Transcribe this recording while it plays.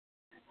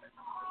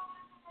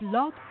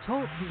Blog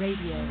Talk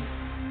Radio.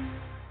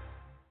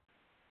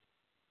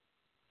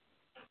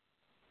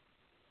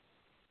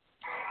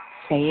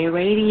 Say It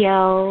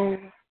Radio.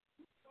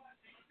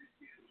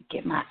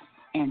 Get my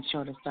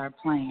intro to start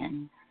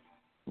playing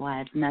while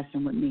it's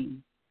messing with me.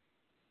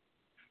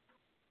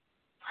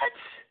 What?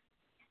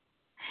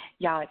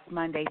 Y'all, it's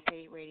Monday,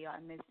 Say It Radio.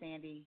 I'm Miss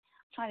Sandy.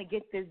 I'm trying to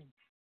get this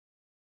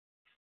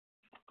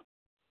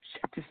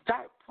to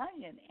start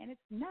playing, and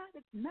it's not.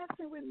 It's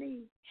messing with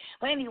me.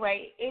 But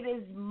anyway, it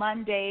is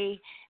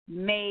Monday,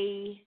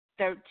 May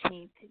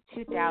 13th,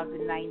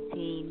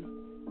 2019.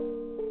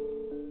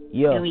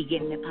 Yeah. And we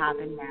getting it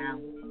popping now.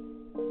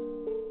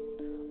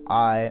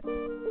 Alright.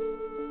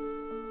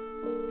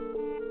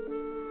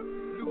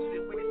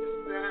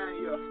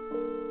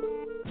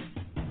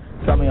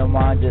 Tell me your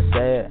mind, just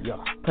say it. Yeah.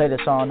 Play the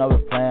song over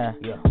playing.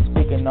 Yeah.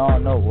 Speaking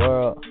on the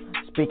world,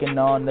 speaking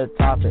on the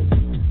topic.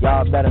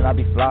 Y'all better not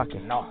be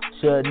flocking. No.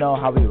 Should know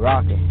how we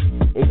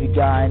rockin'. If you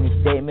got any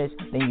statements,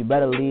 then you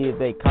better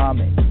leave a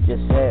comment.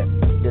 Just say it,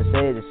 just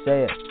say it, just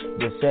say it,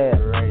 just say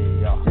it.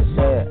 Radio. Just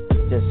say it,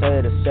 just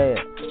say it, just say it,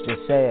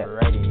 just say it.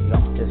 Radio.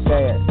 Just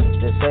say it,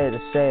 just say it,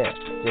 just say it,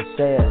 just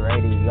say it.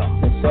 Radio.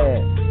 Just say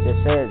it, just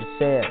say it, just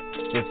say it,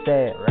 just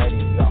say it.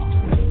 Radio.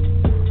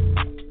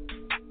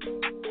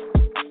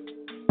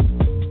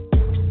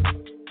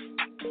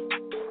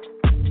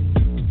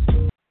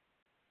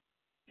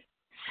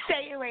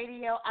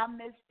 Radio. I'm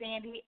Miss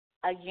Sandy.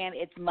 Again,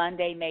 it's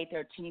Monday, May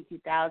 13th,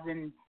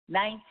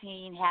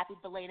 2019. Happy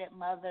belated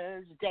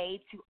Mother's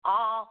Day to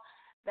all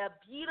the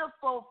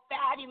beautiful,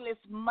 fabulous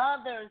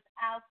mothers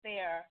out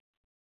there.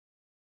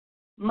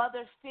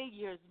 Mother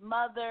figures,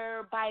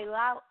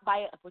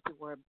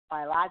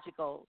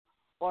 biological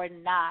or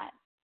not.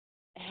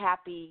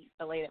 Happy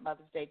belated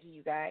Mother's Day to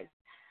you guys.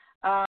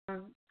 I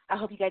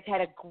hope you guys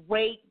had a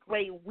great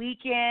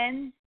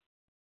weekend.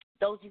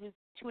 Those of you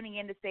tuning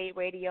in to Say It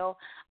Radio,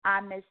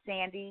 I'm Miss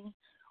Sandy.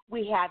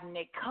 We have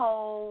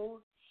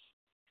Nicole.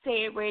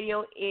 Say It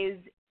Radio is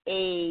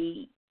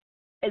a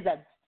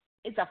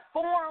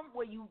forum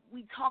where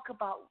we talk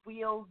about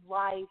real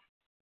life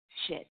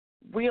shit,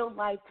 real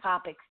life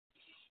topics.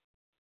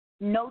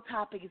 No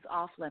topic is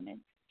off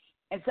limits.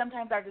 And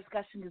sometimes our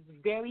discussion is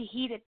very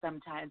heated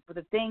sometimes. But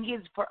the thing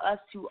is for us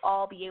to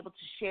all be able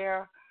to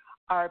share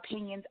our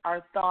opinions,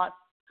 our thoughts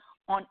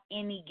on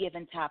any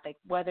given topic,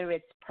 whether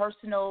it's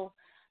personal,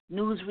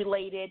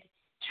 news-related,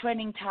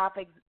 trending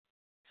topics,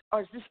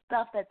 or just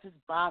stuff that's just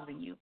bothering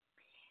you.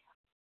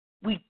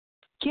 We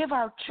give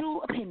our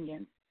true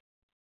opinions,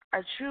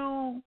 our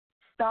true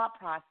thought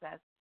process,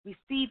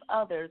 receive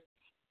others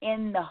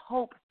in the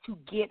hope to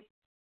get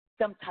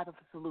some type of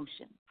a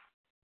solution.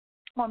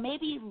 Or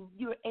maybe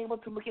you're able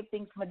to look at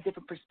things from a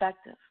different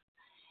perspective.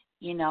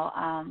 You know,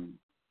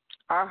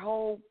 our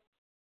whole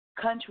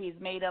country is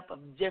made up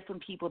of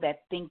different people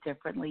that think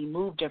differently,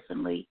 move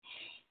differently.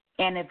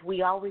 And if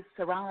we always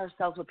surround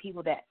ourselves with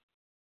people that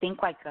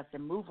think like us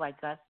and move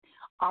like us,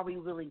 are we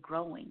really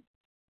growing?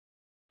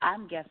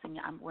 I'm guessing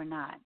we're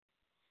not.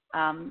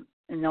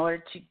 In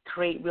order to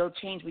create real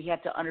change, we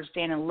have to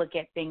understand and look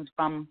at things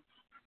from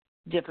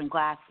different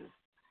glasses.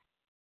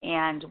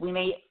 And we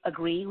may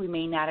agree, we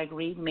may not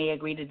agree, we may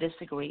agree to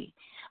disagree,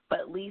 but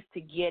at least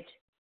to get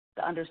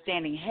the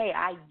understanding, hey,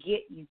 I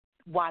get you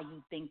why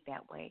you think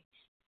that way.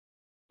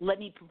 Let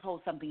me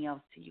propose something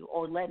else to you,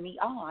 or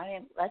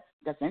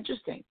that's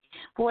interesting.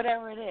 For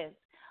whatever it is,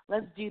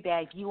 let's do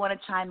that. If you want to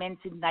chime in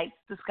tonight's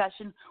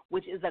discussion,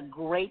 which is a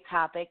great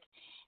topic,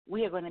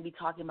 we are going to be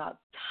talking about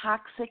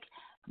toxic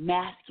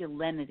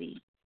masculinity.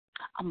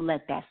 I'm going to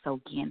let that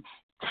soak in.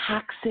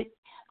 Toxic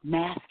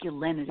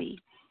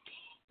masculinity.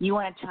 You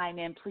want to chime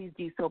in, please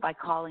do so by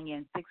calling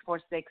in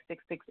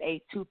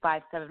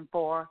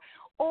 646-668-2574,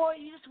 or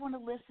you just want to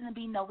listen and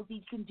be nosy,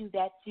 you can do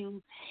that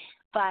too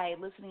by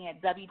listening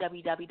at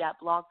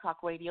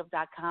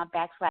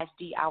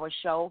www.blogtalkradio.com/D-Hour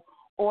Show,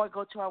 or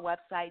go to our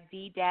website,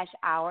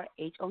 D-Hour,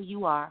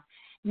 H-O-U-R,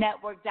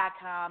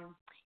 network.com.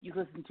 You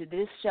can listen to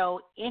this show,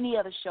 any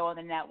other show on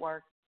the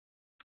network.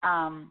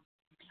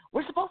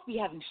 We're supposed to be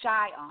having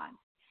Shy on.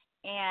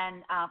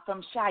 And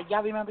from Shy,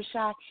 y'all remember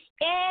Shy?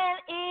 And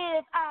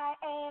if I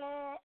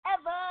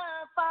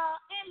ever fall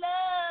in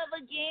love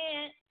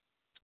again.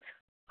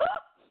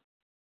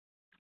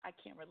 I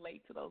can't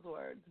relate to those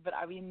words, but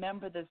I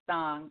remember the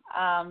song.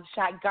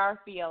 Shy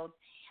Garfield.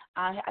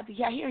 I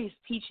hear he's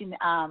teaching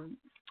at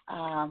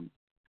a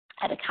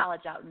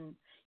college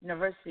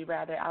university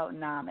out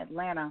in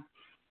Atlanta.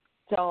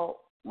 So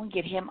we'll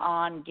get him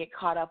on, get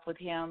caught up with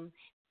him,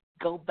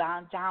 go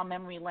down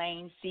memory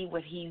lane, see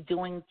what he's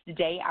doing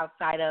today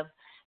outside of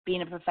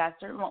being a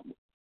professor.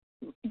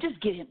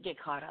 Just get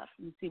caught up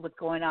and see what's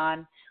going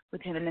on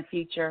with him in the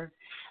future.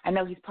 I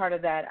know he's part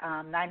of that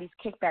 90s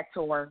Kickback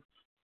tour,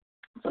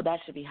 so that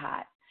should be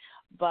hot.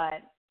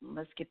 But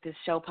let's get this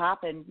show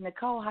popping.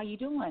 Nicole, how you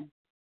doing?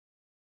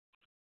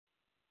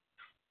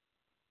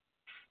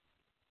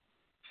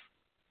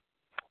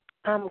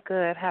 I'm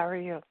good. How are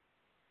you?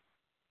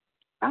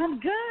 I'm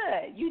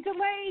good. You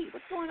delayed.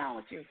 What's going on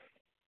with you?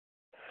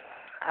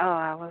 Oh,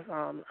 I was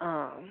on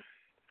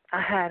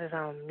I had it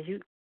on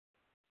mute.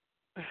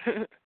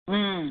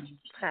 Mm.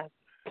 Had-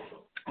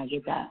 I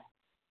get that.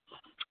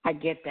 I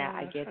get that.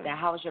 I get that.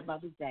 How was your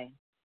Mother's Day?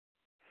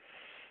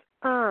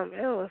 It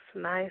was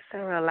nice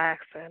and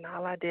relaxing.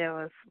 All I did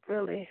was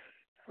really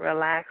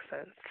relax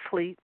and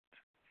sleep,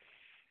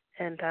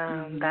 and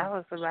that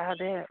was about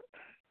it.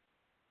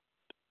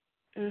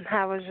 And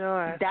how was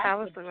yours? How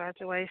was the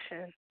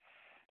graduation?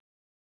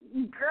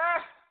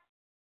 Girl,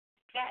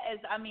 that is,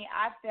 I mean,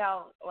 I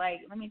felt like,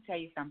 let me tell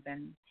you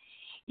something.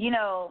 You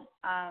know,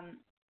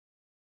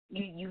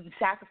 you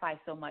sacrifice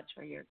so much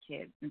for your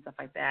kids and stuff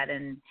like that,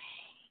 and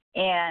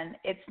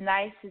it's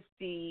nice to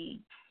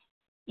see,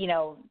 you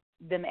know,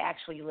 them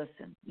actually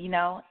listen, you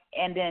know,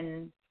 and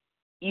then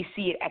you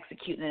see it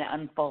execute and it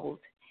unfold.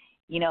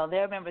 You know, I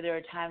remember there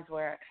were times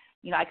where,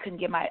 you know, I couldn't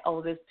get my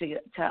oldest to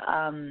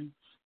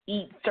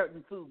eat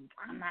certain foods.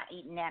 I'm not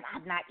eating that.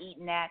 I'm not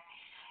eating that.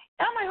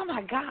 And I'm like, oh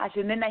my gosh!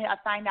 And then I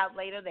find out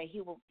later that he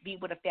will be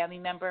with a family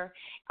member.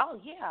 Oh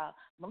yeah,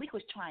 Malik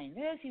was trying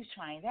this. He was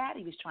trying that.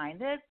 He was trying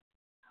this.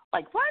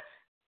 Like what?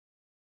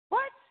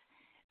 What?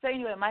 So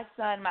anyway, my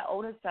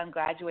oldest son,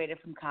 graduated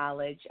from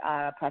college,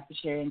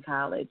 Presbyterian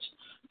College,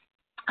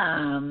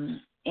 and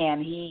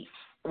he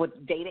with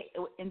data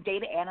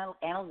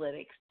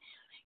analytics.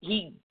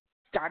 He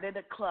started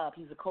a club.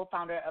 He's a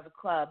co-founder of a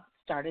club.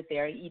 Started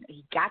there.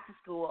 He got to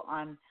school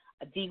on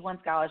a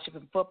D1 scholarship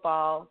in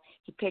football.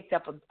 He picked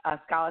up a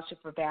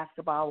scholarship for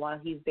basketball while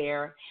he's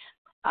there.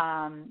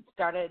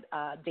 Started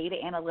a data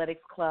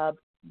analytics club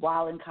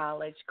while in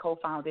college.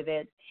 Co-founded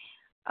it.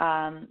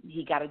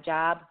 He got a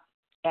job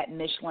at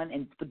Michelin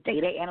in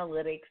data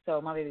analytics.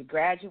 So my baby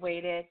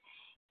graduated.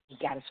 He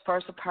got his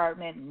first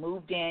apartment,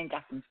 moved in,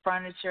 got some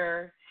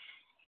furniture,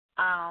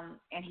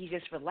 and he's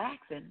just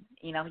relaxing.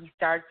 You know, he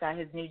starts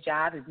his new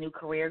job, his new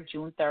career,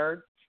 June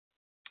 3rd.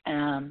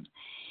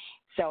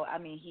 So, I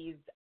mean,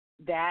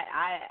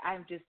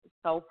 I'm just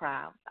so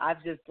proud. I'm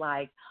just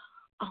like,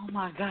 oh,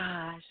 my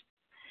gosh.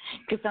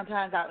 Because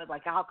sometimes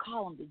I'll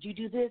call him, did you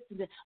do this?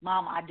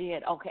 Mom, I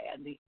did. Okay.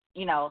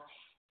 You know,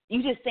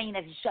 you just saying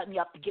that to shut me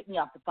up to get me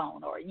off the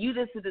phone, or you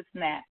this or this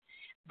and that.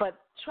 But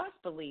trust,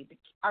 believe,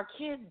 our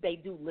kids, they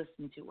do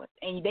listen to us.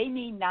 And they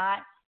may not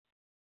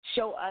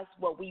show us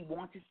what we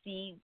want to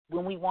see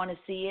when we want to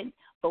see it,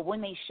 but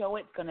when they show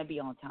it, it's going to be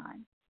on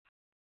time.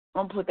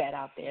 I'm going to put that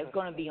out there. It's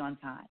going to be on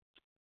time.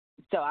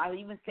 So I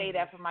even say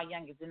that for my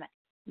youngest. And,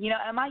 you know,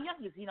 and my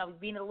youngest, you know,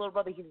 being a little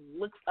brother, he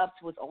looks up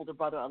to his older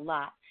brother a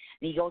lot.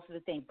 And he goes to the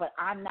thing, but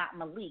I'm not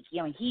Malik.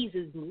 You know, he's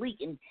his Malik,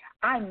 and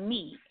I'm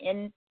me.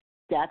 And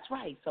that's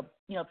right. So,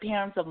 you know,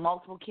 parents of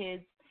multiple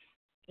kids,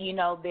 you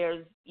know,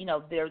 there's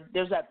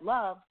that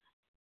love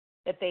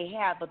that they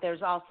have, but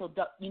there's also,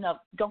 you know,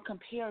 don't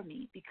compare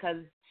me,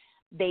 because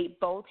they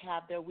both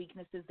have their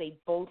weaknesses. They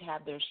both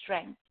have their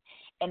strengths.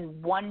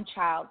 And one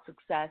child's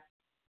success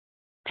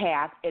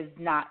path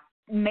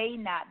may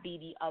not be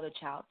the other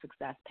child's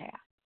success path.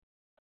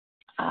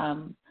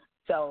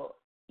 So,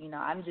 you know,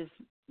 I'm just,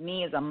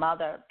 me as a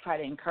mother, try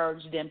to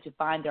encourage them to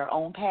find their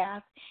own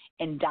path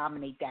and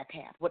dominate that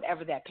path,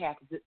 whatever that path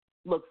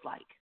looks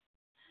like,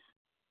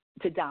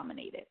 to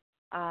dominate it.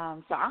 So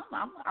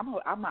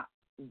I'm a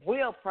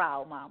real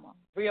proud mama,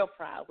 real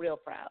proud.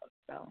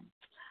 So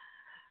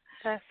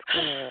that's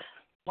good.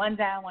 One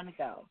down, one to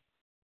go.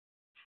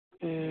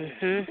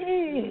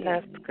 Mhm.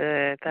 That's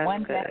good.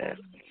 That's good.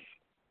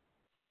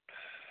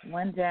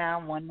 One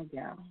down, one to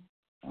go.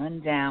 One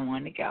down,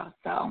 one to go.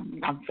 So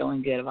I'm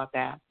feeling good about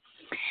that.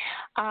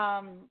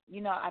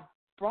 You know, I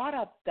brought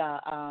up the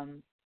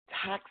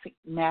toxic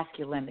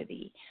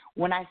masculinity.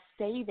 When I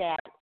say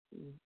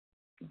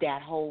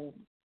that whole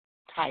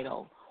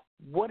title,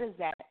 what is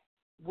that?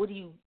 What do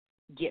you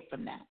get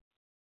from that?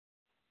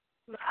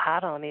 I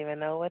don't even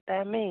know what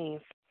that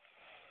means.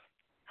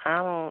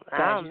 I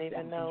don't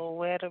even know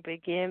where to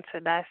begin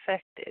to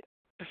dissect it.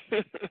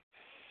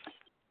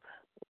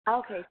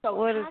 Okay, so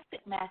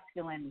toxic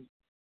masculinity,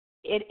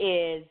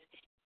 it's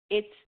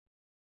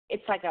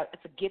like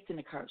it's a gift and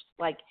a curse.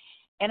 Like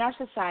in our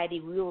society,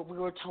 we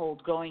were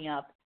told growing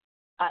up,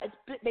 it's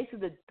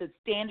basically the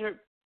standard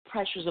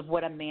pressures of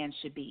what a man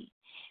should be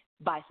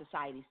by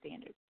society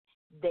standards.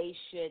 They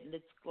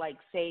should,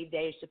 say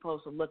they're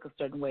supposed to look a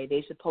certain way.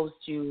 They're supposed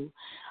to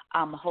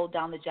hold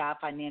down the job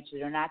financially.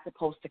 They're not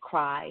supposed to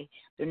cry.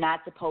 They're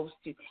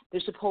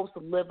supposed to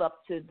live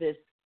up to this,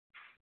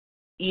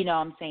 you know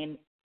what I'm saying,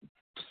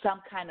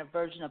 some kind of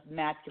version of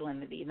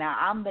masculinity. Now,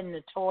 I've been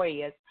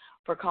notorious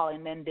for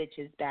calling men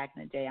bitches back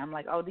in the day. I'm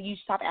like, oh, you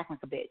stop acting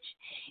like a bitch.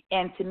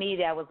 And to me,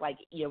 that was like,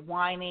 you're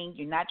whining,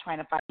 you're not trying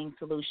to find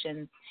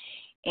solutions,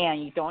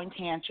 and you're throwing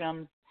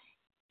tantrums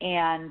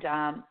and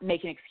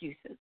making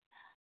excuses.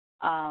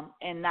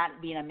 And not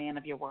being a man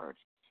of your word.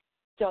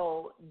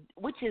 So,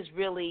 which is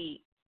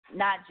really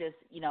not just,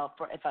 you know,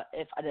 for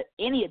if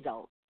any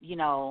adult, you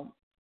know,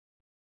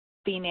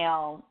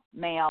 female,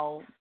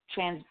 male,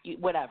 trans,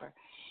 whatever,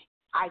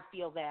 I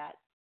feel that,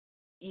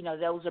 you know,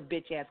 those are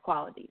bitch ass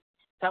qualities.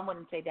 So I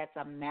wouldn't say that's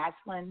a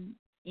masculine,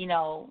 you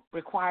know,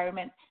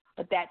 requirement,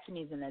 but that to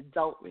me is an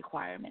adult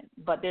requirement.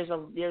 But there's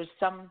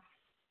some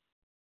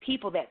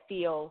people that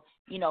feel,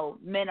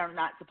 men are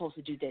not supposed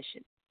to do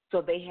dishes.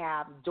 So they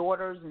have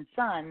daughters and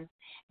sons.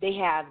 They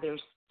have their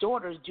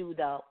daughters do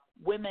the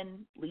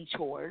womanly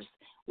chores,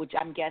 which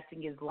I'm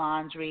guessing is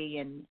laundry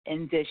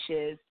and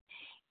dishes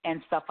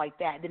and stuff like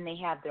that. Then they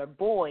have their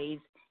boys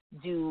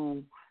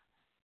do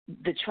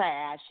the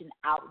trash and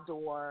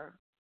outdoor,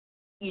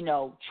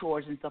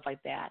 chores and stuff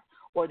like that.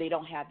 Or they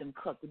don't have them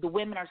cook. The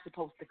women are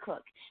supposed to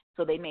cook.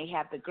 So they may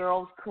have the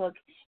girls cook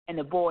and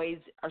the boys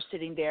are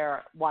sitting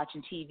there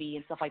watching TV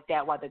and stuff like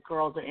that while the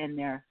girls are in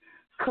there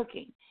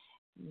cooking.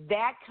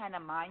 That kind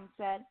of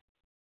mindset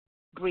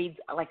breeds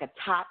like a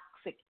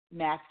toxic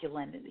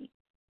masculinity,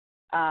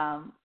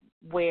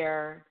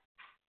 where,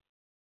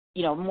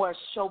 more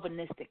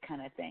chauvinistic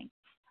kind of thing.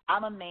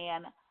 I'm a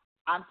man.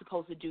 I'm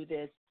supposed to do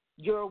this.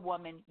 You're a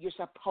woman. You're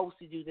supposed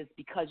to do this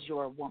because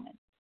you're a woman.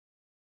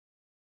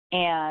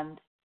 And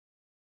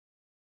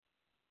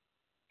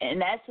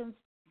in essence,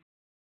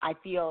 I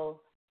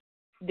feel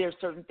there's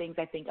certain things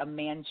I think a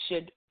man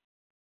should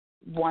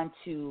want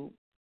to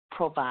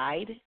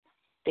provide.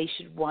 They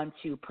should want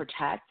to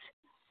protect.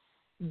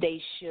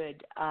 They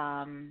should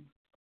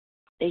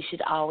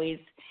always,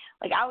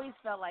 I always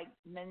felt like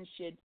men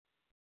should.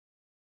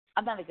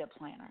 I'm not a good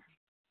planner,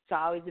 so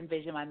I always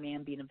envision my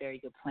man being a very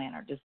good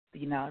planner. Just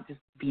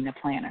being a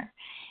planner,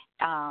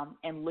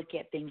 and look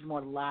at things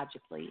more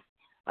logically.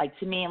 Like,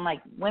 to me, I'm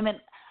like, women,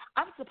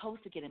 I'm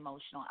supposed to get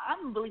emotional.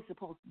 I'm really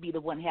supposed to be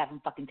the one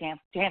having fucking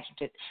temper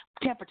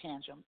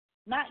tantrums,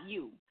 not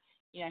you.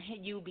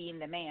 You being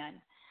the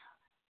man.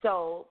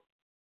 So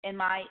in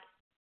my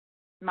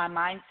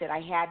mindset, I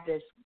had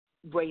this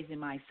raising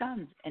my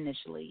sons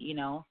initially,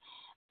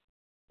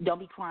 Don't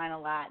be crying a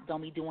lot.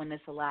 Don't be doing this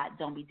a lot.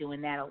 Don't be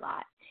doing that a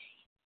lot.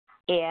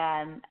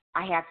 And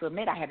I have to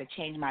admit I had to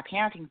change my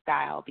parenting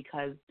style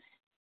because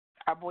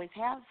our boys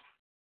have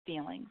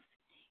feelings.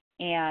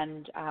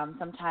 And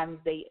sometimes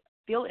they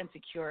feel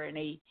insecure,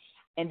 and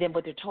then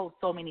what they're told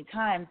so many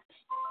times,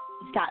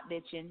 stop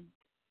bitching,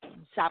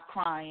 stop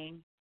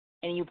crying,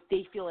 and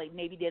they feel like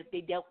maybe they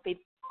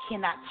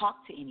cannot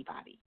talk to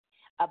anybody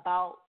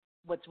about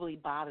what's really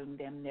bothering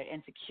them, their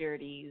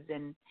insecurities.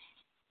 And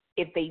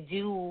if they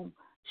do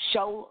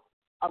show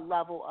a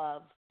level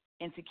of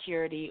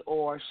insecurity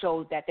or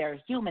show that they're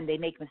human, they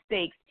make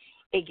mistakes,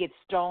 it gets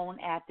thrown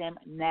at them,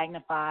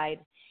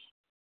 magnified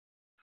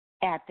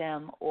at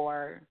them,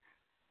 or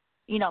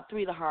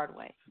through the hard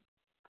way.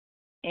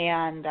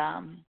 And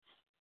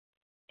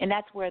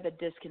that's where the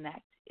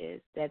disconnect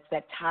is. That's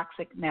that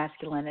toxic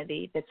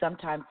masculinity that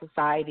sometimes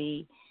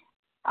society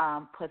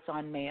puts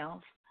on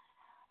males.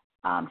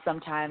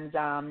 Sometimes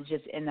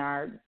just in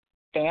our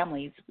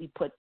families, we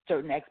put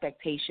certain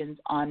expectations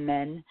on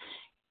men.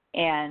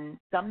 And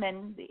some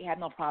men, they have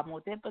no problem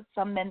with it, but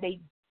some men,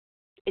 they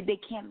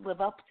can't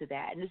live up to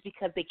that. And just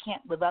because they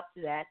can't live up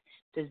to that,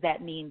 does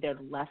that mean they're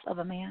less of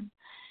a man?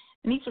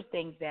 And these are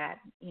things that,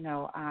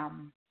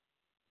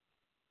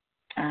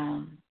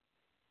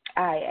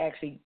 I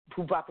actually,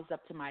 who brought this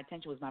up to my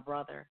attention was my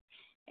brother.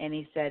 And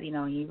he said,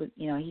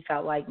 he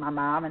felt like my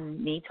mom and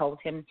me told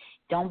him,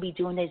 don't be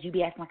doing this. You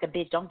be acting like a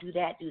bitch. Don't do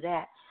that, do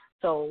that.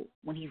 So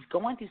when he's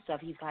going through stuff,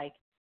 he's like,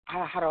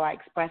 how do I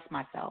express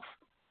myself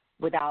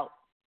without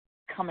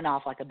coming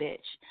off like a bitch?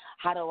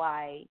 How do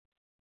I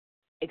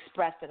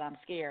express that I'm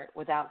scared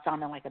without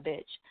sounding like a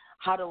bitch?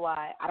 I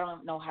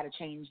don't know how to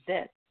change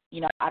this.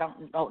 I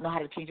don't know how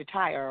to change a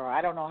tire, or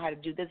I don't know how to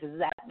do this. Does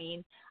that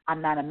mean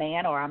I'm not a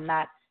man or I'm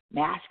not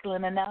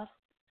masculine enough?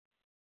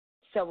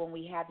 So when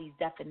we have these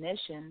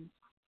definitions,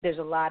 there's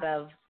a lot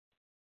of,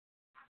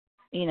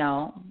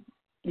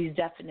 these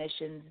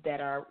definitions that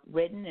are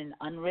written and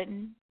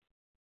unwritten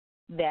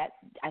that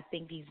I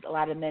think a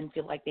lot of men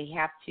feel like they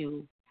have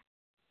to,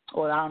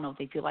 or I don't know if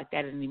they feel like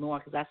that anymore,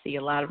 because I see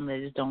a lot of them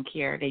that just don't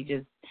care.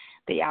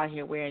 They out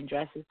here wearing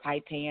dresses,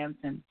 tight pants,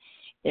 and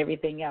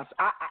everything else.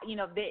 I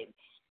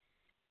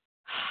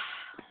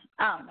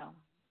don't know.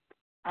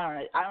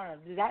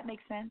 Does that make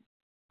sense?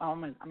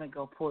 I'm gonna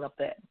go pull up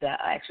the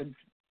actual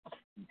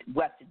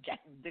Webster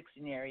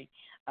Dictionary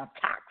of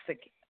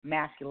toxic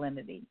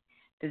masculinity.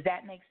 Does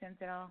that make sense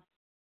at all?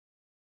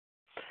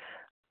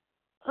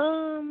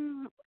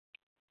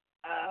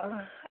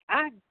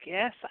 I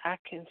guess I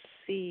can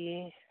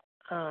see.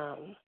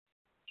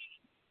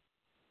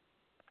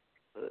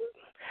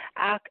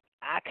 I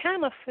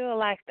kind of feel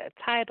like the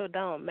title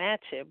don't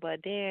match it, but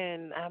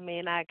then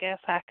I guess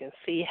I can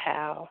see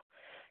how,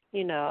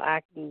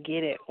 I can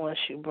get it once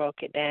you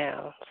broke it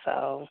down.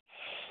 So,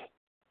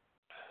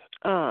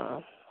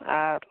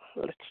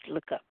 let's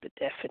look up the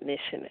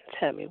definition and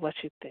tell me what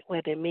you think,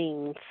 what it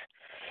means,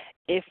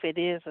 if it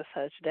is a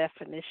such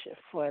definition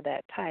for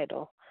that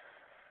title.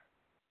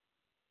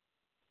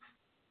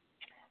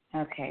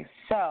 Okay,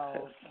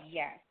 so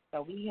yes,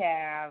 so we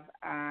have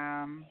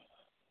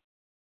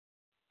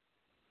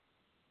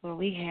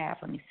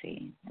let me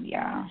see,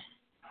 yeah.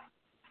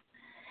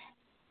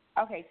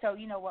 Okay, so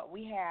you know what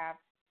we have,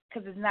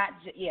 because it's not,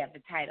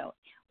 the title.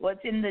 Well,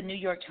 it's in the New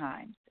York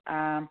Times,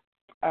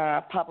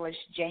 published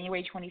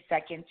January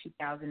 22nd,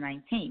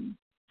 2019.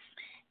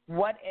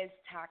 What is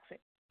toxic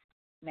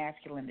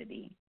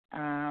masculinity.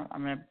 I'm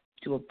going to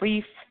do a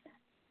brief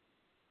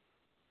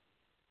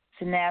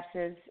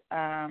synopsis.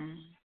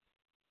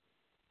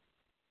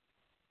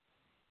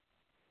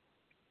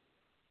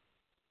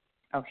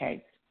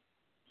 Okay.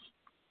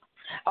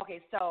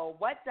 Okay, so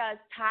what does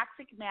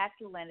toxic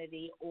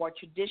masculinity or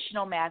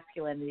traditional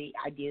masculinity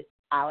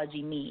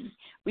ideology mean?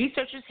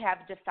 Researchers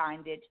have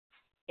defined it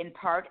in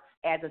part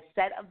as a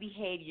set of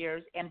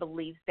behaviors and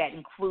beliefs that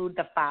include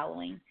the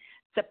following: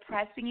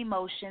 suppressing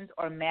emotions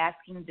or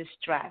masking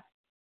distress,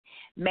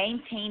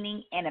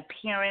 maintaining an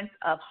appearance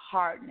of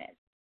hardness,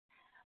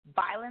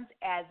 violence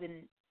as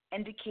an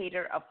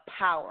indicator of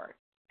power,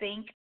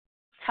 think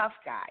tough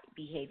guy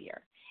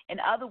behavior. In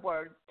other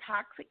words,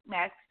 toxic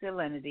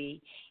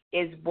masculinity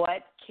is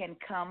what can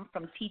come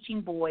from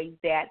teaching boys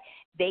that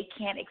they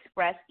can't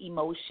express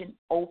emotion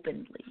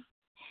openly,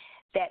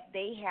 that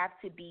they have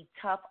to be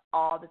tough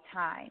all the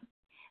time,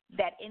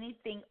 that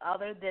anything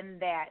other than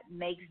that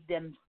makes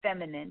them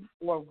feminine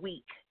or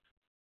weak.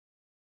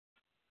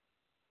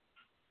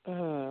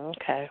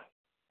 Okay.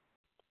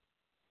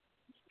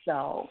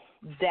 So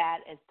that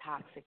is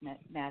toxic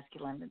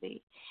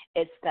masculinity.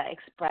 It's the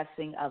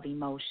expressing of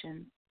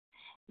emotions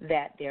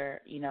that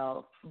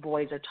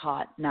boys are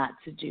taught not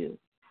to do,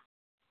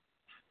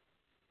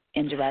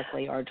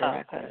 indirectly or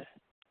directly.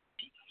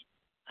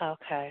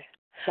 Okay.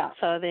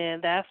 So then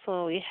that's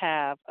when we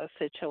have a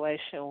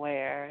situation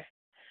where,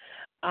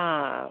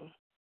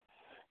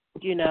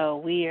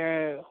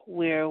 we're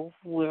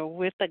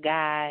with a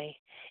guy,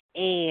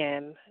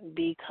 and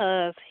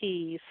because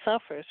he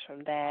suffers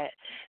from that,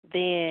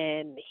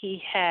 then he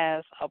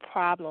has a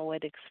problem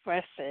with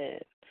expressing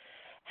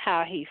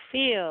how he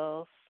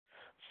feels.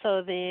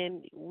 So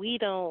then we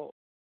don't.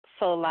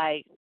 So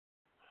like,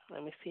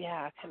 let me see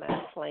how can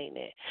I explain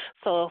it.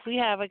 So if we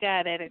have a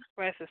guy that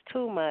expresses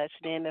too much,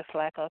 then it's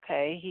like,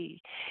 okay,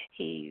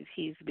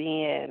 he's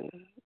being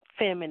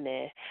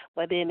feminine.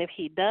 But then if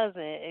he doesn't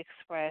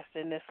express,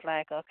 then it's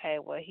like, okay,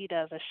 well, he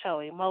doesn't show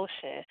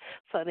emotion.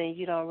 So then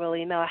you don't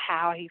really know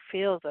how he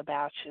feels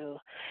about you,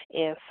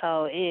 and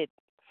so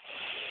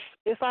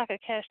it's like a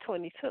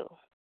catch-22.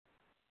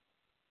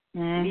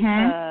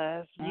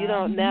 Because you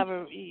don't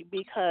never,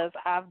 because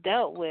I've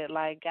dealt with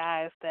like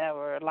guys that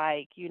were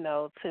like,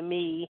 to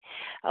me,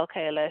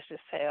 okay, let's just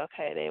say,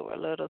 okay, they were a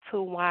little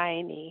too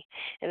whiny.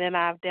 And then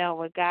I've dealt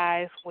with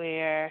guys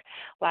where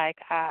like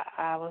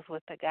I was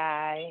with a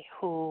guy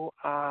who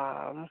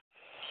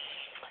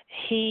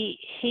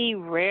he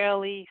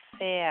rarely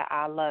said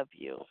I love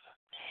you.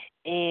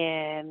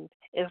 And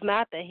it's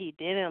not that he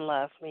didn't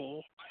love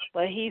me,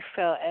 but he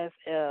felt as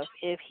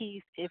if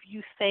you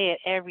say it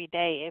every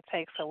day, it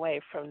takes away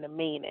from the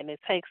meaning. It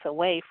takes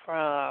away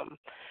from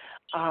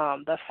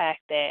the fact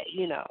that,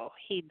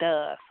 he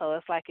does. So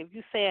it's like if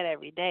you say it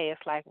every day,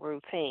 it's like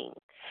routine.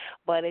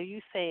 But if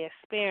you say it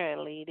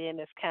sparingly, then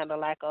it's kind of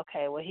like,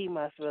 okay, well, he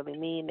must really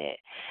mean it.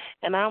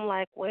 And I'm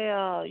like,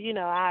 well,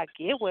 I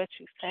get what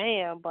you're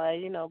saying,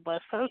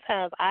 but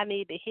sometimes I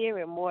need to hear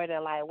it more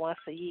than like once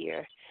a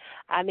year.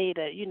 I need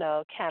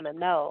to, kind of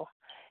know.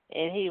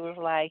 And he was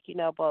like,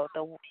 but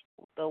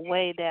the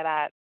way that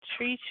I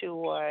treat you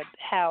or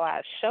how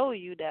I show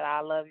you that I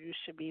love you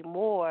should be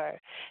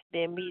more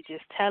than me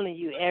just telling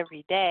you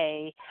every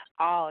day,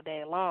 all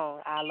day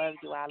long, I love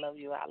you, I love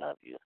you, I love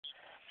you.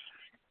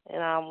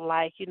 And I'm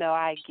like,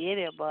 I get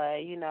it, but,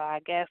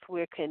 I guess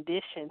we're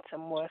conditioned to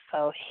more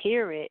so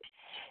hear it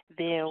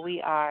than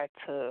we are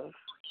to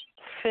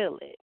feel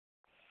it.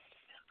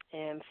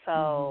 And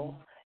so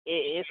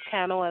it's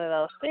kind of one of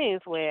those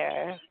things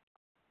where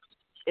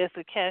it's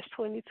a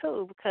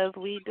catch-22 because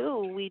we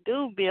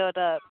do build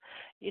up,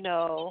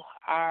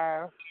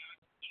 our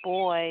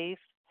boys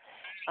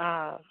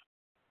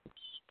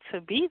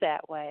to be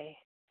that way.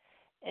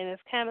 And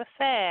it's kind of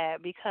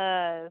sad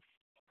because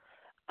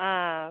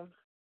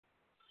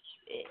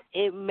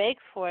it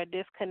makes for a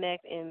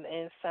disconnect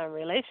in some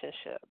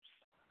relationships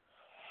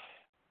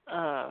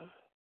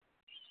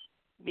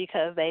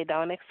because they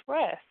don't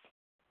express.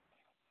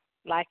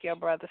 Like your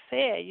brother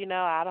said,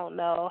 I don't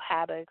know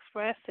how to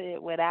express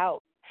it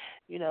without,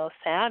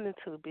 sounding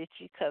too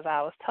bitchy because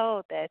I was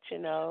told that,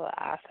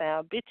 I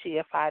sound bitchy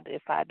if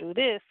I do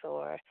this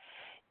or,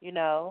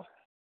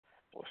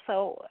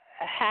 So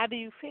how do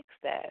you fix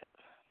that?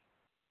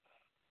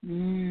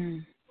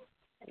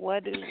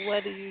 What do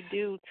you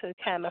do to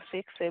kind of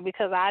fix it?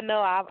 Because I know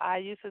I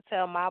used to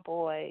tell my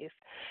boys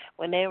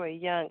when they were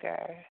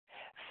younger,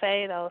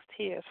 save those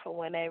tears for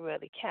when they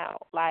really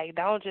count. Like,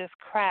 don't just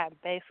cry,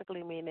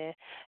 basically meaning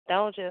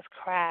don't just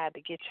cry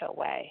to get your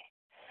way.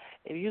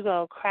 If you're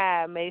going to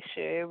cry, make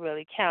sure it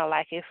really count,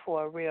 like it's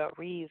for a real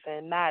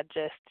reason, not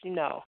just,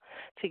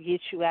 to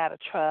get you out of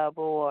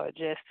trouble or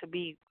just to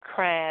be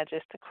crying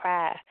just to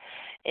cry.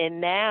 And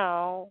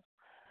now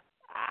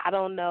I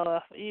don't know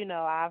if,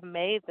 I've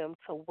made them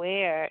to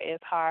where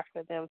it's hard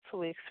for them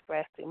to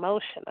express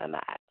emotion or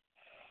not.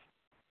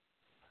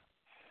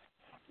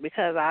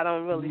 Because I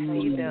don't really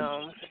see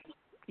them,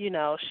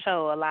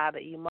 show a lot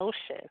of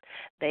emotion.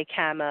 They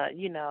kind of,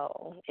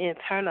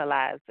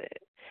 internalize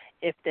it.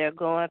 if they're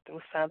going through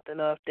something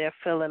or if they're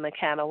feeling a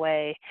kind of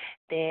way,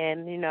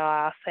 then,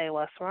 I'll say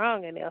what's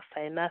wrong and they'll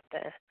say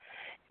nothing.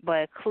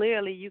 But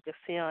clearly you can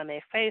see on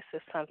their face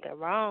there's something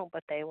wrong,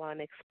 but they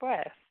won't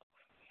express.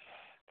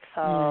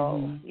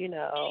 So,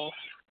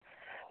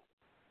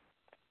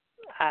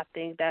 I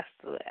think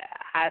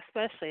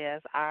especially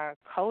as our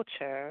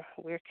culture,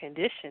 we're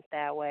conditioned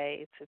that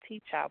way to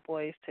teach our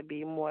boys to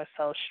be more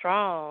so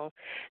strong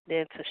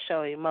than to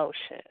show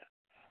emotion.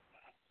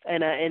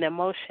 And an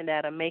emotion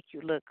that'll make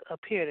you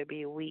appear to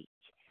be weak.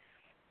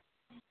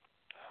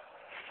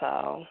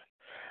 So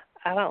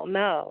I don't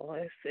know.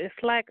 It's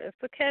a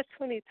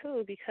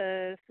catch-22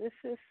 because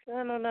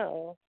I don't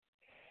know.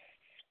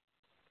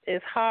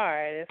 It's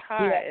hard,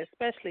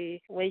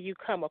 especially when you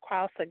come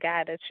across a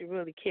guy that you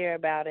really care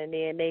about, and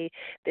then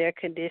they're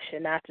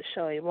conditioned not to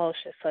show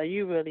emotion, so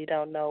you really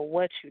don't know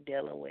what you're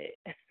dealing with,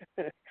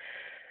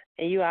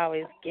 and you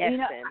always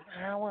guessing.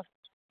 Go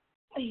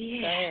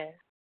ahead.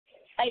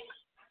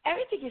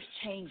 Everything is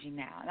changing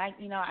now, and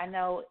I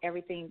know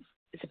everything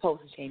is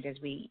supposed to change as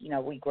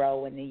we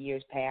grow and the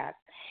years pass.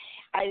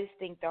 I just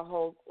think the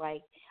whole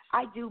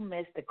I do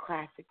miss the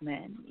classic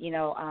men.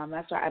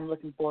 That's what I'm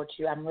looking forward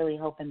to. I'm really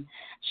hoping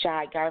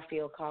Shy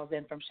Garfield calls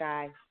in from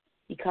Shy.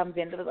 He comes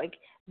into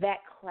that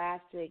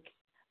classic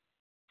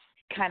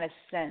kind of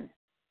sense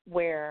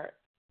where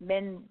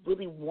men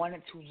really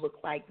wanted to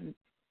look like,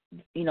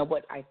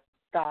 what I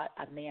thought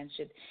a man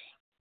should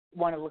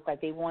want to look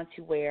like. They want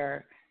to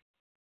wear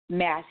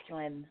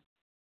masculine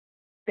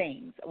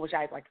things, which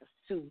I like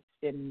suits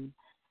and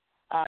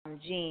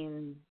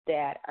jeans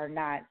that are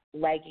not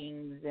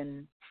leggings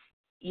and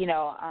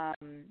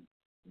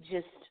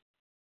just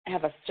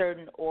have a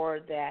certain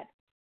aura that,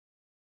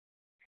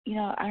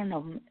 I don't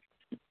know,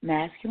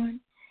 masculine.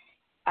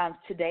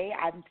 Today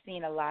I'm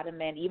seeing a lot of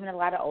men, even a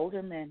lot of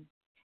older men,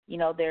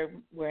 they're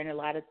wearing a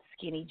lot of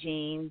skinny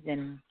jeans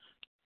and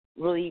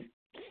really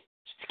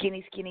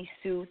skinny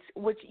suits,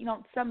 which,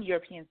 some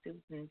European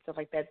suits and stuff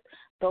like that,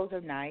 those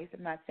are nice.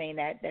 I'm not saying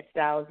that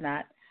style is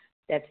not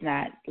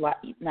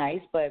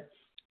nice, but,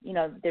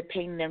 they're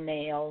painting their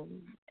nails.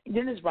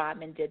 Dennis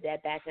Rodman did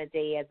that back in the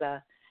day as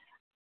a,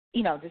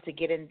 just to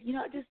get in,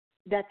 just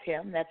that's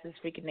him. That's his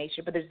freaking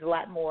nature. But there's a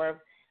lot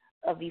more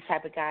of these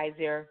type of guys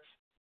there,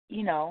 I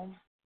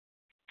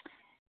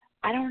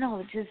don't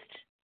know,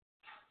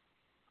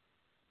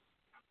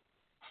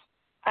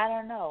 I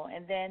don't know.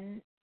 And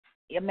then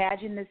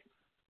imagine this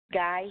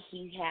guy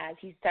he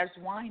starts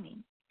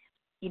whining.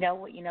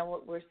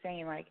 What we're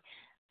saying,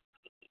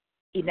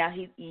 now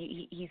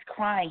he's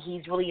crying.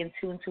 He's really in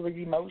tune to his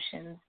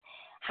emotions.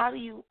 How do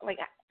you,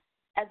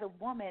 as a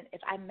woman,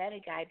 if I met a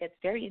guy that's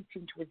very in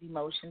tune to his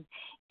emotions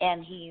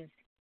and he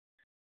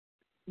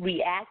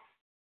reacts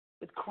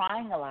with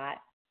crying a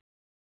lot,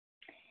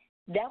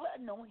 that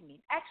would annoy me.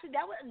 Actually,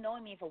 that would annoy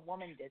me if a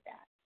woman did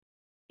that.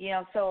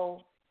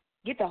 So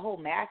get the whole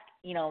mask,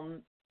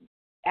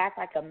 act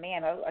like a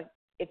man.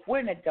 If we're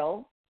an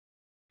adult,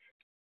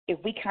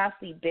 if we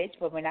constantly bitch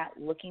but we're not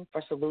looking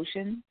for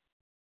solutions,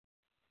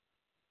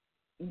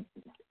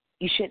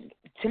 you shouldn't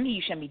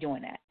be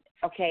doing that,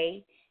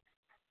 okay?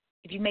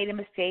 If you made a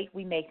mistake,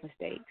 we make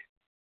mistakes.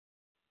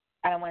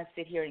 I don't want to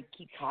sit here and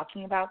keep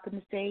talking about the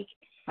mistake.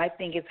 My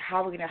thing is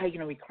how are you going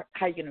to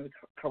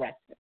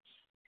correct it?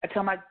 I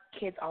tell my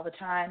kids all the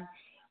time,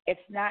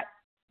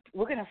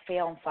 we're going to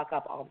fail and fuck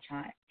up all the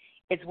time.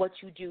 It's what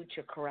you do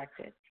to correct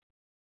it.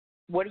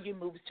 What are your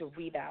moves to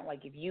rebound?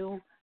 If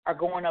you are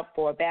going up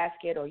for a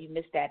basket or you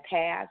miss that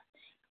pass,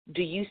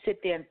 do you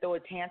sit there and throw a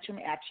tantrum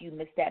after you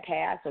miss that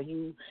pass or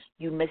you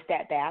miss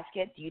that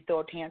basket? Do you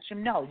throw a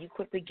tantrum? No, you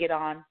quickly get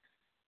on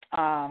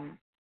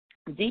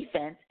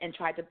defense and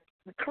try to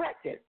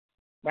correct it,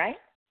 right?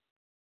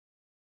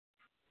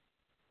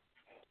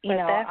 But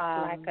that's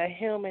like a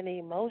human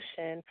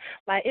emotion.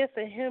 It's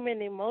a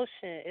human emotion.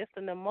 It's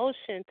an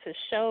emotion to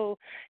show,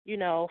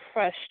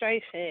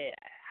 frustration.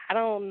 I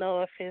don't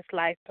know if it's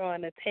like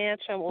throwing a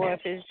tantrum or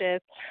if it's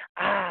just,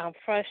 I'm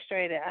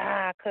frustrated.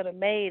 I could have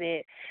made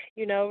it,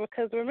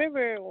 because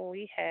remember when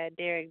we had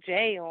Derek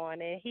J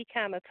on and he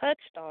kind of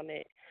touched on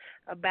it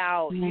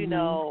about,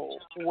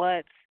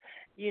 what's,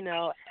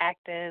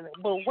 acting,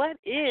 but what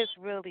is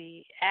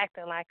really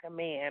acting like a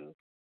man?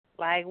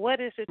 What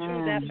is the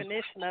true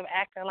definition of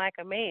acting like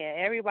a man?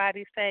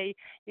 Everybody say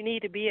you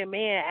need to be a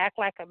man, act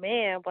like a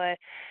man, but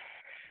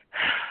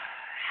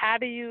how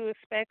do you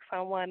expect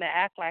someone to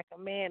act like a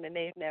man and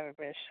they've never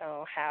been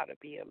shown how to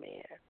be a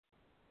man?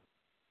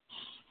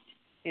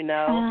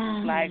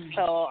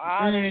 So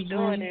all they're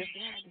doing is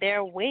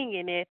they're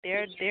winging it.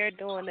 They're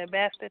doing the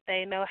best that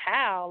they know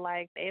how.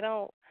 They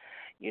don't,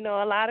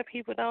 a lot of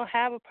people don't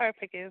have a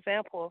perfect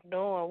example of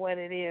knowing what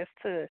it is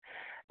to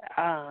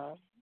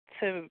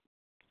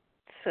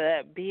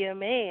be a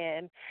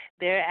man.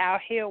 They're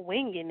out here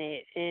winging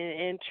it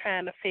and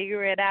trying to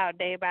figure it out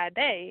day by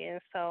day. And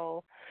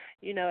so,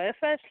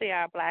 especially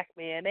our black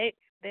men, they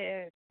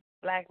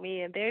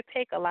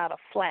take a lot of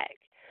flack.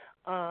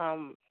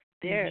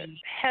 They're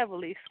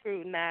heavily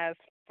scrutinized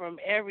from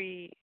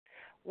every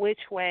which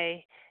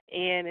way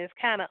and it's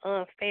kind of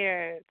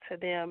unfair to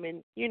them,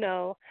 and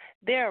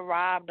they're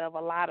robbed of a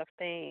lot of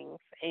things,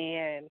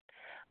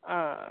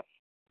 um,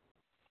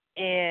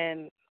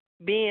 and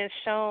being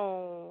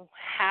shown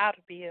how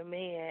to be a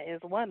man is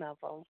one of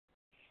them.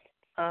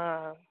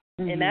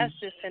 And that's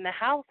just in the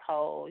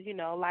household,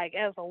 like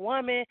as a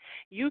woman,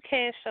 you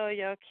can't show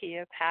your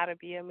kids how to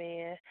be a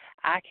man.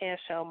 I can't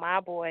show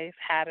my boys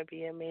how to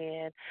be a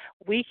man.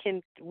 We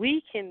can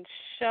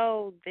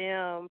show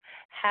them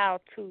how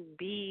to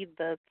be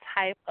the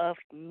type of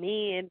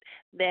men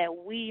that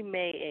we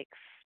may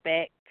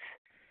expect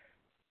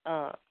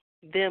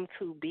them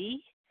to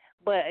be.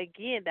 But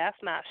again, that's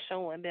not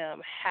showing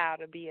them how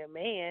to be a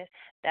man.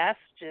 That's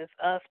just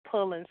us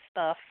pulling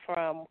stuff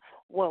from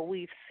what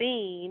we've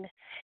seen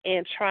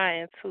and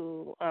trying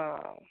to,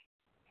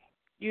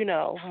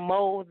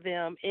 mold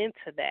them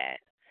into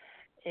that.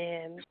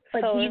 And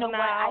but so you it's know not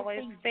what? I always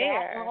think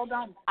fair. that. Hold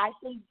on. I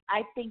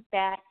think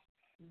that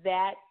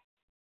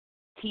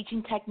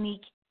teaching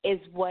technique is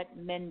what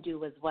men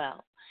do as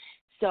well.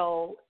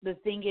 So the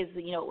thing is,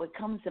 what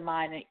comes to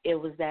mind, it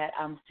was that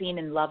scene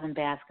in Love and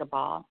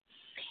Basketball.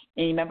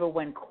 And you remember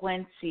when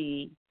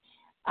Quincy,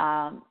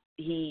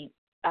 he,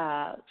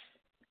 got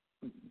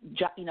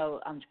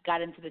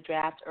into the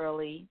draft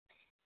early,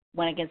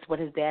 went against what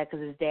his dad,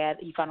 because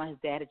he found out his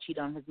dad had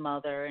cheated on his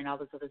mother and all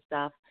this other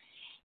stuff.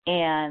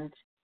 And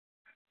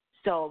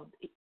so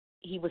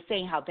he was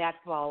saying how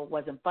basketball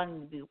wasn't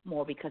fun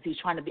more because he's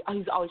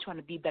always trying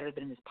to be better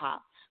than his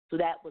pop. So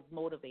that was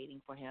motivating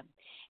for him.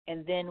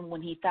 And then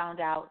when he found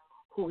out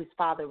who his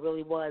father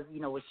really was,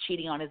 was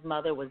cheating on his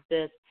mother, was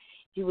this,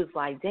 he was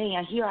like,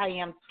 dang, here I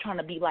am trying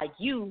to be like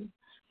you,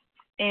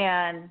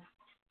 and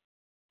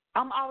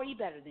I'm already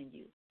better than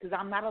you because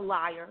I'm not a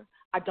liar.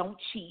 I don't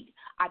cheat.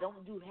 I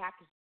don't do half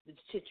the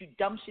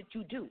dumb shit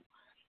you do.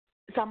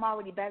 So I'm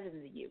already better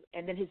than you.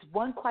 And then his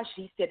one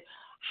question, he said,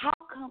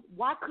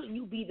 why couldn't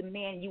you be the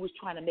man you was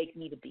trying to make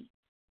me to be?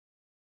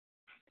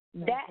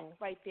 That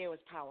right there was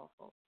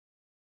powerful.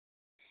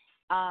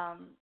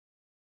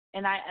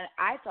 And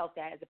I felt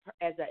that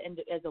as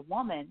a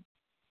woman.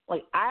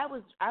 Like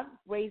I'm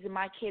raising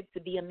my kids to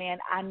be a man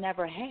I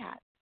never had.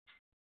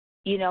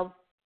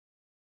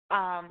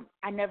 I've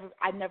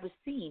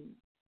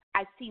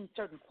seen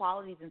certain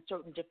qualities in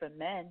certain different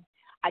men.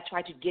 I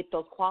try to get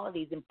those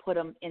qualities and put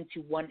them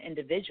into one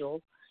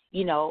individual,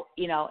 in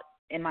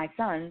my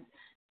sons.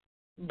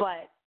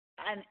 But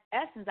in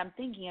essence, I'm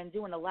thinking I'm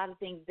doing a lot of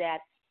things that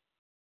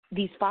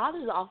these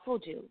fathers also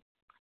do.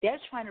 They're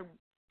trying to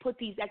put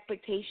these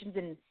expectations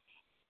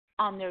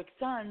on their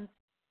sons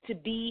to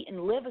be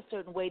and live a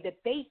certain way that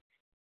they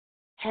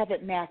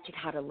haven't mastered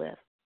how to live.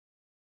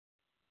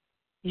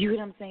 You get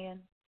what I'm saying?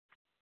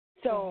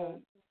 So,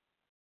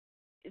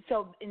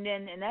 and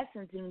then in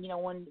essence,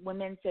 when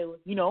men say,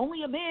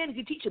 only a man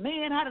can teach a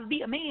man how to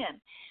be a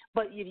man.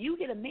 But if you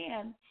get a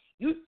man,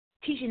 you're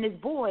teaching this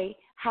boy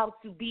how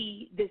to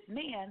be this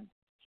man,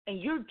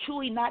 and you're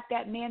truly not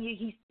that man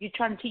you're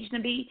trying to teach him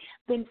to be,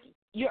 then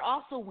you're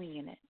also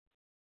winging it.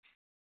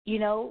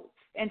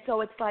 And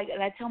so it's like,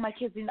 and I tell my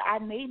kids, I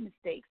made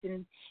mistakes,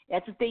 and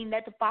that's the thing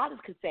that the fathers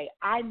could say.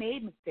 I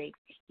made mistakes.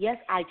 Yes,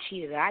 I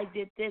cheated. I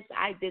did this.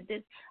 I did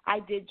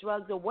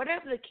drugs, or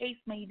whatever the case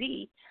may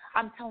be.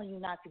 I'm telling you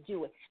not to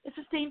do it. It's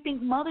the same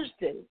things mothers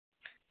do.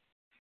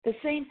 The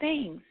same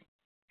things.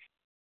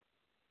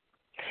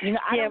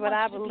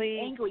 I believe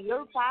angry.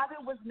 Your father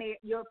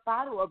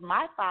or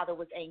my father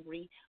was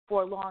angry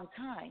for a long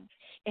time,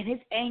 and his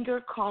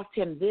anger cost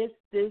him this.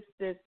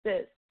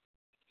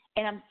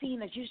 And I'm seeing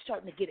that you're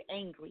starting to get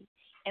angry,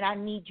 and I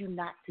need you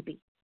not to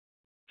be.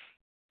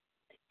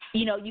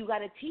 You got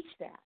to teach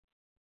that,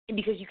 and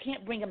because you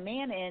can't bring a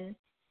man in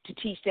to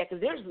teach that,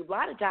 because there's a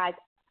lot of guys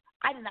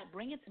I did not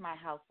bring into my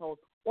household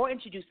or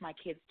introduce my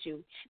kids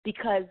to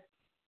because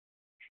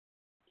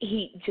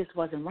he just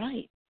wasn't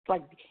right.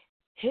 Like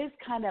his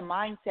kind of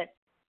mindset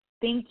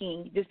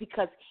thinking, just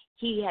because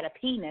he had a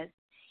penis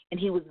and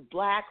he was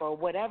black or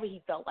whatever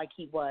he felt like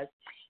he was,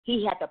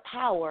 he had the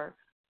power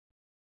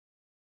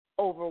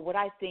over what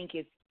I think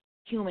is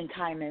human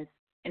kindness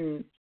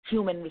and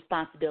human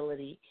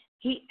responsibility.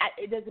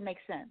 It doesn't make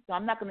sense. So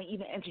I'm not going to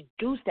even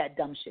introduce that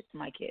dumb shit to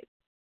my kids.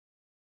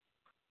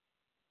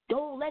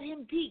 Don't let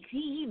him speak.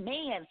 He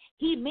man.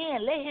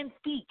 Let him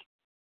speak.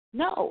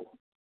 No.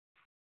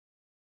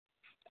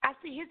 I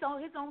see his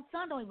own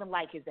son don't even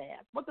like his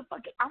ass. What the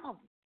fuck? I'm going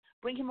to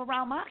bring him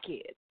around my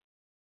kids.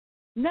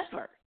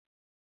 Never.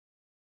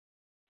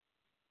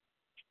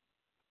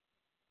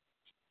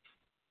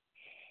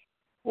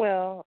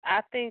 Well,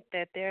 I think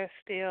that there's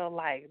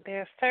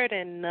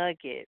certain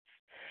nuggets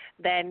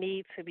that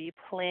need to be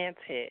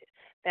planted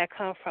that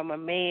come from a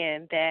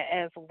man that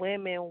as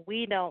women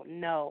we don't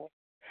know.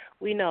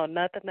 We know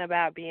nothing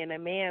about being a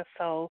man.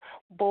 So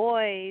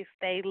boys,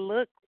 they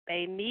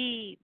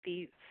need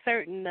these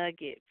certain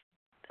nuggets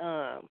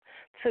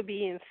to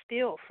be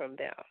instilled from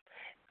them.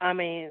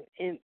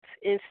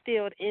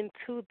 Instilled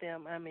into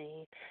them.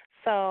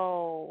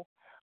 So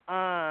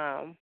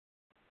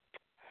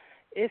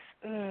it's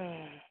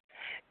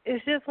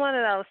just one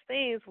of those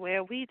things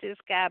where we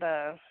just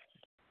gotta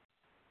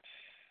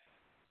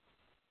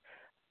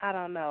I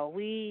don't know.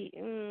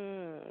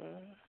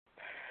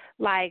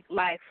 Like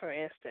for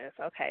instance,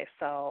 okay,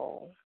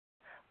 so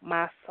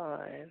my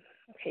son,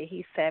 okay,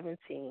 he's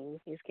 17.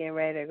 He's getting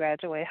ready to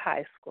graduate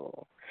high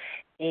school.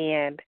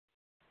 And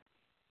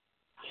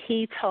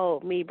he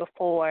told me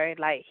before,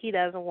 like, he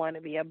doesn't want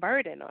to be a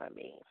burden on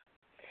me.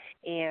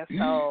 And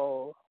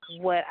so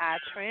what I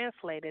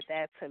translated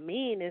that to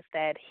mean is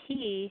that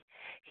he's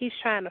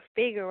trying to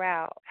figure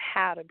out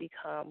how to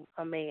become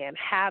a man,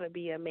 how to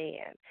be a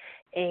man.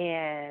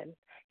 And,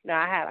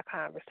 I had a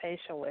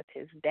conversation with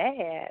his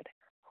dad,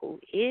 who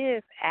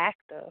is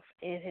active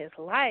in his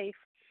life,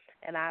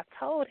 and I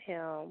told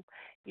him,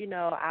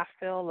 I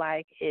feel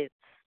like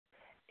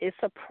it's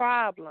a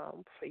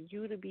problem for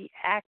you to be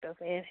active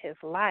in his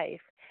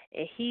life,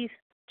 and he's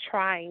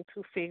trying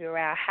to figure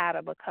out how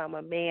to become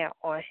a man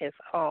on his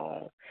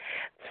own.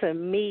 To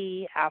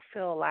me, I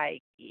feel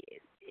like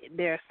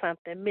there's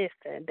something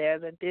missing.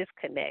 There's a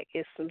disconnect.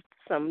 It's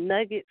some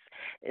nuggets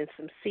and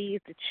some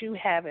seeds that you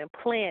haven't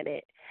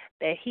planted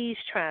that he's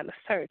trying to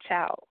search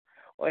out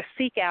or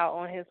seek out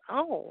on his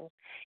own.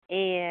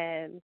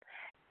 And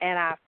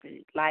I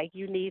feel like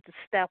you need to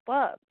step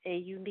up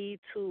and you need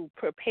to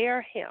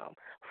prepare him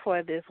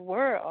for this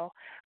world.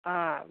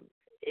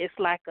 It's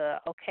like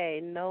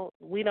no,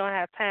 we don't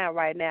have time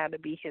right now to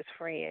be his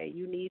friend.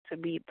 You need to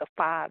be the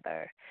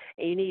father,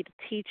 and you need to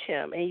teach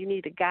him, and you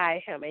need to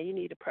guide him, and you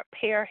need to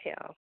prepare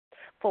him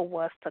for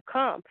what's to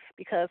come.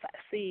 Because,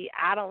 see,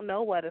 I don't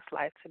know what it's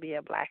like to be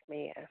a black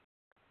man.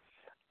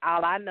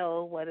 All I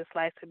know is what it's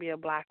like to be a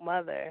black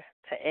mother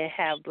and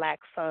have black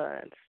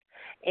sons.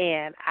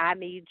 And I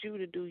need you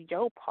to do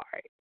your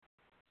part.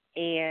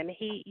 And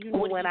he,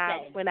 when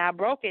I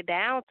broke it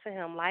down to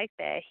him like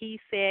that, he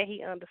said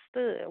he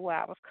understood where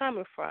I was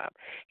coming from.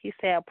 He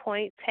said,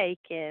 point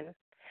taken,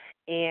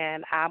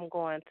 and I'm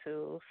going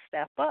to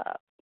step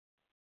up.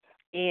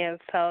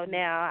 And so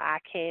now I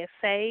can't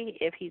say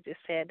if he just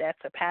said that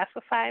to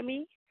pacify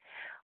me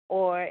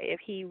or if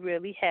he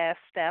really has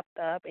stepped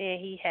up and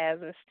he has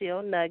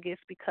instilled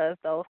nuggets, because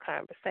those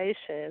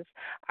conversations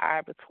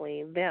are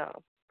between them.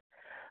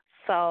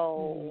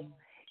 So,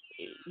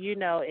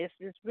 it's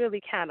just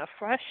really kind of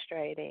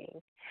frustrating.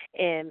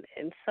 And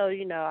so,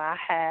 I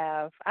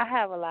have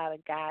a lot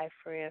of guy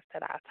friends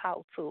that I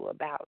talk to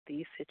about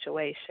these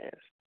situations.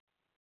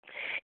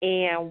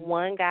 And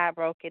one guy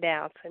broke it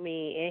down to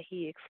me, and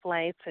he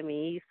explained to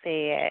me, he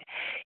said,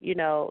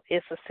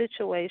 it's a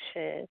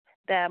situation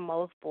that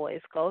most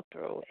boys go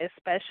through,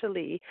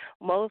 especially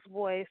most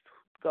boys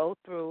go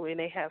through and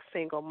they have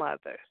single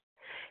mothers.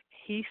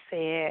 He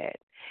said,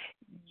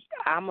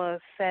 I'm going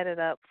to set it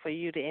up for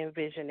you to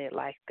envision it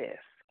like this.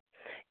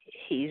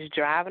 He's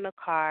driving a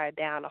car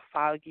down a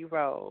foggy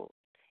road,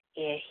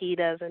 and he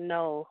doesn't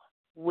know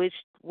which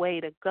way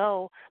to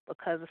go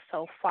because it's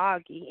so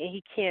foggy, and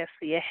he can't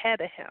see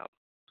ahead of him.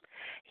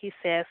 He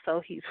says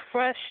so he's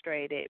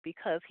frustrated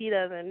because he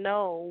doesn't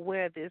know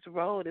where this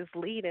road is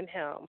leading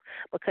him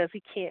because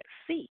he can't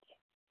see.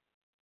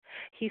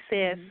 He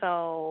said,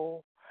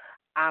 so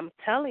I'm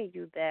telling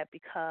you that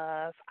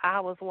because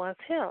I was once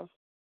him.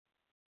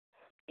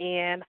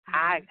 And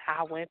I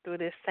went through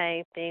this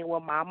same thing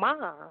with my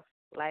mom.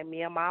 Like,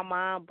 me and my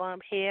mom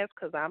bump heads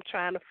because I'm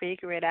trying to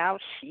figure it out.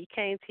 She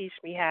can't teach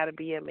me how to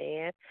be a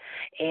man,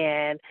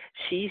 and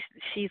she's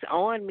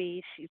on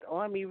me. She's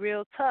on me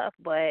real tough.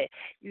 But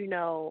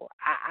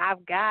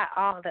I've got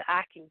all that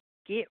I can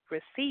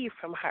receive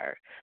from her.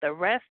 The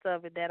rest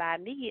of it that I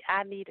need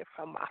it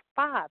from my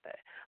father,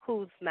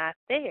 who's not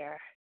there.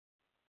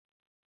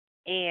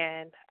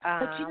 And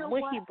but you know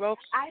when what? he broke,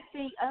 I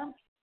think I'm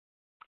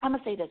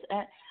gonna say this.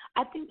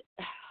 I think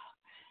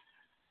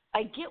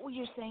I get what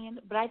you're saying,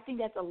 but I think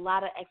that's a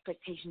lot of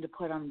expectation to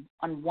put on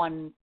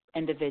one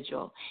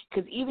individual.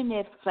 Because even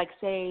if, like,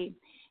 say,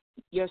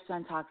 your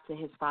son talks to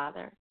his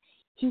father,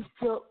 he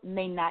still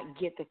may not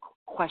get the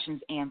questions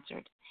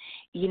answered.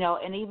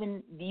 And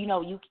even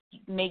you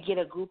may get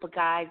a group of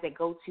guys that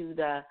go to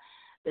the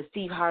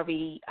Steve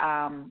Harvey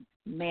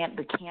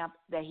the camp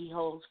that he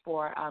holds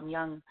for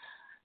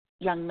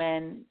young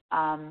men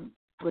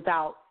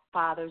without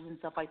fathers and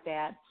stuff like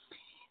that.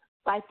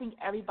 But I think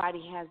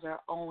everybody has their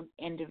own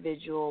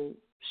individual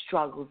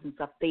struggles and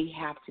stuff they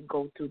have to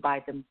go through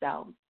by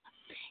themselves.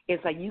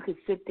 It's like you could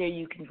sit there,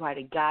 you can try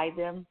to guide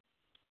them,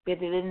 but at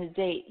the end of the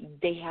day,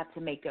 they have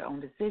to make their own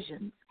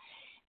decisions.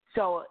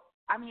 So,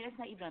 I mean, it's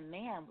not even a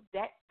man.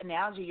 That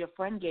analogy your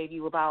friend gave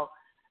you about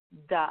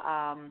the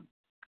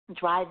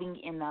driving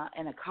in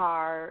a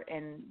car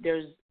and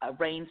there's a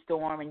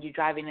rainstorm and you're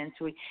driving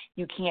into it,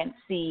 you can't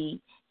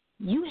see.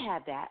 You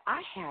have that.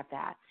 I have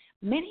that.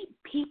 Many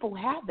people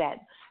have that,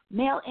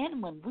 male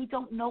and women. We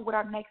don't know what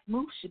our next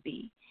move should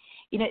be.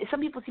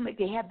 Some people seem like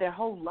they have their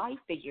whole life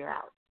figured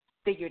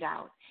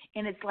out.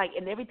 And it's like,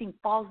 and everything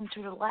falls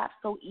into their lap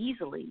so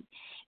easily.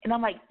 And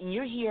I'm like, and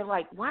you're here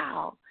like,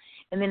 wow.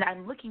 And then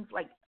I'm looking,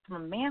 like, from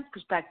a man's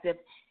perspective,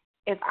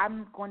 if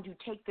I'm going to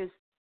take this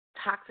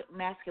toxic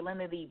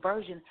masculinity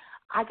version,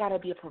 I got to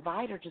be a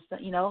provider.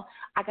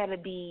 I got to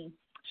be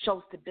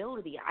show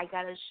stability. I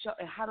got to show,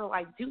 how do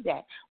I do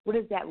that? What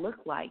does that look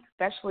like?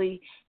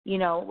 Especially, you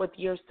know, with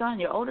your son,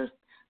 your older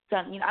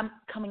son. You know, I'm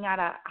coming out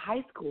of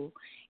high school.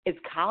 Is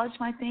college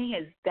my thing?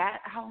 Is that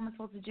how I'm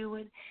supposed to do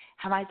it?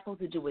 How am I supposed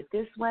to do it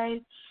this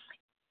way?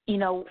 You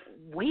know,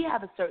 we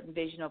have a certain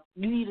vision of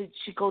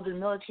should go to the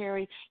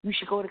military, you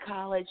should go to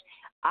college.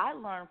 I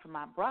learned from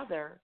my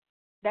brother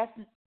that's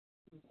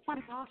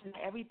not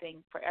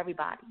everything for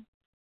everybody.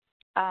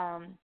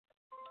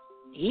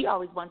 He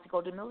always wanted to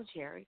go to the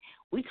military.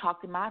 We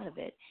talked him out of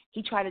it.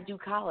 He tried to do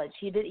college.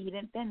 He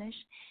didn't finish,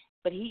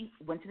 but he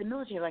went to the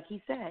military, like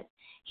he said.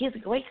 He has a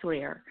great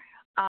career.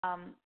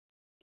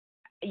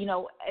 You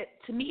know,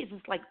 to me, it's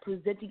just like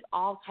presenting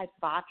all types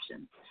of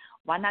options.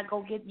 Why not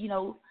go get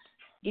your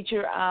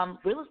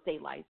real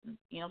estate license?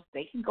 You know,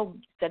 they can go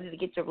study to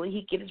get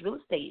he get his real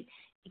estate.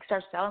 He can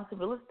start selling some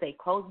real estate.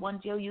 Close one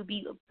deal, you'll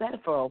be better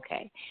for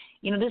okay.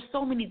 You know, there's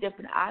so many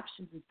different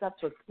options and stuff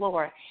to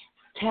explore.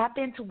 Tap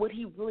into what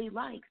he really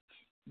likes.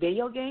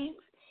 Video games,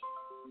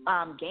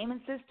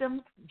 gaming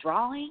systems,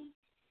 drawing.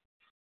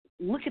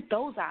 Look at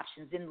those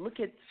options and look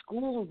at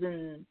schools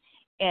and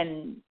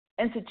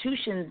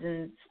institutions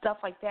and stuff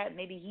like that.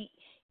 Maybe he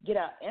get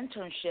an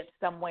internship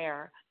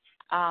somewhere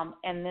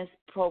in this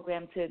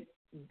program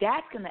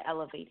that's going to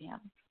elevate him.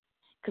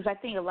 Because I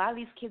think a lot of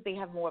these kids, they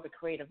have more of a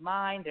creative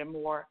mind. They're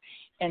more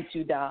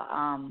into the,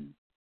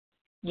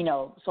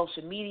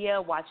 social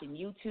media, watching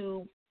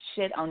YouTube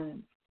shit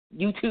on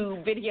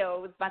YouTube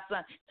videos. My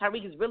son,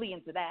 Tyreek, is really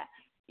into that.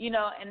 You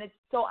know, and it's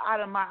so out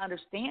of my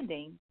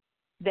understanding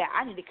that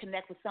I need to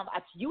connect with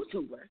a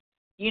YouTuber.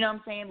 You know what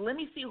I'm saying? Let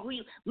me see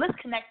let's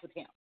connect with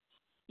him.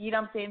 You know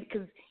what I'm saying?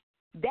 Because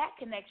that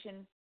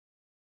connection,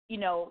 you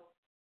know,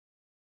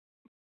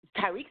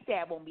 Tyreek's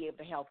dad won't be able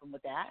to help him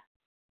with that.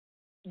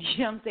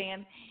 You know what I'm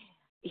saying?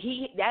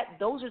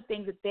 Those are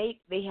things that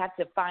they have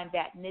to find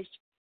that niche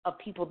of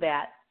people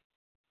that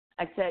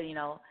I said, you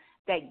know,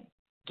 that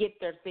get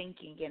their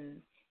thinking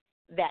and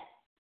that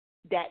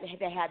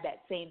have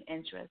that same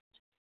interest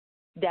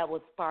that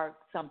will spark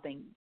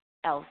something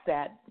else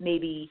that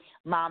maybe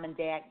mom and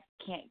dad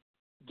can't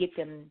get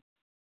them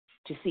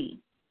to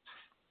see.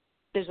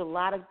 There's a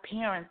lot of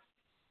parents,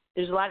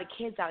 there's a lot of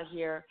kids out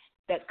here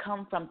that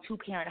come from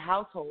two-parent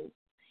households,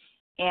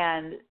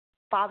 and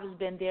father's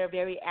been there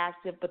very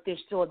active, but there's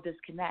still a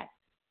disconnect.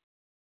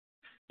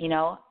 You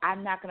know,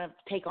 I'm not going to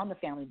take on the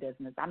family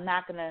business. I'm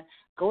not going to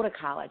go to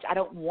college. I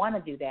don't want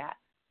to do that.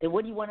 Then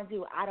what do you want to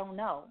do? I don't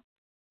know.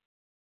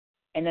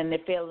 And then they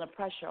feel the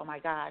pressure. Oh, my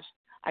gosh,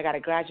 I got to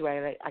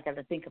graduate. I got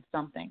to think of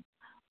something.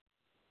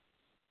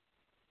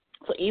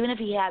 So even if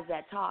he has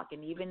that talk,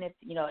 and even if,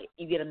 you know,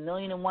 you get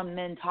 1,000,001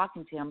 men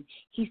talking to him,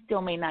 he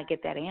still may not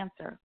get that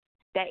answer.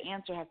 That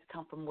answer has to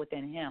come from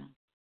within him,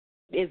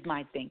 is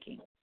my thinking.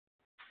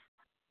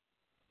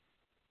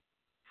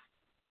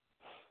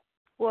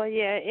 Well,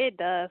 yeah, it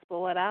does. But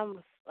what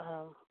I'm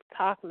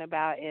talking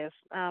about is,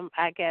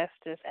 I guess,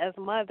 just as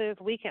mothers,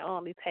 we can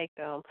only take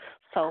them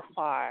so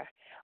far.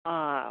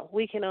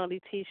 We can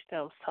only teach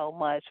them so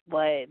much.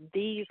 But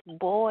these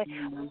boys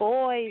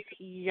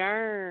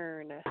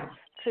yearn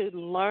to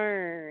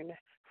learn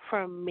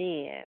from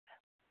men.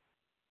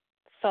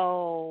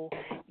 So,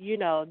 you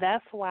know,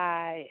 that's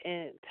why,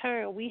 in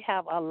turn, we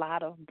have a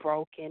lot of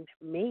broken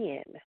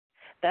men.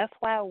 That's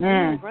why we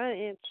run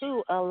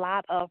into a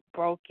lot of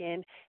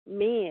broken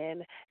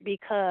men,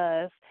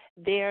 because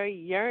they're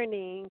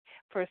yearning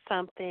for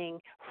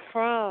something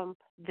from,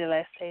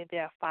 let's say,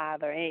 their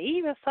father, and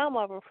even some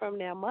of them from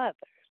their mothers.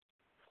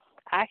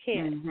 I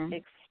can't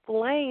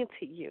explain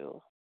to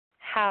you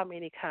how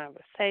many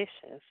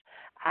conversations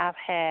I've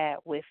had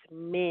with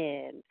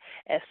men,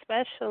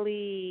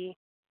 especially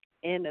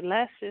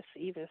let's just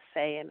even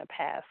say in the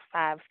past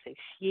 5, 6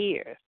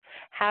 years,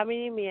 how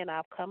many men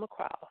I've come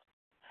across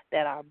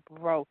that are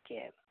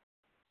broken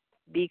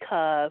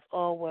because,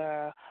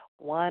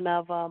 one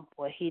of them,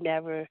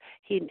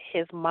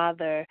 his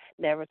mother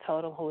never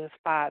told him who his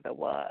father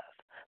was.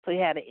 So he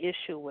had an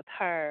issue with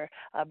her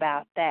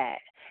about that.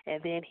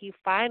 And then he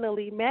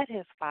finally met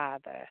his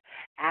father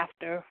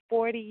after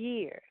 40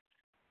 years.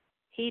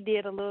 He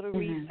did a little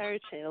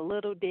research and a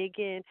little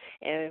digging,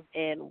 and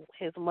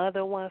his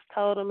mother once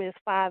told him his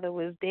father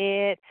was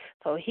dead.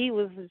 So he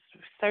was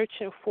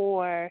searching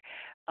for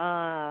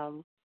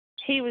some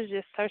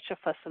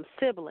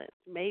siblings.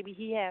 Maybe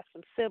he had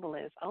some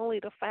siblings, only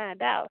to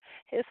find out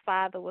his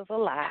father was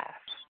alive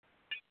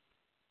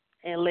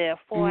and lived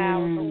 4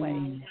 hours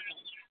away.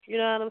 You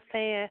know what I'm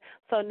saying?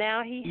 So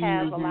now he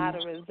has a lot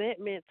of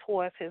resentment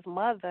towards his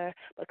mother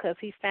because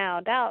he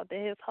found out that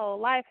his whole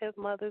life his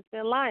mother's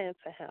been lying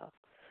to him.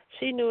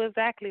 She knew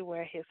exactly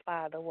where his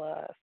father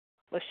was,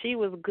 but she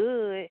was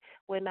good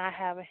with not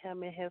having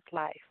him in his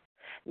life.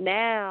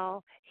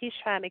 Now he's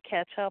trying to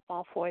catch up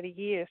on 40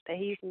 years that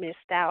he's missed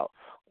out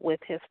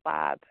with his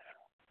father.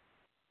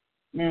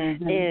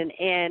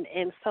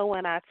 And so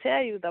when I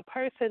tell you the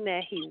person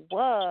that he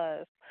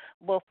was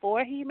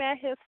before he met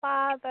his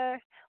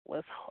father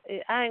was,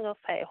 I ain't gonna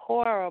say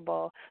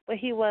horrible, but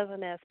he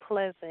wasn't as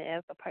pleasant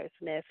as a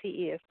person as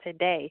he is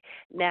today.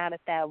 Now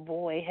that that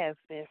void has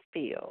been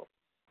filled,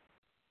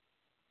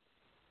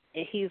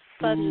 and he's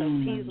such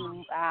a he's.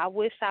 I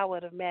wish I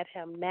would have met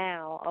him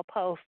now,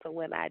 opposed to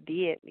when I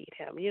did meet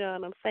him. You know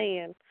what I'm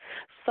saying?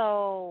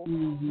 So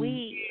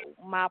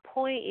my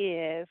point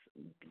is,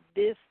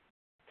 this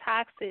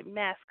toxic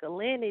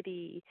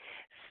masculinity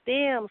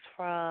stems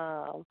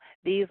from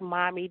these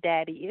mommy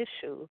daddy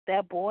issues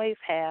that boys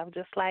have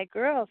just like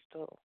girls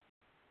do.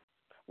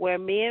 Where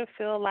men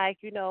feel like,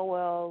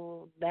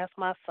 well, that's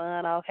my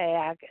son,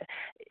 okay,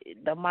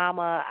 the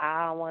mama,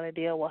 I don't want to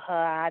deal with her,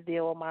 I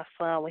deal with my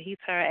son. When he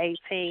turned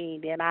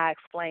 18, then I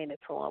explain it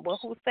to him. Well,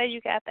 who say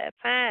you got that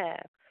time?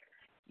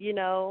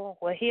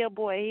 Well, he a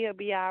boy, he'll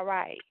be all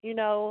right.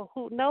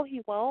 Who? No,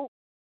 he won't.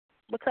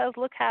 Because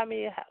look how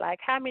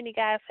many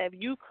guys have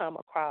you come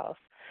across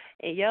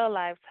in your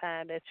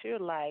lifetime that you're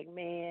like,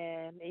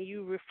 man, and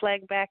you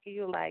reflect back and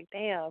you're like,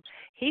 damn,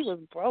 he was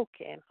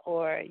broken.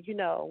 Or,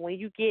 when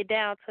you get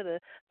down to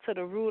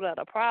the root of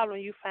the problem,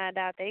 you find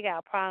out they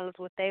got problems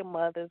with their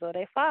mothers or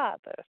their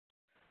fathers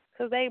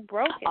because they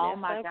broken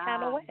in some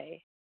kind of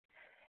way.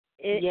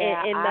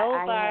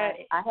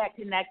 I had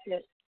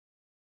connected.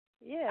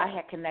 Yeah, I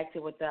had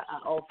connected with an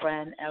old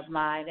friend of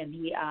mine, and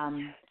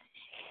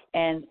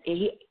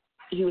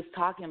he was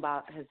talking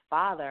about his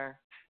father.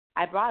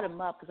 I brought him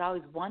up because I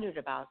always wondered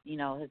about,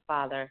 his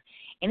father.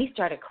 And he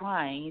started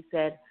crying. He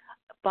said,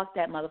 fuck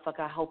that motherfucker,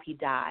 I hope he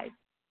dies.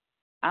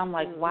 I'm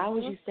like, why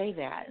would you say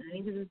that?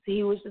 And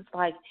he was just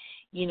like,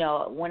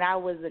 when I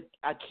was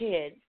a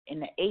kid in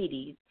the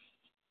 80s,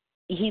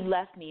 he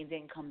left me and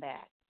didn't come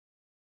back.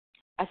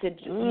 I said,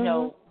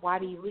 why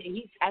do you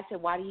leave? I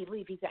said, why did he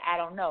leave? He said, I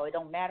don't know. It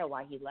don't matter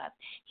why he left.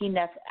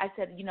 I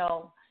said,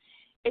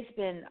 it's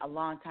been a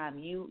long time.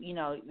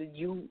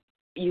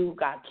 You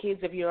got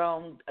kids of your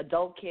own,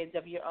 adult kids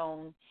of your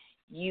own.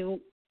 You're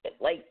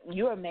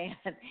a man.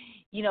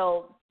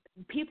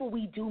 People,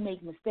 we do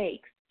make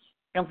mistakes.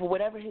 And for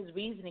whatever his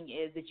reasoning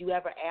is, did you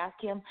ever ask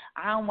him?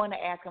 I don't want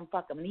to ask him,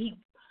 fuck him. And he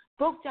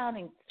broke down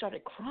and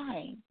started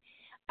crying.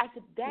 I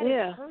said, that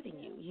is hurting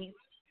you.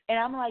 And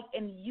I'm like,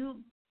 and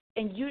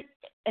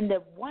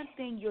the one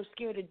thing you're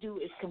scared to do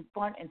is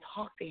confront and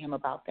talk to him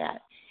about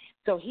that.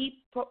 So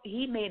he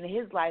made in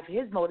his life,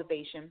 his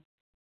motivation,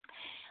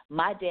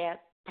 my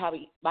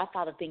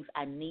father thinks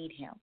I need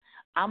him.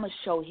 I'm going to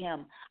show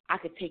him I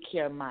could take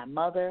care of my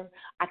mother,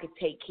 I could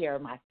take care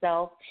of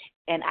myself,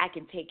 and I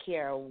can take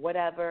care of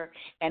whatever,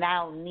 and I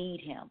don't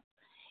need him.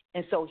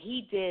 And so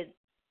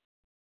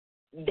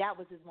that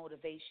was his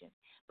motivation.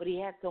 But he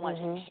had so much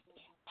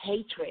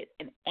hatred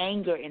and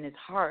anger in his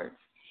heart.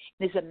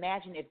 Just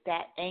imagine if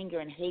that anger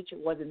and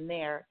hatred wasn't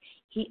there,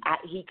 he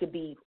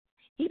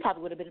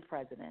probably would have been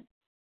president.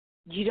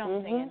 You know what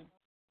I'm saying?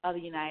 Of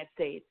the United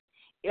States.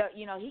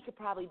 He could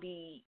probably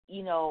be,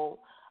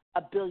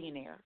 a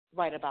billionaire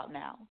right about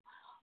now.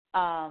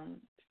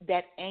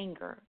 That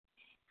anger.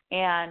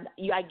 And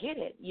I get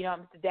it.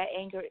 That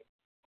anger,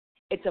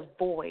 it's a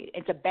void.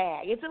 It's a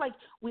bag. It's like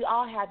we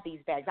all have these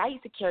bags. I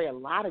used to carry a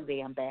lot of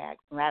damn bags.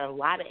 I had a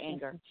lot of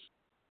anger.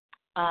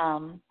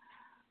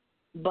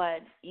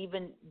 But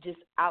even just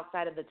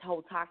outside of the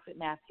whole toxic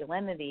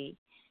masculinity,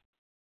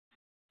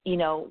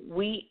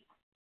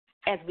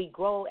 as we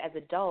grow as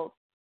adults,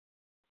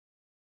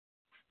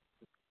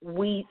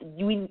 we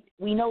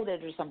know that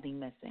there's something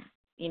missing.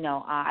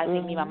 I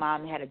think me and my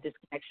mom had a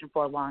disconnection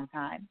for a long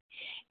time.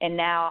 And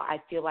now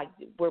I feel like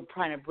we're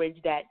trying to bridge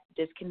that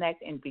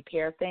disconnect and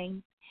repair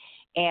things.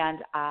 And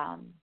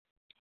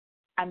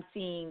I'm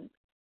seeing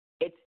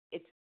it's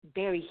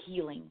very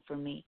healing for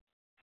me.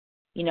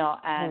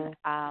 And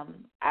I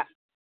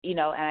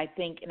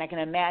think, and I can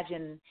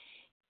imagine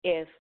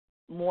if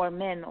more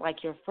men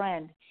like your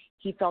friend,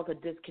 he felt a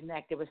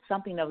disconnect. There was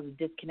something that was a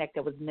disconnect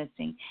that was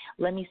missing.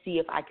 Let me see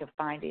if I could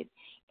find it.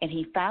 And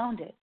he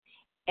found it.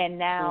 And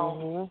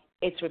now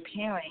it's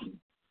repairing.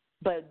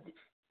 But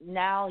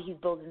now he's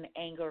building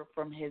anger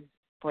for his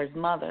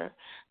mother.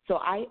 So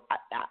I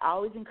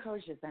always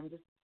encourage this. I'm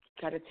just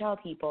trying to tell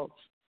people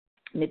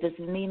that this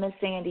is me, Miss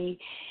Sandy,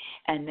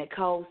 and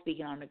Nicole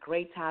speaking on a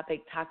great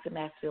topic, toxic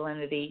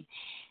masculinity.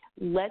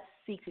 Let's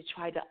seek to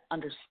try to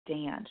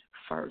understand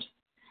first.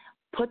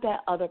 Put that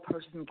other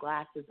person's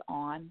glasses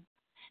on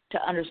to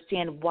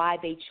understand why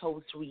they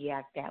chose to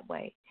react that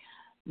way.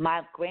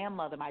 My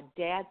grandmother, my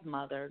dad's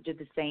mother, did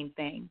the same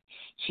thing.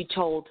 She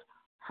told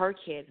her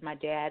kids, my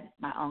dad,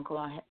 my uncle,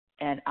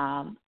 and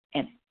my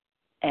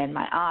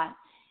aunt,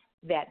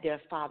 that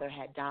their father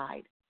had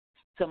died.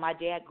 So my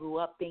dad grew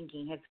up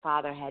thinking his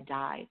father had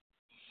died.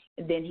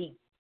 And then he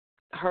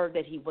heard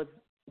that he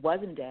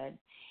wasn't dead,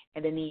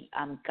 and then he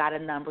got a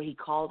number. He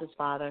called his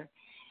father,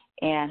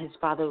 and his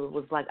father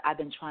was like, I've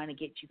been trying to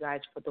get you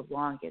guys for the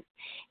longest.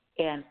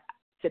 And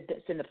to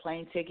send a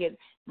plane ticket.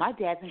 My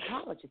dad's in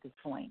college at this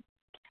point.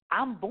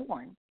 I'm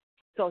born.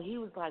 So he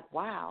was like,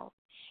 wow.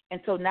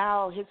 And so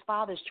now his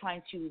father's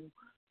trying to,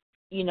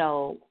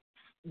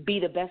 be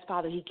the best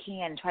father he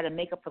can, try to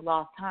make up for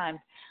lost time.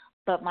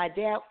 But my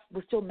dad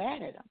was still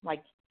mad at him,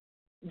 like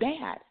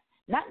mad.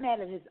 Not mad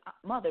at his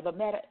mother, but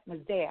mad at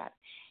his dad.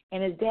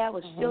 And his dad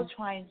was still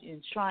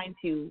trying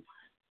to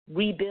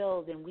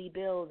rebuild and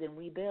rebuild and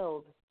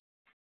rebuild.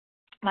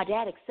 My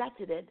dad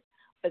accepted it,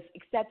 but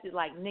accepted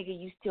like, nigga,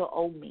 you still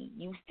owe me.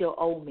 You still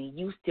owe me.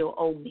 You still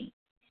owe me.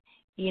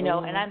 You know,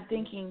 and I'm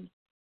thinking,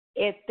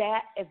 if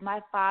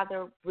my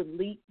father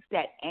released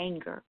that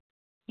anger,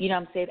 you know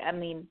what I'm saying? I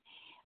mean,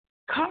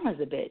 karma's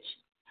a bitch.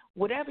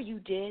 Whatever you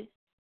did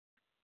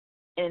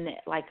in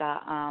like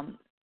a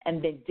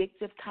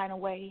vindictive kind of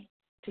way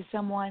to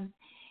someone,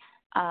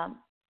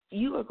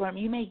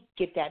 you may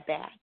get that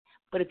back.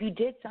 But if you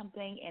did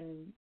something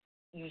and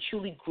you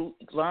truly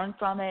learned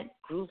from it,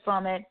 grew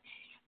from it,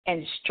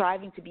 and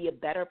striving to be a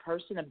better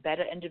person, a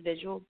better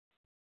individual,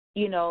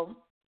 you know,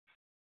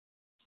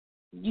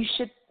 you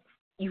should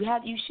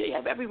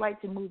have every right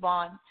to move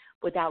on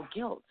without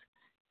guilt.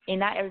 And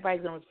not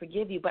everybody's going to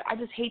forgive you. But I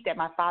just hate that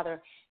my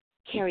father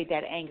carried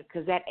that anger,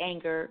 because that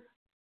anger,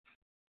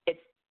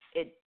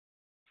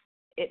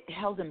 it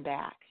held him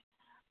back.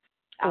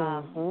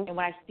 And when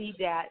I see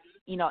that,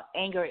 you know,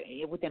 anger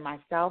within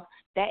myself,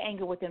 that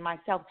anger within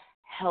myself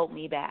held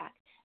me back.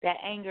 That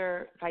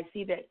anger, if I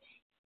see that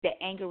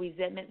anger,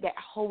 resentment, that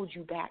holds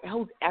you back. It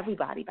holds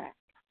everybody back.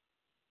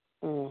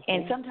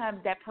 And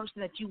sometimes that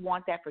person that you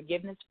want that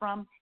forgiveness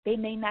from, they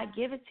may not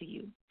give it to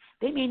you.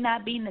 They may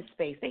not be in the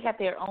space. They got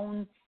their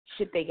own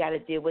shit they got to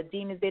deal with,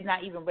 demons they're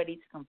not even ready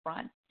to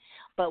confront.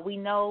 But we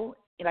know,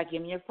 like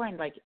him, your friend,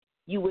 like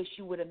you wish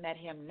you would have met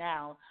him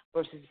now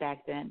versus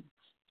back then.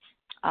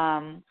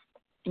 And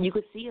you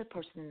could see a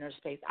person in their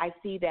space. I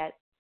see that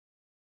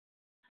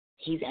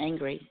he's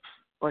angry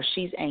or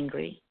she's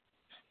angry,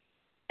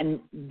 and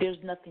there's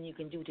nothing you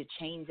can do to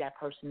change that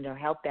person or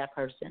help that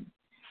person.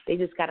 They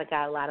just got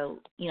a lot of,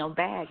 you know,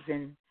 bags,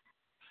 and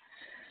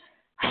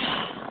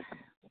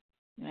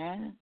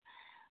man,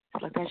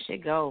 let that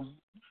shit go.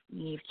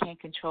 You can't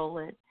control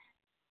it.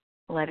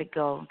 Let it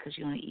go, because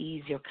you want to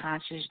ease your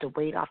conscience, the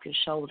weight off your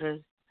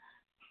shoulders.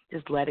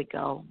 Just let it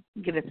go.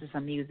 Get into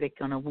some music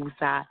on a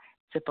woosah,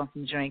 sip on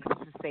some drinks.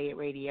 This is Say It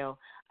Radio.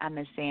 I'm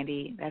Miss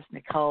Sandy. That's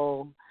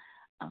Nicole.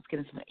 I was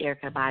getting some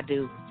Erykah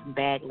Badu, some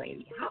Bag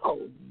Lady.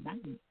 Oh, nice.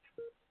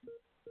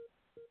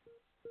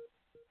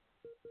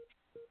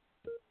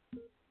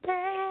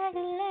 Bag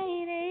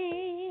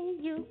lady,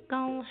 you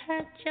gon'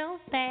 hurt your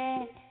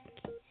back,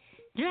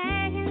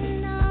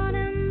 dragging on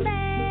them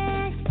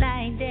bags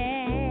like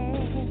that.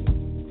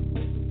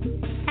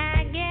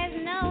 I guess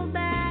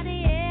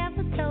nobody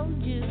ever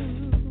told you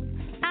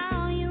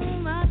all you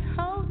must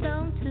hold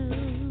on to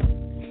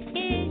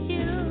is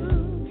you.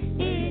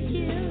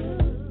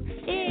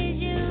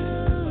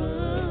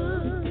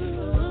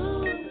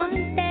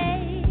 One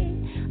day,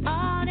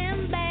 all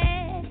them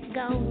bags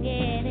gon'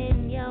 get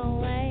in your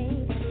way.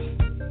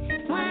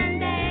 One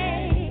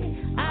day,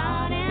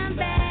 all them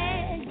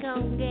bags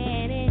gon'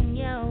 get in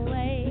your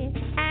way.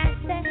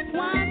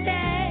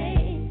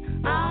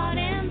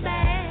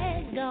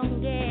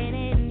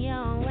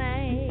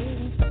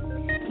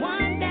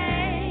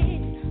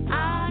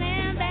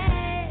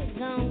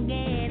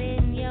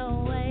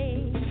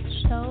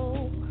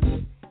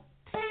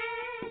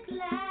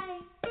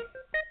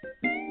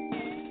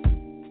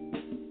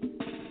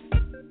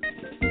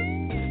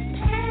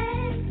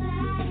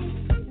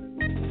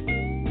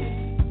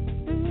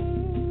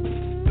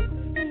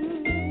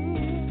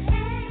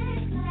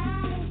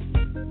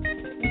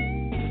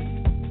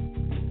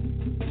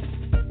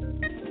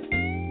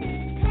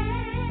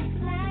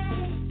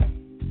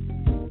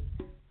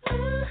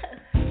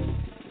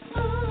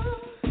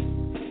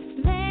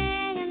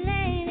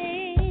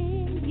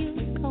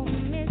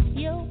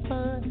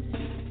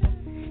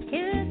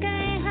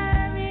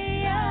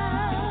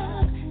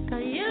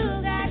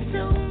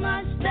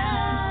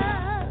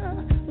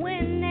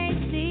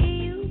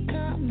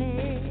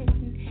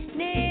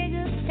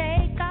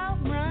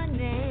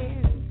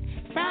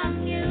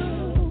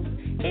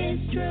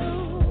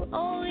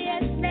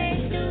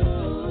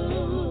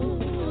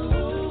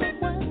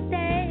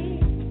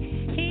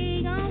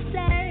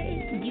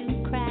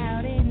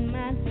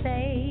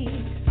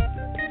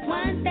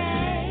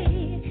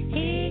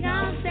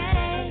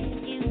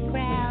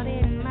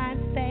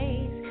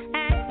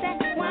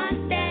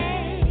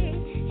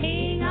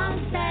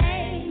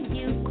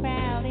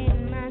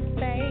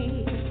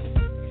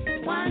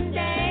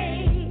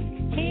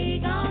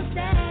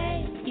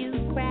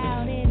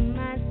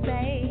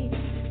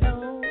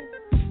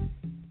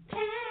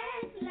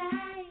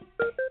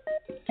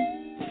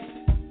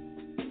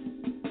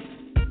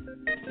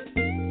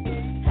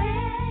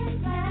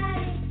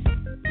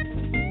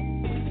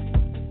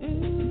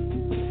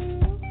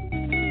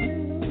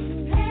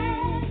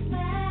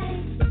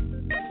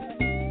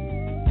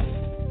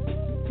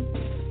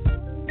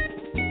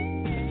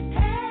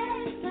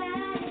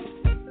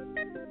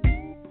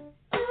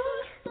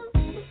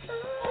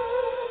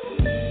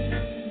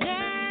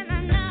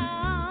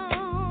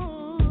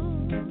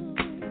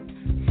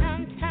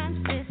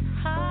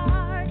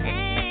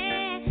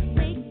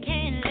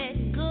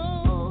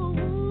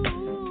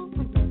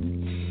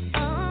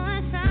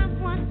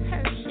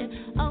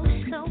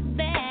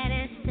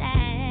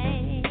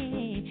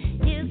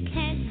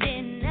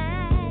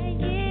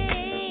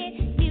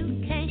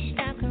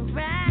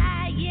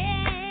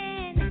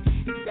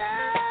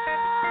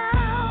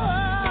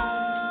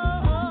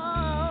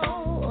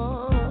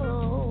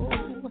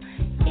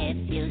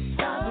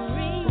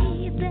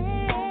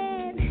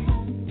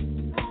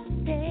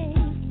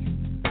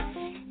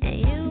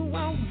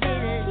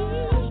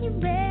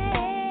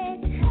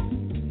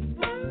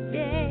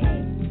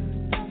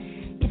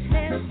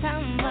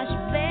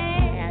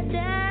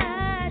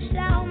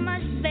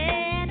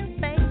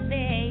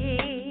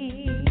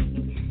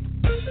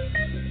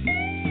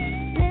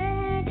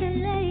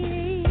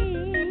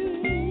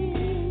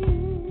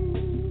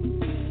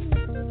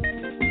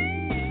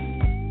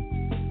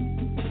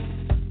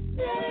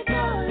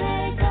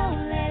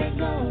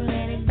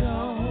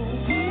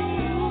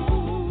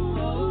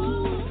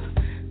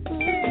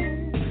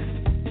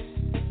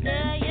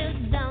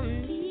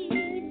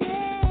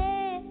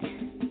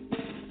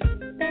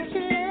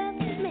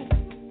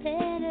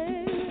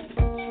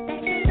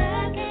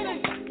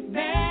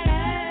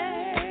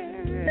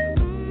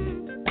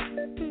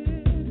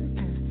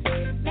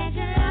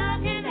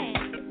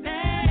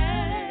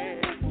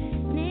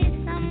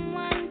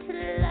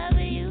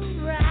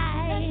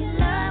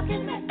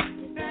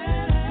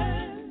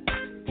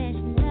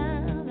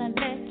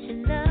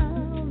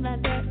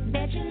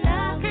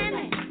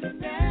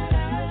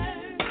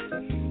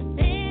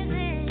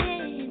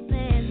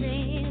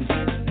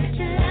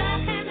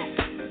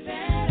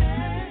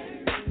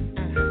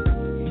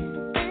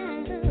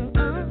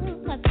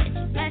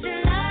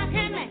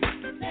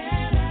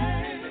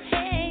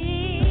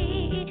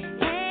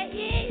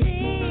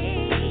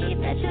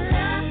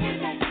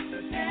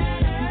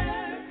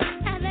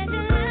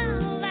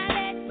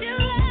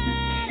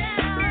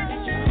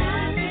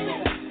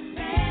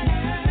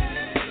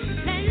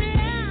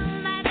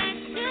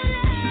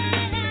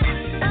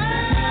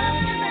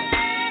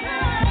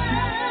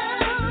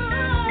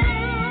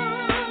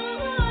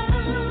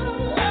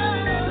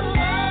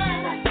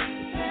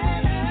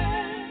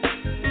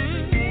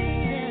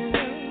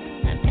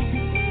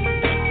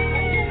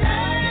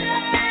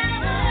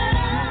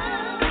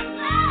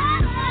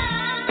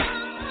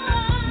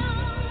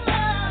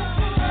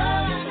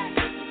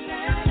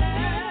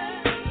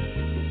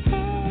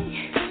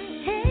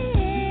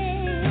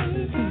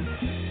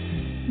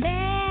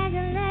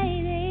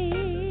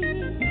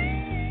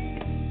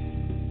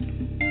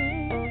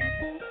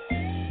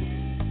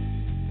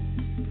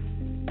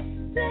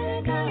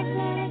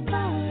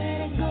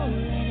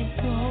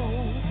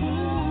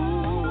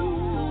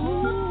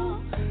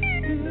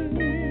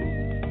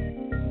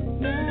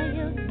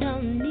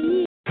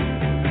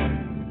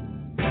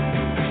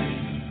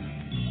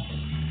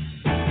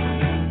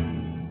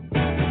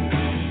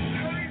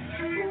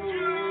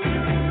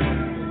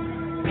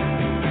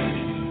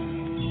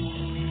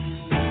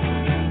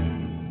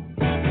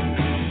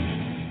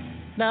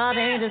 Love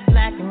ain't just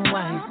black and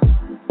white.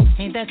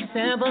 Ain't that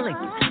simple?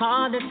 It's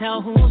hard to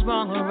tell who's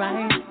wrong or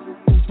right.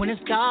 When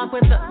it's dark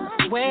with us,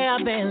 where I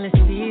barely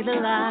see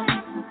the light.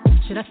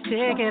 Should I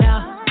stick it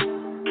out?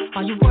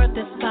 Are you worth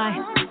this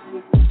fight?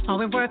 Are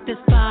we worth this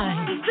fight?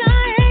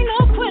 I ain't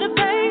no quitter,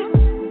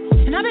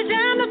 babe. And I've been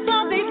damned if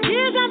all these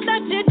years I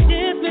thought you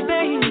did me,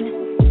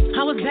 babe.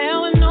 I was there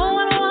when no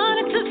one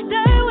wanted to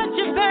stay with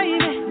you,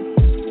 baby.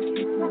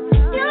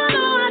 You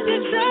know I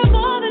deserve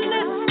more than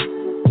this.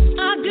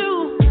 I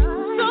do.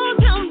 So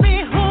tell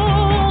me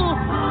who's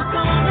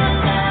gonna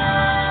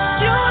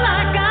love you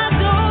like I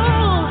do?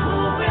 Who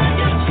will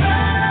you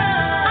trust?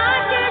 I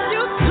gave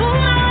you too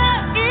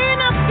much,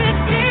 enough is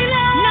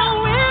enough. Now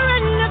we're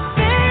in the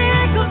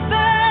thick of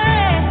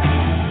it.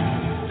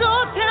 So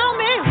tell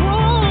me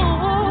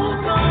who's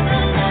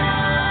gonna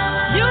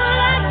love you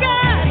like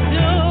I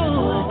do?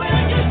 Who will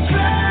you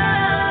trust?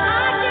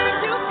 I gave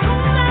you too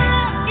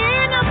much,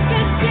 enough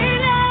is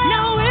enough.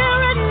 Now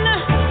we're in the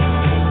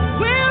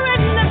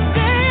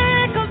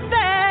thick of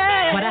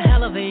it. What a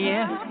hell of a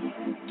year.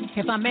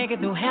 If I make it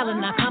through hell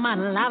and I come out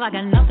alive, I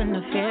got nothing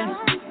to fear.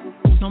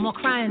 No more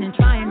crying and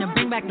trying to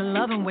bring back the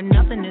loving when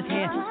nothing is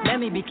here. Let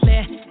me be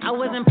clear, I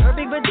wasn't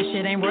perfect, but this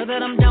shit ain't worth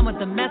it. I'm done with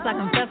the mess. I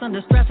confess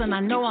under stress, and I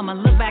know I'ma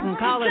look back and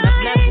call it a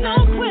blessing.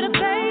 No quitter,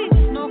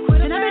 babe. No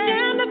quitter, and I've been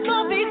damned if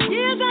all these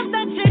years I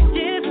thought you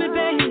did me,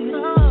 babe.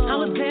 I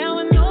was there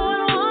when no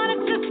one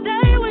wanted to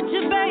stay with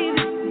you,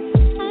 baby.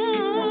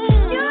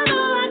 You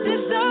know I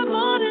deserve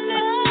more than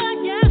this.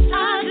 Yes,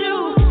 I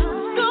do.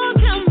 So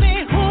tell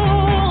me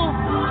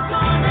who's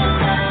gonna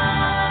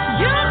love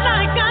you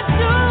like I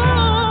do?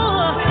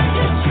 Will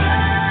you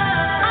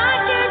trust? I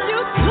gave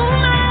you too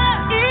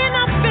much,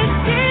 enough is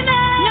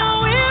enough.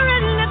 Now we're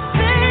in the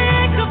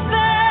thick of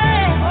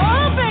it.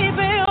 Oh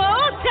baby,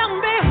 oh tell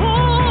me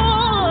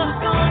who's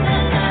gonna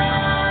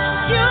love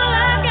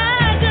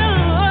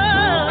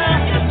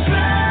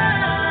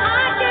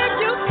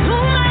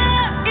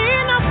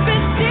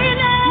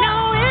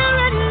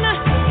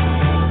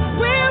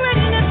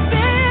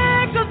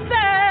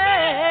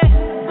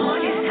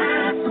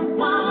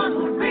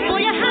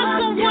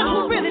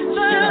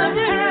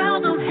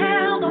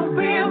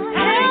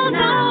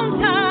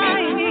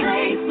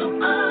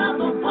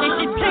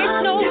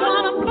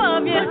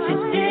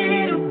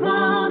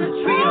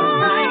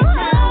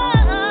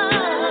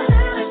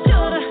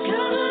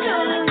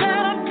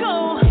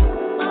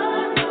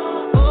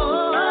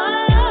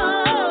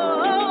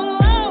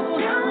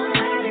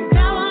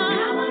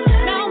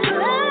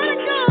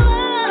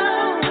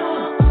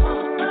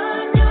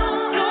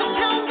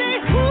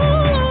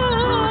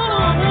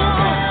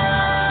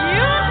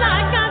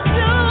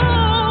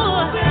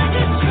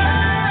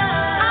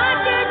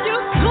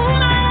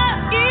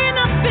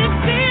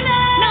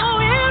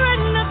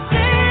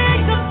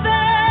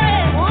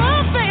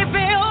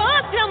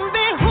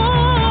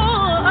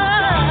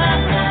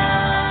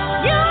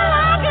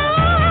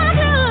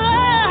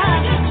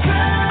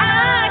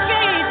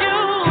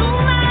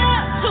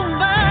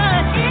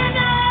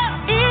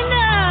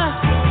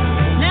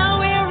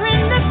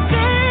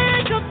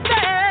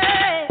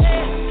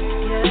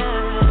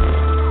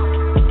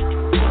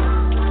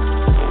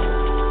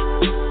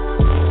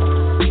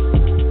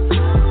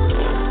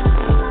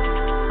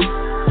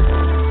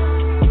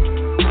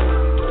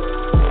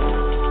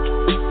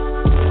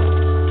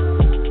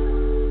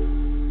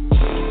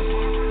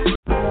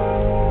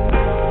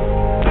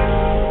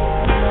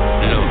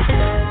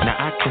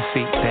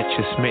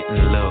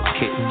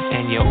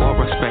your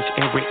aura, stretch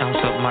every ounce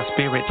of my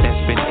spirit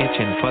that's been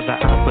itching for the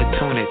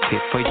opportunity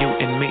for you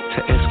and me to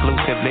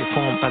exclusively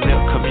form a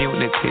little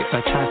community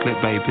of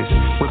chocolate babies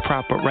with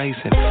proper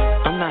raising.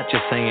 I'm not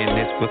just saying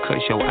this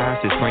because your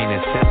eyes is green as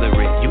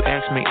celery. You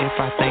ask me if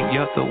I think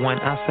you're the one,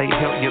 I say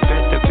hell you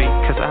better be,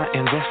 cause I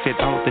invested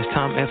all this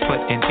time,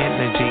 effort, and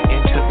energy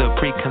into the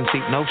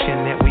preconceived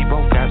notion that we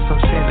both got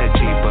some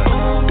synergy, but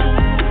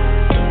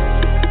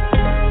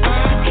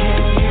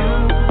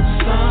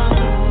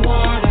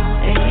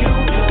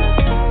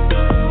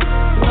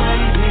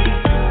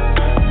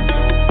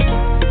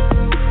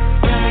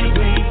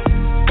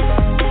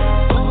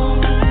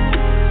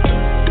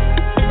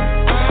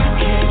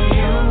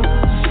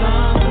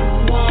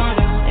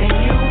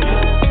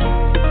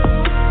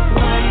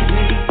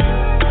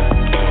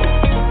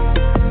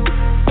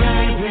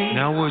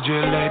would you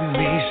let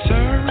me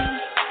serve?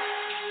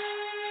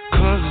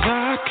 Cause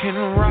I can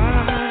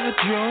ride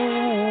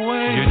your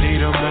way. You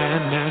need a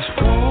man that's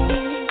full.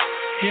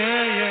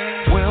 Yeah,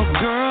 yeah. Well,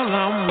 girl,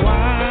 I'm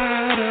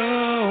wide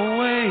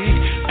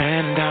awake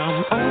and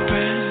I'm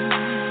open.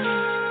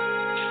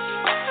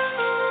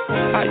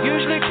 I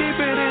usually keep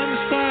it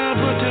inside,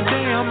 but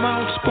today I'm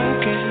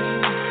outspoken.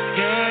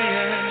 Yeah,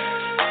 yeah.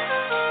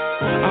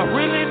 I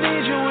really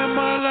need you in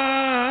my life.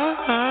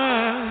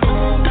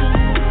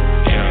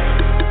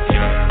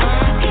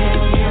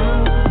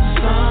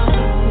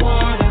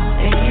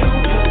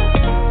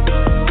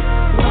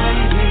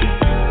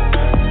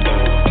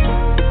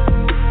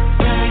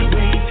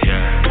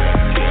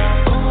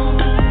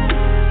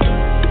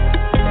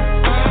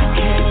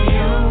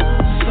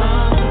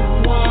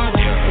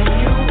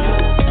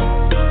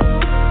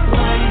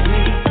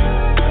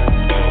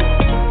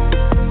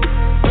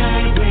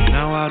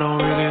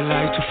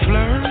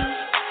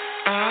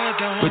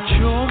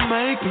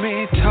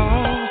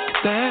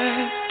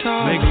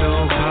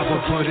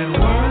 Put in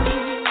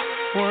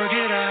work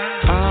it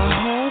out. I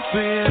hope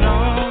it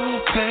all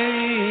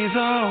pays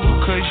off,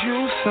 cause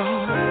you so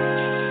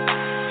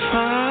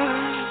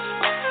fine.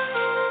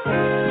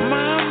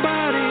 My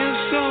body and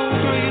soul,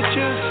 girl, you're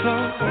just so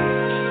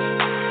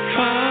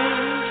fine,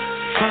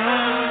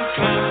 fine,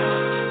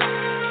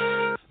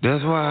 fine.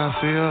 That's why I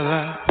feel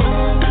like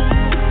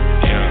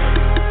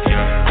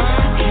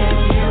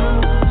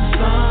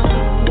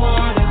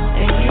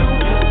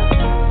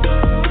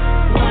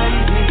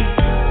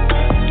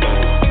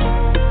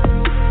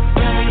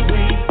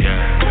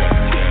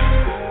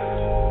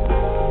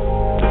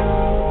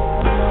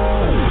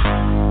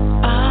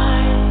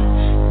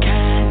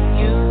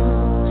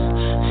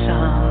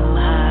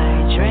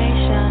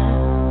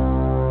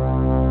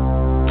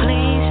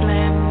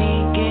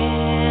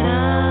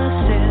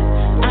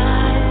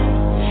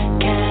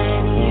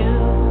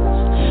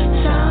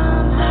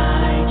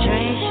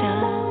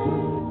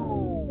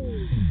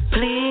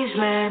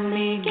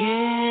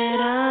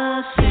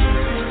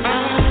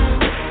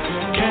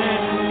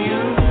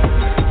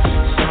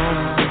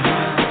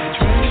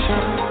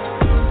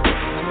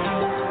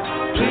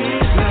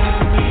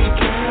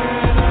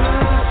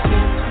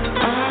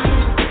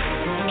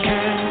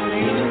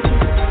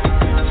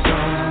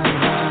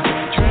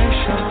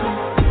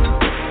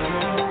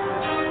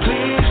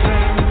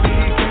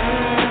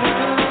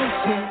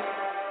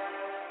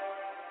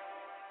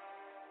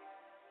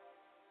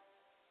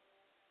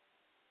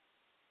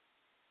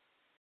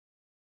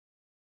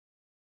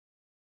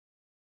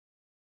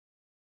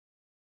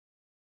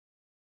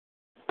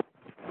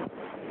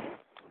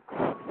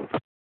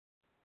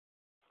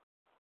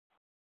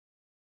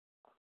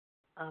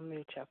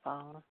unmute your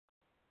phone.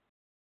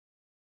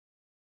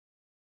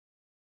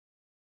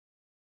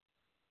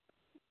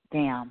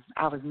 Damn,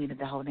 I was muted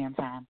the whole damn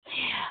time.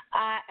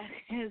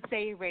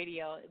 Say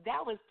radio.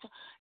 That was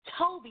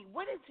Toby.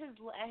 What is his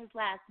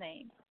last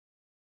name?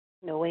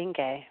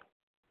 Nwenge.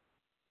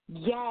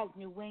 Yes,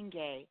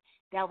 Nwenge.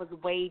 That was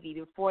Wavy.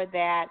 Before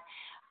that,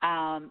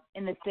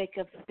 In the Thick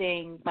of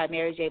Things by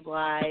Mary J.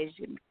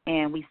 Blige,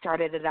 and we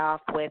started it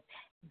off with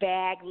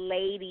Bag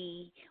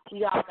Lady.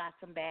 We all got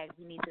some bags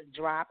we need to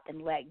drop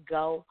and let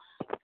go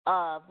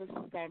of. This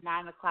is our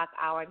 9 o'clock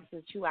hour. This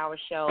is a 2-hour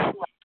show.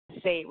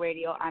 Say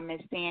Radio. I'm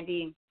Miss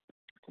Sandy.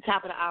 At the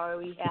top of the hour,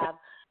 we have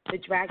the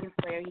Dragon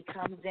Slayer. He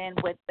comes in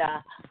with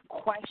the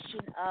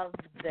question of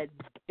the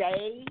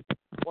day,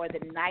 or the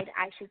night,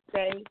 I should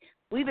say.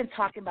 We've been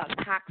talking about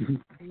toxic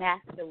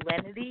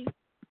masculinity,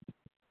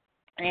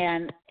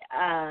 and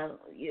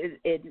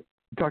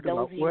talking those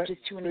about of you what?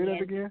 just tuning Say in.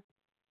 that again?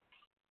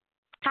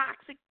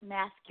 Toxic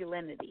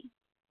masculinity.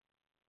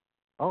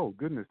 Oh,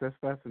 goodness, that's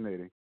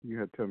fascinating. You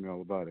had to tell me all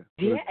about it.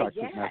 Yeah,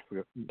 toxic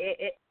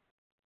masculinity?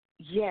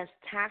 Yes,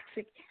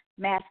 toxic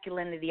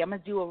masculinity. I'm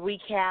going to do a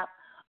recap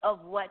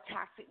of what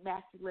toxic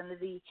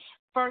masculinity,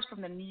 first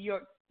from the New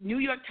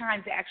York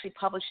Times actually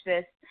published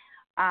this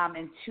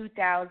in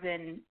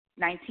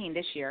 2019,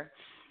 this year.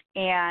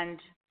 And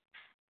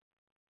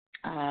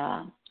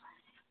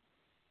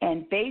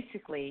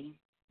basically,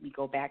 let me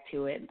go back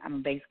to it.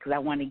 Because I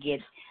want to get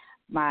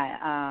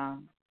my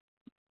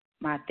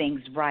my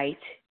things right.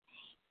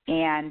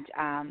 And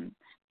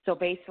so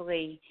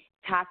basically,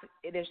 toxic.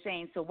 They're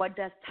saying, so what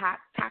does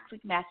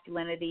toxic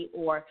masculinity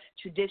or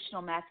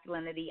traditional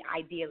masculinity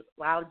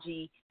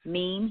ideology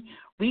mean?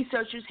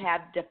 Researchers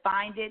have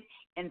defined it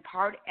in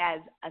part as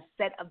a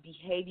set of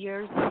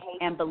behaviors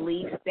and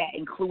beliefs that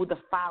include the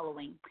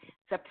following: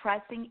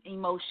 suppressing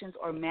emotions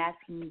or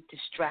masking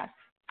distress,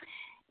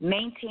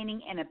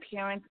 maintaining an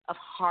appearance of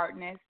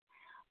hardness,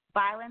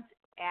 violence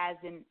as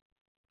an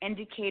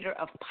indicator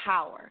of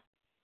power,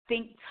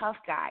 think tough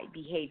guy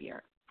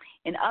behavior.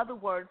 In other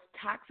words,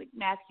 toxic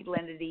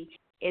masculinity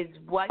is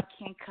what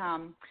can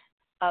come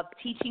of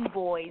teaching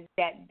boys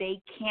that they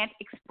can't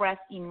express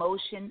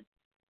emotion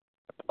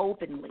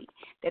openly,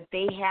 that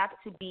they have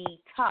to be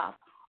tough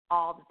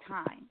all the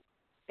time,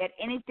 that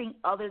anything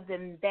other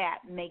than that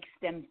makes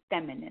them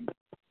feminine.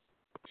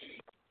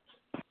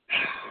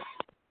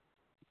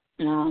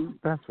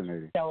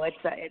 Fascinating. So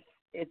it's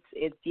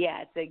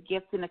a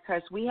gift and a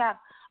curse. We have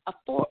a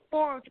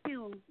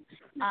 402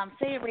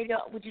 Say It Radio.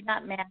 Would you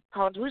not, man?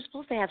 Callers. We're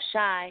supposed to have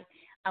Shy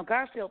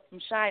Garfield from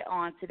Shy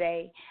on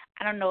today.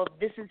 I don't know if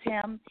this is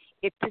him.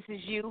 If this is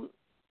you,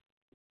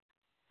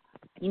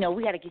 we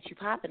got to get you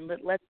popping.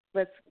 Let's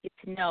get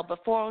to know.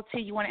 But 402,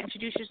 you want to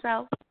introduce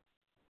yourself?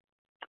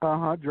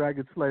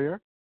 Dragon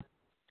Slayer.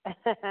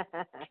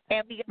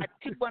 And we got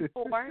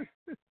 214.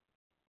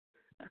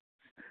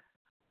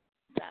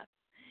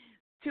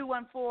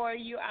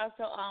 214, you're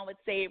also on with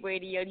Say It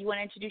Radio. Do you want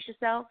to introduce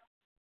yourself?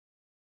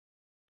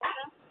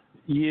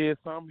 Yes,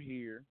 I'm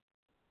here.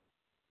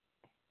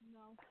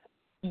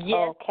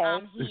 Yes, Okay.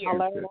 I'm here.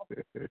 Caller,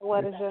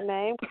 what is your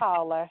name,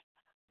 caller?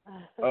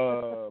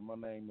 My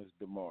name is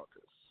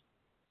DeMarcus.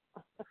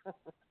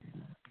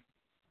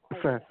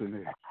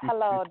 Fascinating.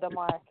 Hello,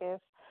 DeMarcus.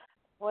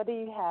 What do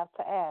you have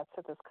to add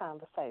to this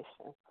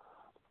conversation?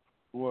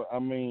 Well, I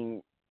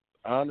mean,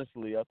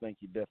 honestly, I think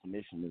your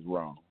definition is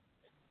wrong.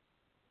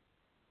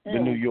 The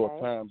New York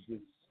Times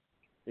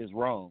is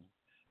wrong.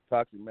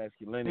 Toxic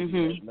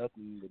masculinity has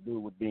nothing to do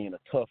with being a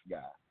tough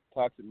guy.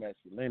 Toxic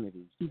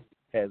masculinity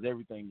has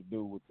everything to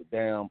do with the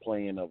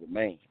downplaying of a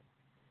man.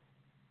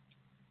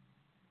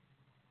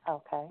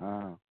 Okay.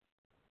 Uh-huh.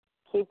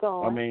 Keep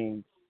going. I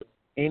mean,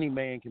 any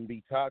man can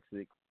be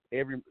toxic.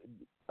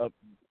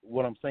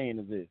 What I'm saying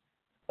is this: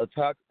 a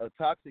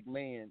toxic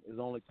man is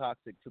only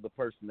toxic to the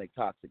person they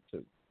toxic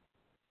to.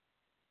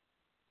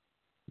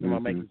 Am I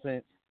making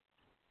sense?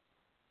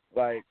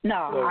 Like,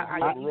 no,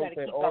 whoever you wrote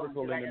that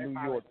article in the New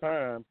York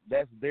Times,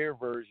 that's their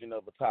version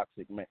of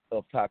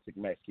toxic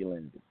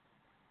masculinity.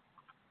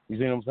 You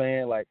see what I'm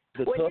saying? Like,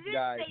 the tough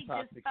guy is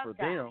toxic for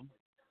them.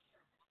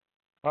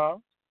 Huh?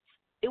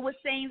 It was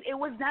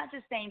not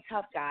just saying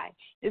tough guy.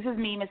 This is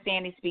me, Miss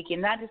Sandy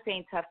speaking. Not just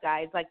saying tough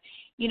guy. It's like,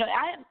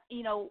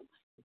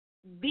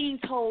 being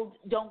told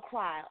don't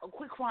cry or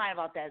quit crying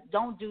about that.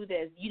 Don't do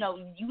this. You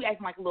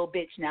acting like a little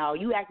bitch now.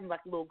 You acting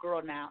like a little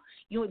girl now.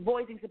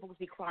 Boys ain't supposed to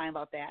be crying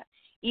about that.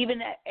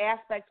 Even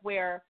aspects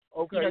where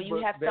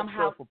you have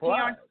somehow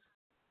parents.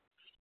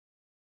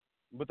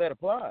 But that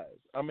applies.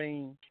 I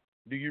mean,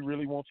 do you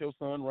really want your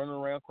son running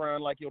around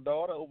crying like your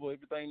daughter over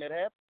everything that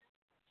happened?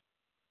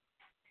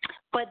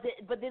 But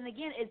then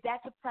again, is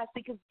that depressing?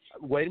 Because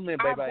wait a minute,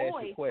 baby, I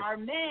asked you a question. Our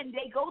men,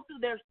 they go through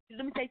their.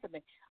 Let me say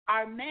something.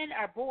 Our men,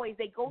 our boys,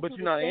 they go through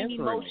the same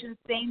emotions,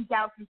 same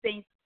doubts, and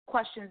same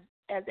questions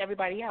as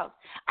everybody else.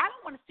 I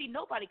don't want to see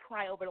nobody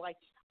cry over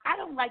I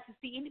don't like to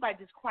see anybody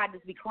just cry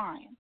just be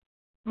crying.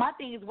 My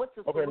thing is, what's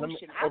the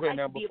solution?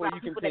 Now before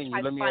you continue,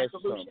 let me ask you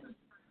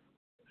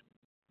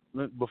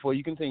something. Before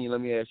you continue,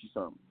 let me ask you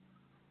something.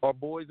 Are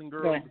boys and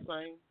girls the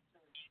same?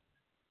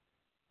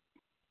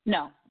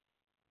 No.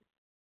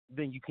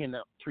 Then you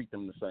cannot treat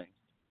them the same.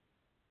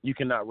 You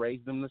cannot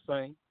raise them the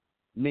same.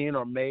 Men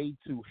are made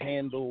to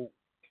handle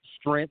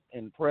strength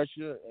and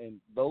pressure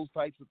and those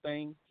types of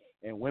things,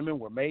 and women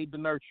were made to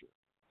nurture.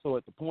 So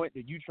at the point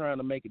that you're trying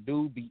to make a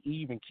dude be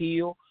even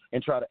keel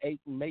and try to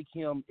make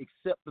him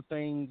accept the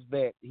things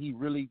that he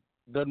really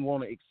doesn't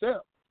want to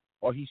accept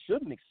or he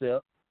shouldn't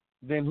accept,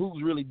 then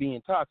who's really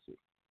being toxic?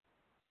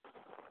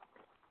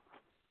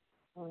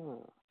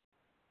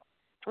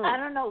 I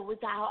don't know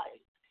without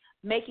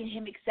making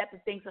him accept the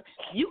things.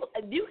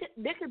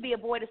 There could be a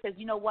boy that says,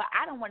 you know what,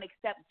 I don't want to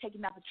accept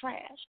taking out the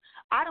trash.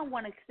 I don't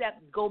want to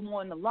accept go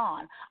mowing the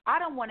lawn. I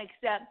don't want to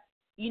accept,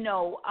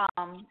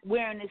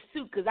 wearing this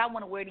suit because I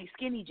want to wear these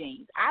skinny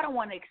jeans. I don't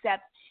want to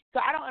accept. So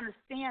I don't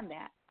understand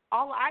that.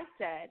 All I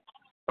said,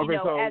 as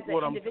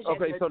an individual.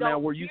 Okay, so now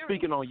were you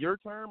speaking on your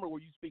term or were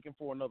you speaking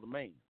for another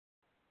man?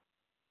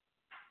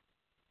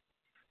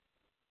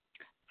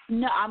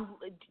 No,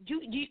 do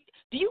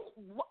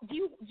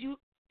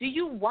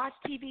you watch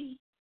TV?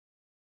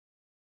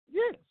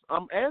 Yes,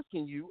 I'm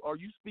asking you. Are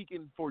you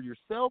speaking for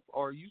yourself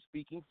or are you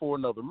speaking for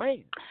another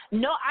man?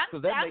 No,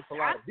 because that makes a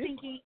lot of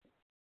difference. Thinking.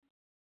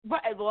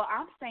 Right. Well,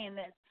 I'm saying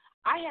this.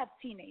 I have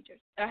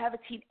teenagers. I have a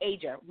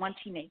teenager, one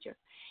teenager,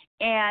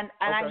 and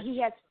he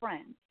has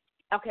friends.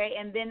 Okay,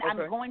 and then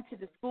I'm going to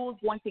the schools,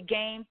 going to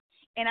games,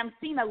 and I'm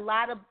seeing a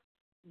lot of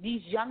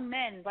these young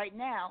men right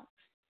now.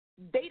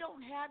 They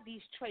don't have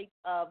these traits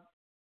of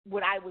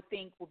what I would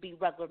think would be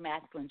regular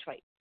masculine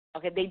traits.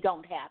 Okay, they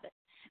don't have it.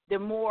 they're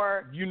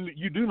more.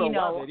 You do know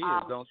why that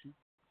is, don't you?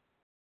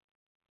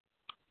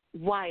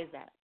 Why is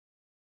that?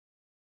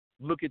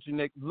 Look at your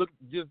neck.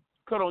 Just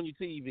cut on your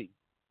TV.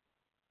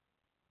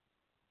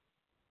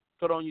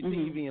 Cut on your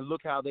TV and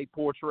look how they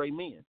portray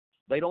men.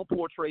 They don't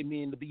portray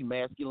men to be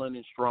masculine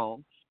and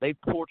strong. They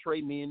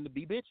portray men to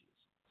be bitches.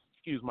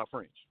 Excuse my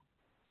French.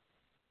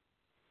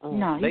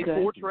 No, they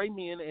portray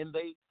men, and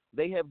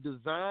they have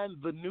designed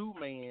the new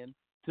man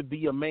to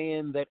be a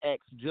man that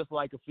acts just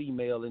like a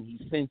female, and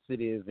he's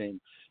sensitive, and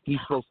he's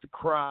supposed to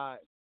cry.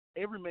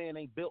 Every man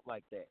ain't built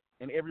like that,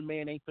 and every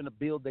man ain't finna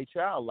build their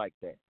child like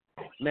that.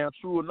 Now,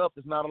 true enough,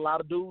 there's not a lot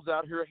of dudes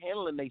out here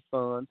handling their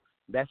sons.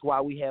 That's why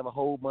we have a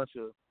whole bunch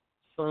of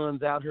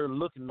sons out here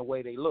looking the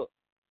way they look.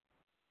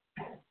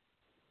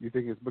 You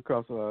think it's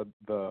because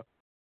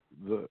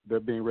they're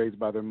being raised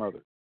by their mother?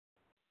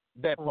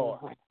 That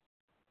part.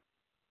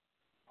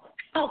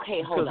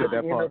 Okay, hold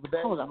on.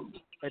 Hold on.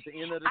 At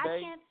the end of the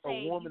day,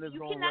 a woman is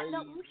going to raise.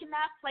 No, you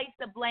cannot place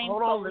the blame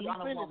solely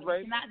on a finish, woman. baby.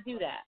 You cannot do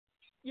that.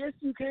 Yes,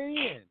 you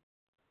can.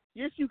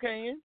 Yes, you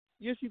can.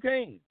 Yes, you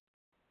can.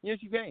 Yes,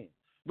 you can.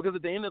 Because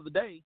at the end of the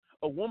day,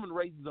 a woman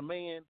raises a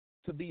man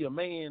to be a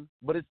man,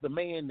 but it's the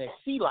man that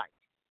she likes.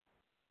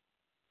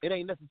 It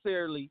ain't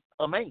necessarily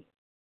a man.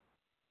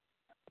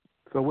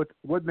 So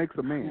what makes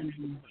a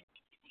man?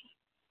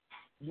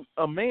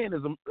 A man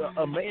is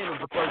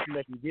a person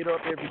that can get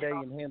up every day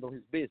and handle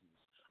his business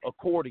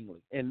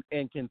accordingly, and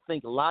can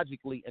think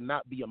logically and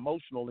not be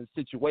emotional in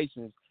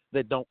situations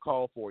that don't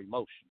call for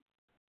emotion.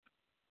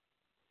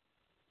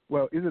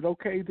 Well, is it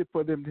okay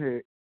for them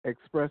to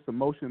express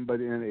emotion,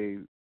 but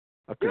in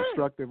a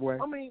constructive way?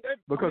 I mean,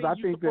 because I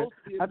think you're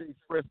supposed to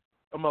express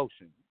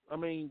emotion. I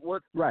mean,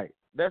 what? Right.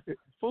 That's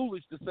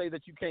foolish to say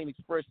that you can't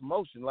express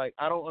emotion. Like,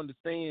 I don't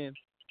understand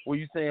where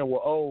you're saying,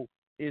 well, oh,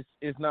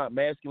 it's not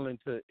masculine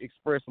to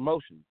express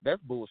emotion.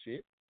 That's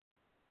bullshit.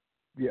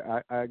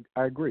 Yeah, I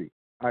agree.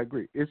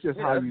 It's just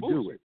how you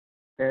do it,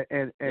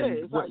 and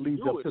what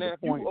leads up to now,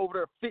 the point. If you over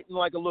there fitting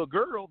like a little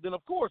girl, then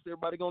of course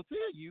everybody gonna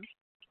tell you,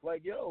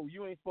 like, yo,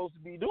 you ain't supposed to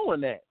be doing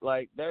that.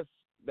 Like, that's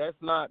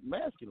not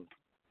masculine.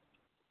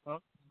 Huh?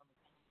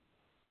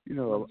 You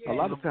know, a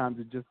lot of times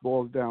it just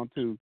boils down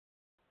to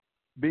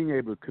being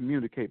able to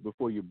communicate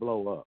before you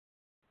blow up.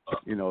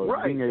 You know,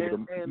 right. being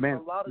able to a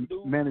lot of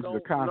dudes manage don't the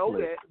conflict. know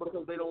that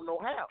because they don't know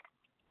how.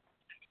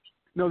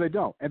 No, they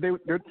don't. And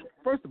they're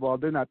first of all,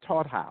 they're not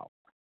taught how.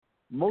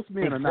 Most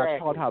men are not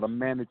taught how to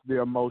manage their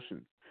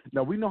emotions.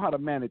 Now, we know how to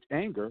manage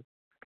anger.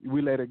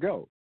 We let it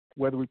go,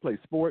 whether we play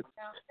sports.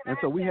 And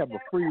so we have a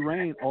free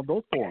reign on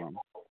those forums.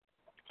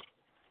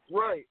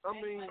 Right. I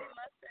mean,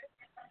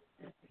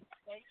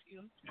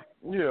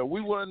 yeah, we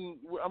wasn't,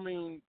 I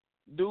mean,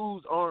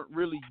 dudes aren't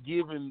really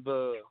given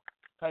the,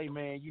 hey,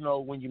 man, you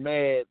know, when you're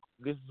mad,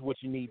 this is what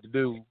you need to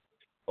do.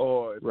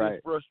 Or if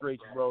it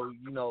frustrates you, bro,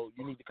 you know,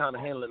 you need to kind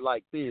of handle it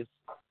like this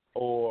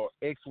or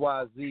X,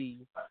 Y,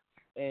 Z.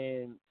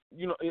 And,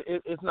 you know,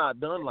 it's not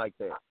done like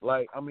that.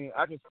 Like, I mean,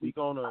 I can speak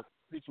on a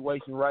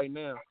situation right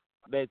now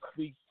that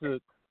speaks to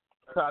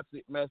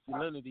toxic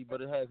masculinity,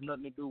 but it has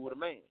nothing to do with a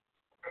man.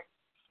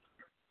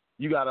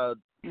 You got a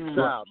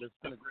child that's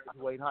going to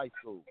graduate high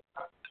school.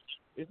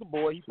 It's a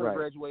boy. He's going to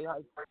graduate high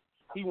school.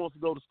 He wants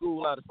to go to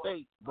school out of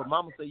state, but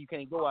mama say you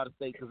can't go out of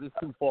state because it's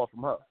too far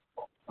from her.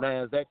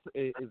 Now, is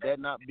that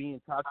not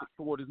being toxic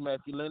toward his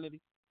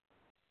masculinity?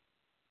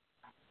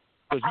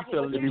 Because you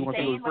feeling that he wants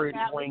to go spread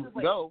his wings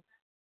and go.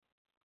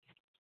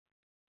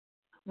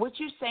 What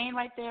you're saying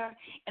right there,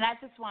 and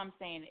that's just what I'm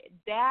saying,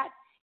 that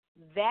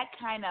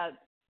kind of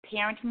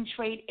parenting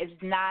trait is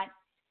not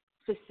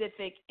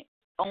specific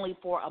only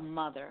for a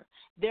mother.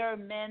 There are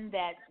men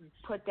that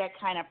put that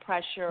kind of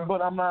pressure,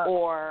 but I'm not.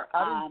 Or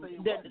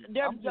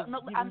there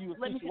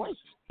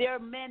are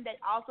men that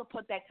also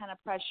put that kind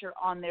of pressure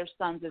on their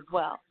sons as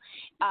well.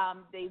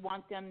 They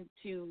want them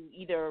to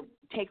either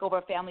take over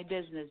a family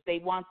business. They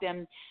want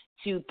them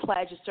to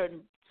pledge a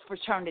certain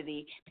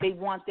fraternity. They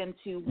want them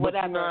to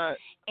whatever.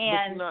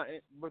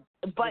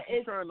 But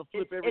you're trying to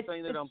flip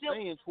everything that I'm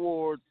saying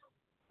towards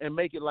and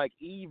make it like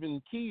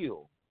even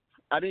kill.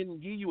 I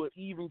didn't give you an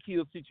even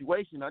kill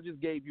situation. I just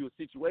gave you a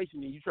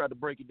situation and you tried to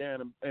break it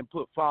down and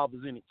put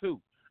fathers in it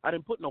too. I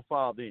didn't put no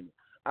father in it.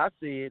 I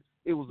said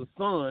it was a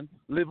son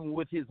living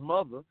with his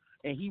mother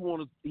and he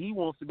wants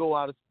to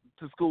go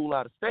to school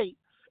out of state,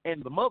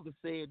 and the mother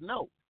said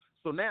no.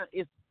 So now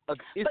it's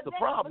the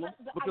problem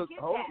because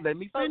let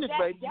me finish,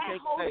 baby. You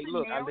can't, hey,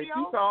 look, I let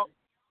you talk,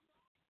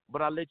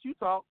 but I let you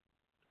talk.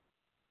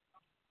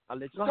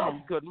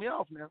 You cut me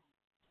off now.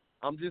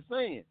 I'm just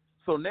saying.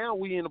 So now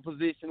we in a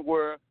position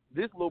where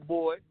this little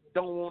boy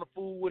don't want to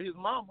fool with his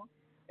mama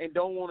and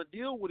don't want to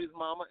deal with his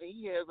mama, and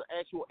he has an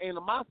actual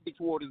animosity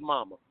toward his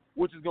mama,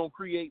 which is going to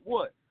create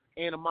what?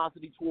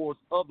 Animosity towards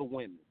other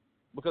women.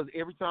 Because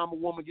every time a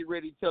woman get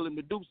ready to tell him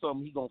to do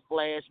something, he's going to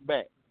flash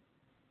back.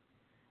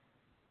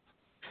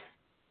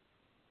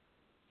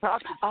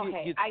 Toxic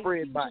shit gets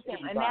spread by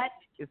everybody.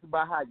 It's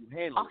about how you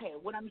handle it. Okay,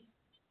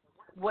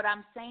 what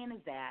I'm saying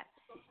is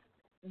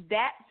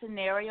that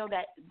scenario,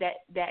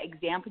 that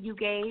example you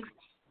gave,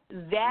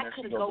 that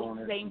could go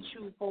the same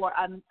true for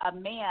a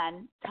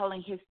man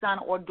telling his son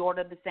or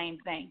daughter the same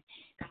thing.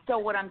 So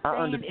what I'm saying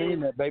I understand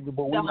is that, baby,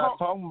 but we're not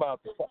talking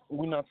about that.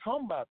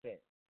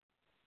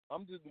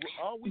 I'm just.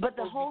 But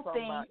the whole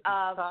thing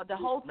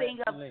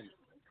of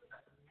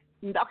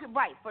okay,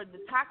 right, for the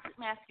toxic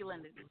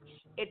masculinity,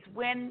 it's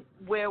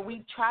where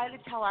we try to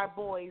tell our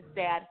boys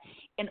that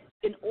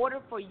in order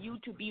for you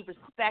to be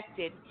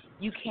respected,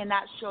 you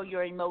cannot show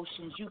your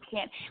emotions. You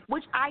can't,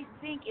 which I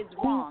think is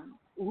wrong.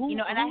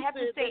 And I have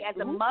to say, as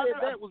a mother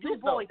of two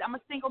boys, I'm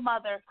a single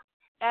mother.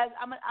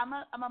 I'm a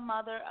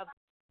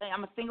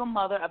single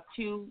mother of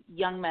two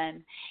young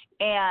men,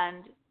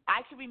 and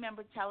I can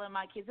remember telling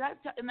my kids, you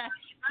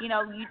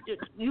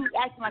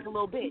acting like a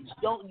little bitch.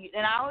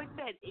 And I always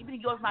said, even if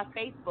you go to my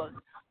Facebook,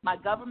 my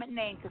government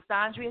name,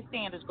 Cassandra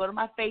Sanders, go to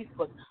my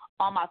Facebook.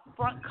 On my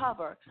front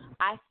cover,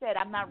 I said,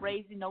 I'm not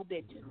raising no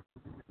bitches.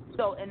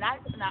 So, and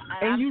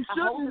you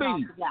shouldn't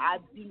be.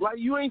 Like,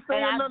 you ain't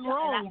saying nothing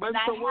wrong, but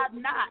I have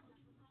not.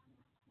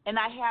 And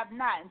I have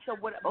not. And so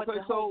what? But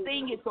the whole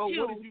thing is what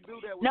did you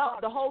do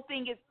that? The whole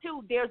thing is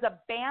too. There's a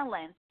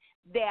balance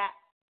that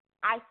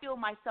I feel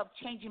myself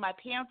changing my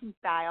parenting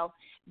style.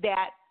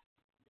 That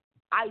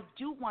I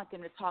do want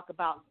them to talk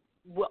about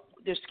what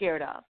they're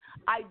scared of.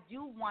 I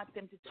do want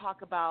them to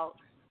talk about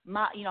hey,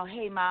 Ma, I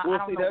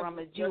don't know what I'm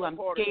gonna do. I'm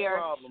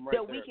scared.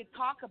 We could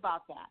talk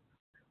about that.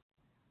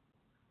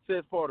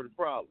 That's part of the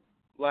problem.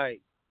 Like,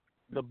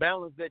 the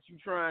balance that you're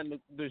trying to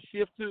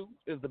shift to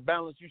is the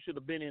balance you should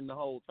have been in the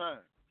whole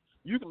time.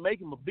 You can make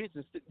him a bitch,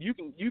 and you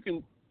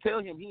can tell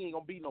him he ain't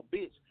gonna be no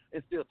bitch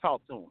and still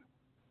talk to him.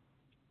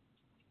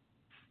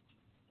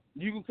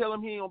 You can tell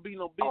him he ain't gonna be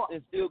no bitch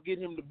and still get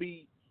him to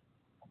be,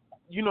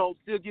 still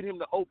get him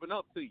to open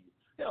up to you.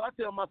 Hell, I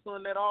tell my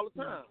son that all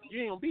the time.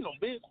 You ain't gonna be no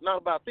bitch,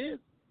 not about this.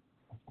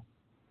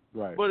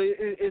 Right. But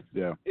it's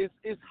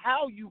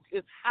how you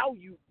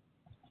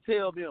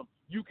tell them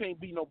you can't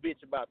be no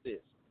bitch about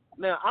this.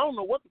 Now, I don't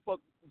know what the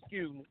fuck.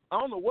 Excuse me. I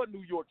don't know what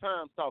New York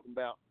Times talking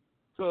about,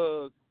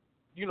 because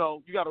you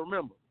got to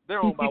remember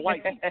they're owned by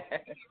white people.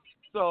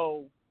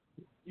 So,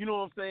 you know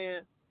what I'm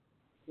saying?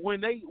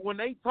 When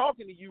they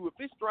talking to you, if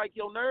it strike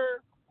your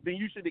nerve, then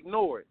you should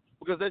ignore it,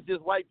 because that's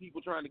just white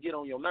people trying to get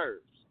on your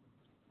nerves.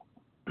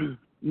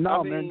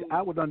 No, man,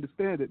 I would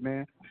understand it,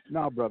 man.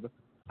 No, brother.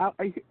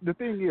 The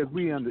thing is,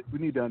 we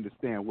need to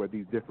understand where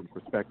these different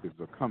perspectives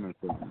are coming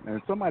from. And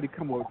if somebody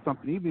come up with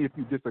something, even if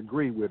you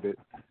disagree with it,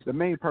 the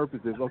main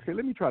purpose is, okay,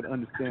 let me try to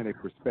understand a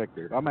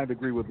perspective. I might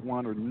agree with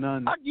one or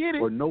none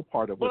or no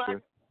part of what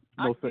they're...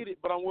 I get it,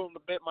 but I'm willing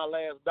to bet my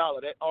last dollar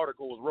that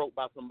article was wrote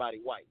by somebody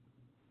white.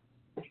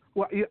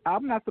 Well,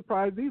 I'm not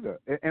surprised either,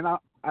 and I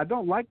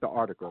don't like the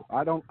article.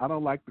 I don't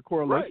like the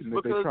correlation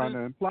that they're trying to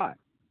imply.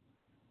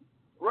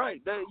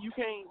 Right, that you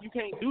can't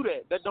do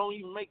that. That don't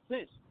even make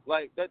sense.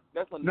 Like that's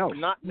a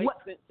not make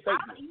sense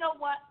statement. You know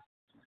what?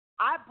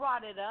 I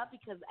brought it up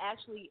because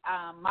actually,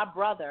 my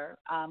brother,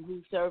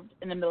 who served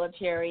in the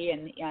military,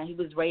 and he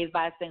was raised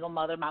by a single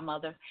mother, my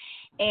mother,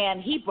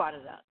 and he brought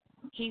it up.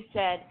 He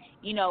said,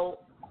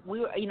 we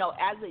were,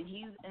 as a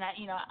youth, and I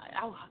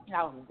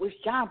wish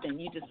Jonathan,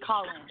 you just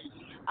call in.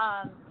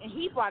 And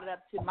he brought it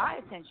up to my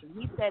attention.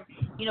 He said,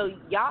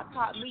 y'all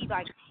taught me,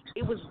 like,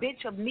 it was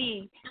bitch of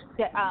me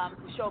to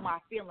show my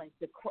feelings.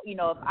 If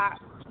I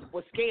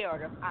was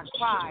scared, if I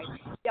cried,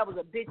 that was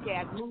a bitch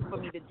ass move for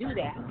me to do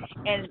that.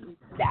 And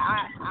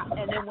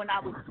and then when I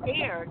was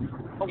scared,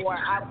 or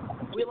I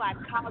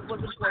realized college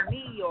wasn't for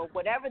me, or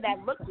whatever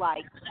that looked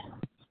like,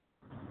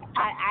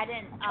 I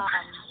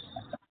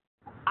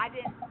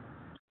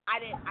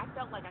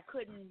felt like I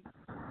couldn't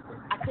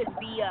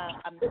be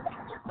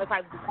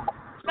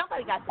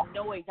somebody got some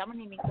noise. I'm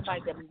gonna need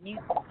somebody to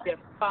mute their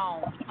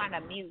phone. I'm trying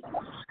to mute.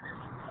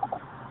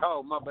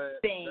 Oh, my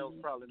bad. Thing. That was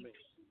probably me.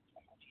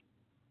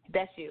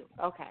 That's you.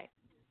 Okay.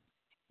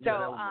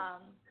 So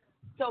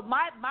so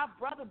my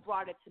brother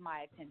brought it to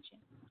my attention,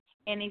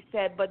 and he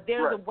said, but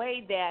there's a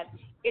way that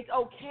it's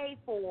okay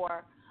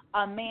for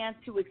a man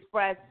to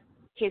express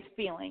his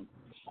feelings.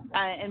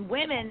 And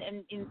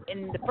women,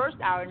 in the first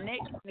hour,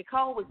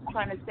 Nicole was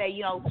trying to say,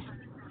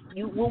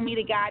 we'll meet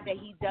a guy that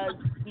he does,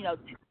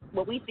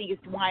 what we think is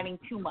whining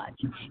too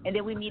much. And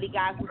then we meet a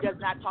guy who does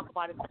not talk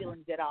about his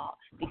feelings at all,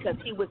 because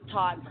he was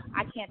taught,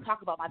 I can't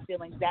talk about my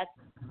feelings. That's,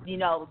 she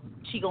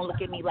going to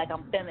look at me like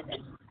I'm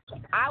feminine.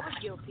 I was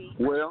guilty.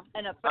 Well,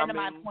 and a friend of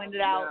mine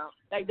pointed out,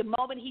 like, the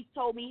moment he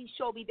showed me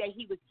that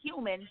he was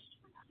human,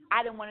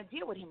 I didn't want to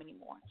deal with him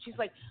anymore. She's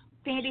like,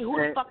 Sandy, who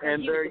the fuck are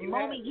you? The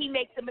moment he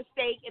makes a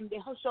mistake and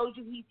shows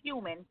you he's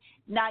human,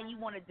 now you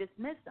want to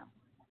dismiss him.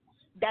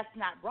 That's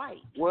not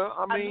right. Well,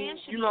 I mean, a man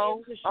should be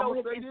able to show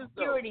his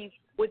insecurities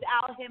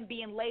without him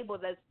being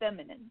labeled as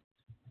feminine.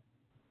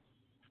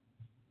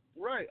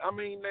 Right. I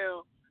mean,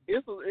 now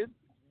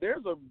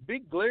there's a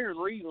big glaring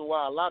reason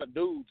why a lot of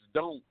dudes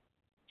don't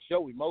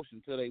show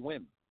emotion to their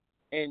women,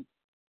 and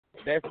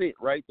that's it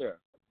right there.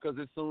 Because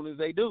as soon as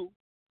they do,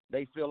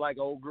 they feel like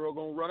old girl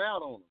gonna run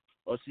out on them,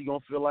 or she gonna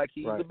feel like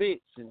he's a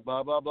bitch, and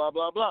blah blah blah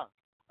blah blah.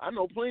 I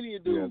know plenty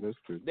of dudes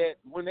that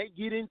when they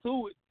get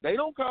into it, they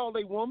don't call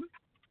their woman.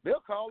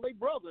 They'll call their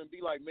brother and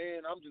be like,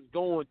 man, I'm just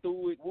going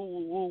through it, woo,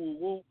 woo, woo, woo,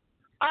 woo.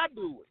 I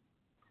do it.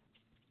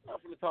 I'm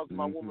going to talk to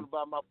my woman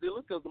about my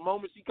feelings because the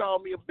moment she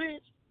called me a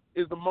bitch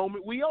is the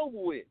moment we over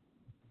with.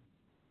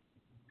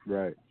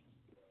 Right.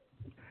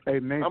 Hey,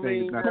 main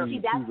thing is not to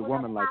use a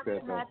woman like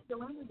that, though.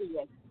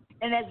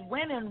 And as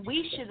women,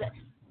 we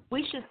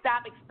should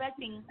stop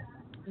expecting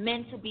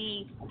men to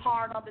be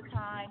hard all the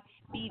time,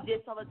 be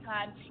this all the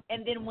time,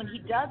 and then when he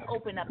does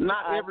open up,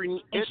 not every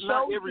man is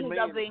hard.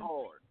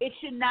 We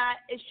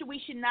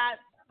should not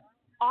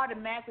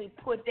automatically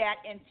put that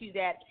into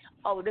that.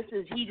 Oh,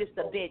 he just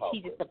a bitch,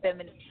 he just a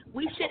feminist.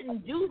 We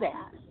shouldn't do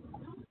that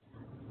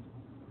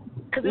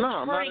because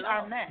it's hurting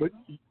our men.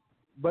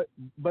 But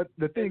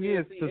the thing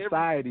is,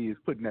 society is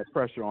putting that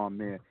pressure on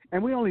men,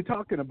 and we're not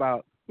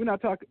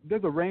talking.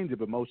 There's a range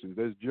of emotions.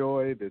 There's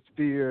joy, there's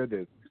fear,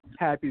 there's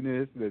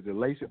happiness, there's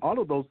elation. All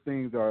of those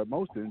things are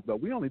emotions,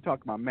 but we only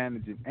talk about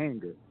managing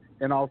anger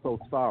and also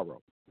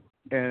sorrow.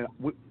 And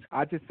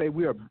I just say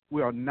we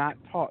are not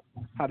taught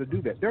how to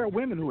do that. There are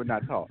women who are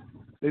not taught.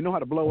 They know how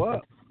to blow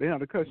up. They know how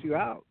to cuss you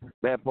out.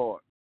 That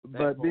part.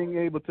 But being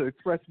able to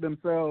express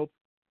themselves,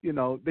 they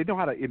know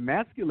how to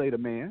emasculate a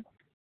man.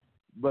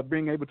 But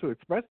being able to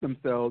express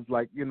themselves,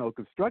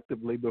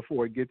 constructively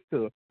before it gets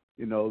to,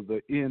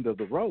 the end of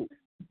the road.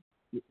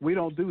 We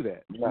don't do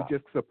that. No. We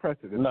just suppress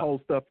it and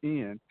hold stuff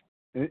in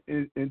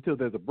until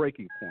there's a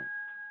breaking point.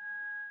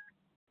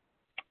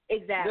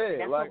 Exactly. Yeah,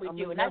 that's what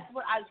we do. And that's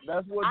what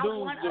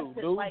dudes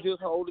do. Dudes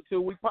just hold it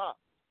till we pop.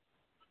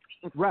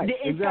 Right.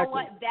 And exactly. so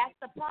what? That's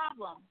the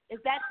problem. Is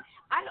that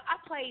I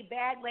played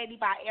Bad Lady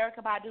by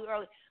Erykah Badu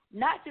earlier.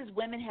 Not just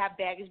women have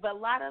baggage, but a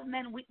lot of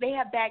men, they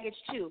have baggage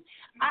too.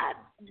 I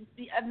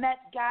met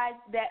guys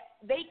that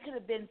they could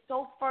have been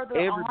so further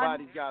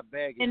Everybody's got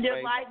baggage in their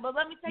baby. life. But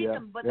let me tell you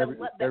something. But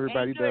the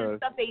everybody anger does. and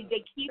stuff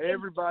they keep.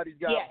 Everybody's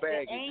got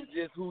baggage. It's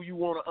just who you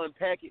want to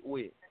unpack it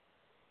with.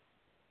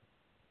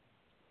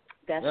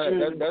 That's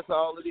true. That's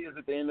all it is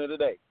at the end of the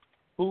day.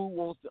 Who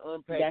wants to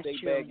unpack their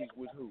baggage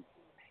with who?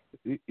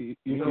 The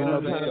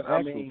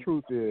actual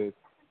truth is,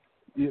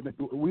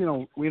 we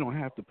don't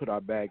have to put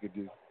our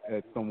baggages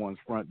at someone's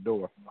front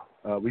door.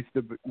 We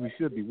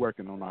should be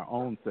working on our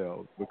own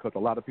selves because a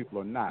lot of people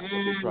are not. What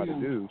they try to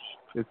do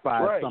is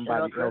find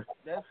somebody else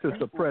to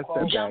suppress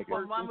that baggage.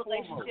 From one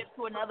relationship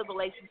to another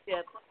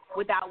relationship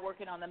without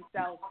working on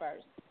themselves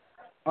first.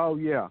 Oh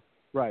yeah,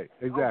 right,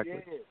 exactly.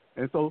 Oh, yeah.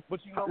 And so, but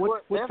you know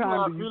what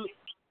time do you?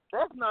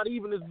 That's not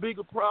even as big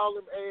a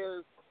problem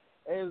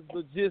as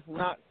the just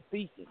not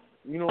speaking.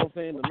 You know what I'm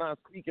saying? The not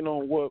speaking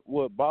on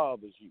what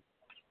bothers you.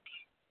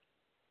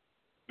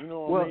 You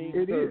know what I mean?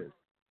 It is.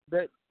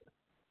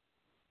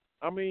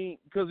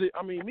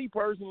 Me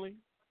personally,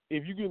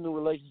 if you get in a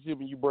relationship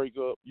and you break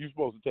up, you're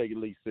supposed to take at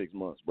least 6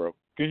 months, bro,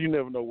 because you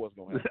never know what's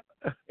gonna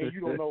happen, and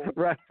you don't know.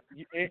 Right.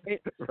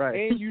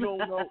 And you don't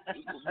know.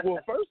 Well,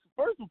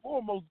 first and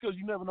foremost, because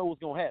you never know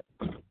what's gonna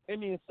happen,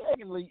 and then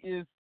secondly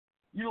is,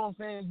 you know what I'm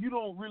saying? You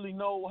don't really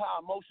know how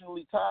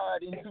emotionally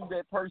tied into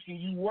that person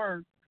you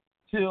were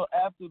till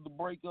after the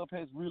breakup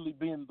has really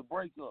been the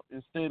breakup,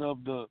 instead of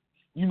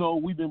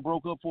we've been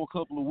broke up for a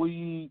couple of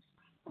weeks.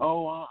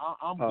 Oh,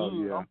 I'm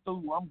good. Yeah. I'm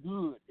through. I'm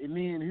good. And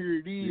then here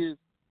it is,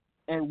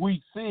 at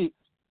week 6,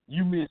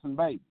 you missing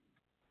baby.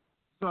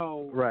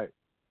 So, right.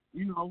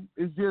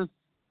 It's just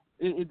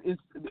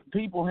it's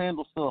people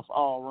handle stuff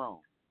all wrong.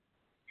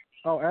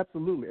 Oh,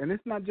 absolutely. And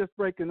it's not just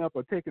breaking up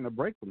or taking a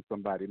break from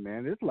somebody,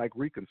 man. It's like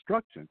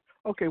reconstruction.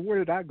 Okay, where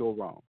did I go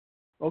wrong?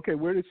 Okay,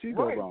 where did she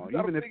go wrong?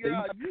 Even if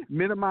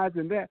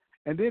minimizing that,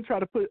 and then try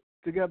to put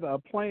together a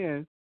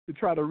plan to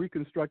try to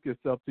reconstruct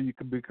yourself so you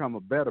can become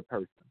a better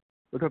person.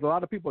 Because a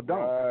lot of people don't.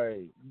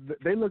 Right.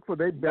 They look for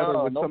their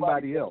better with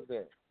somebody else.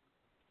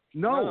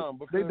 No,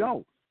 they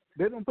don't.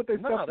 They don't put their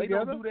stuff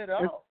together. They don't do that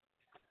at all.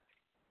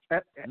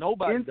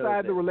 Nobody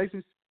inside the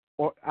relationship,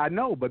 or I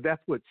know, but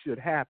that's what should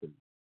happen.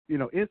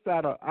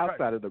 Inside or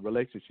outside of the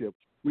relationship,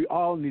 we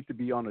all need to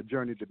be on a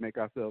journey to make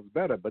ourselves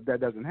better. But that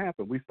doesn't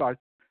happen. We start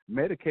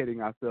medicating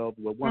ourselves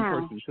with one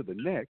person to the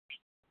next,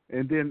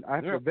 and then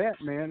after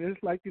that, man,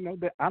 it's like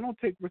that I don't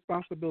take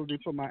responsibility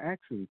for my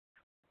actions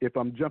if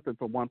I'm jumping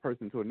from one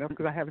person to another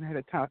because I haven't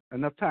had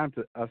enough time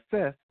to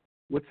assess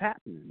what's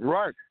happening.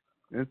 Right.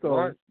 And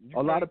so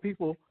a lot of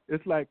people,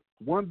 it's like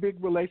one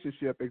big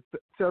relationship, it's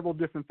several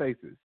different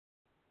faces,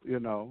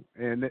 and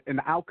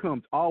the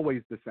outcome's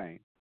always the same.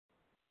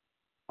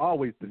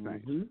 Always the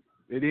same. Mm-hmm.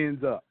 It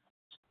ends up.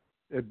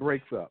 It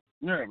breaks up.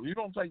 Yeah, you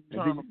don't take the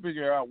time to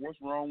figure out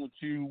what's wrong with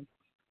you,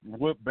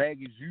 what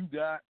baggage you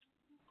got,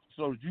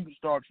 so you can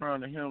start trying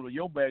to handle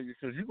your baggage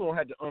because you're going to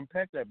have to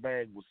unpack that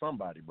bag with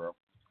somebody, bro.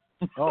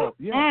 Oh,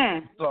 yeah.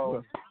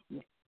 So.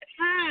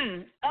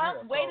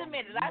 Wait a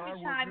minute. Let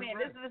me chime in.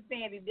 This is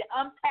Sandy. To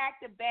unpack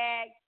the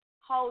bag,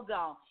 hold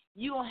on.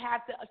 You're going to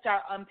have to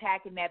start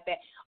unpacking that bag.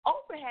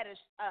 Oprah had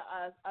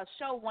a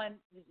show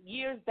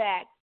years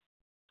back,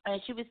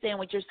 and she was saying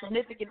with your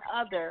significant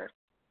other,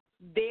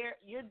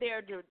 you're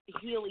there to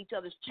heal each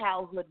other's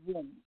childhood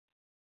wounds.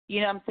 You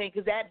know what I'm saying?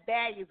 Because that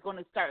bag is going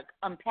to start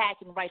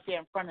unpacking right there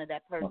in front of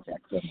that person.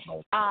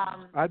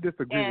 I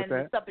disagree with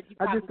that.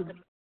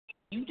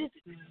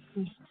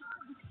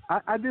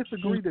 I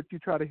disagree that you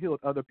try to heal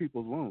other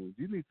people's wounds.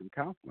 You need some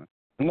counseling.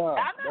 No,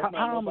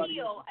 I'm not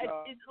heal.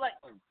 It's like,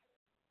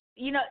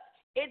 you know,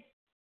 it's.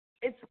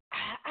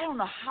 I don't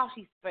know how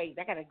she phrased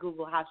it. I got to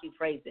Google how she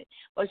phrased it.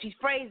 But she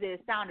phrased it.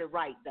 It sounded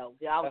right though.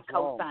 I was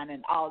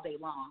co-signing all day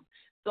long.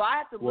 So I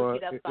have to look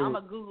it up. So I'm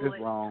gonna Google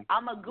it.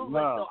 I'm gonna Google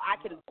it so I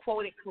can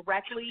quote it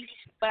correctly.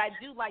 But I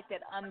do like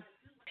that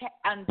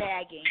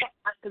unbagging,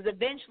 because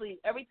eventually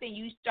everything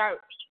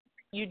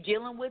you're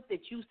dealing with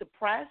that you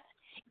suppress,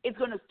 it's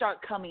gonna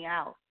start coming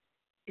out.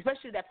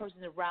 Especially that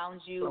person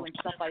around you and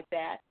stuff like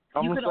that.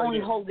 You can only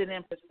hold it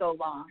in for so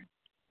long.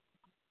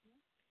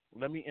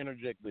 Let me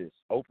interject this.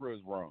 Oprah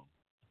is wrong,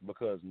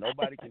 because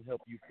nobody can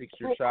help you fix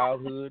your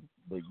childhood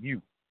but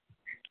you.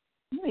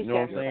 You know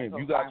what I'm saying? If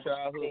you got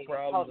childhood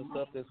problems and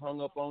stuff that's hung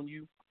up on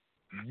you,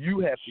 you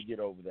have to get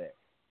over that.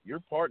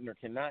 Your partner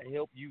cannot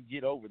help you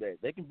get over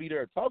that. They can be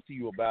there to talk to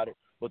you about it,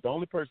 but the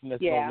only person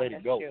that's going to let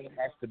it go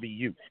has to be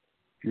you.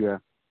 Yeah.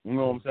 You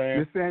know what I'm saying?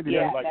 Miss Sandy,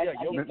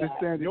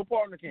 your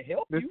partner can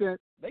help you.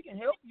 They can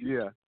help you.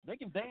 Yeah. They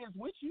can dance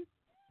with you.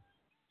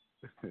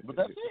 But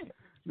that's it.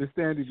 Miss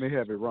Sandy may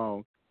have it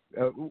wrong.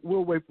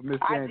 We'll wait for Miss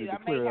Sandy to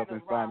clear it up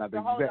and find out the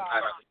exact.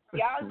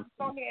 Y'all just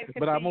go ahead and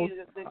continue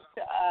to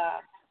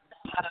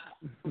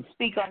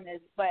speak on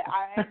this, but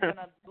I am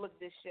gonna look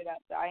this shit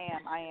up. I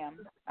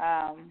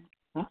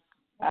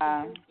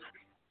am.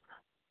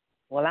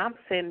 Well, I'm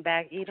sitting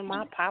back eating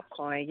my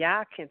popcorn.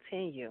 Y'all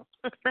continue.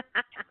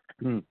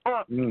 Yeah,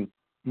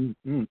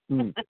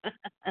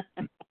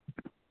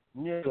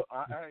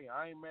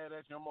 I ain't mad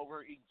at you. I'm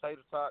over here eating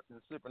tater tots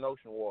and sipping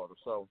ocean water.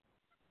 So.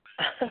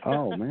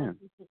 Oh man,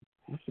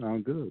 that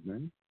sounds good,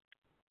 man.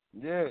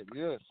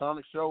 Yeah.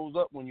 Sonic shows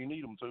up when you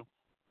need him to.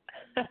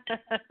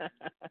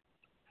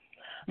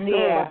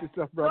 Yeah.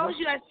 Those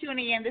you guys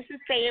tuning in, this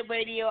is Say It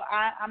Radio.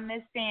 I'm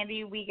Miss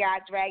Sandy. We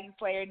got Dragon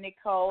Slayer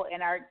Nicole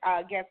and our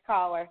guest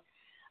caller.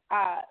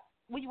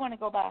 What do you want to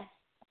go by?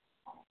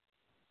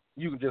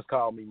 You can just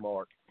call me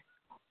Mark.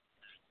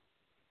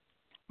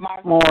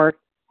 Mark.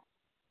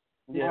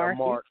 Yeah,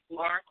 Mark.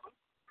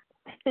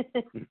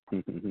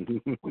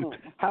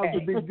 How's the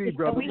Big D,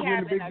 brother? We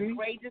having a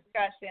great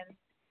discussion.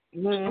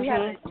 We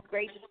having a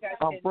great discussion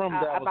I'm from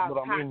Dallas, about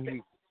but I'm in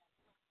Houston.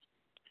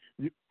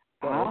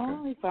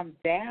 You're from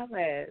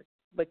Dallas,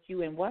 but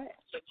you in what?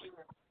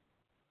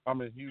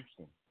 I'm in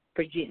Houston.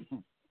 Virginia.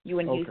 You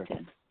in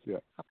Houston?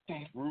 Yeah.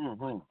 Okay.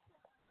 Mm-hmm.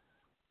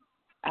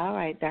 All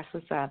right, that's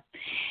what's up.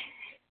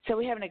 So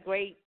we're having a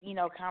great,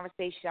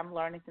 conversation. I'm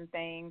learning some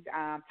things.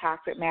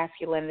 Toxic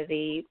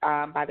masculinity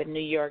by the New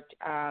York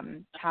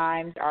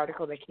Times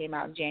article that came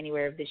out in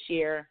January of this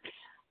year.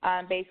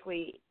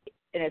 Basically,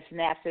 in a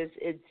synopsis,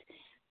 it's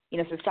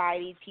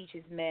society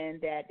teaches men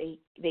that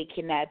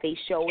they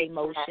show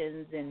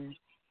emotions and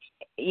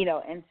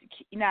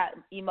not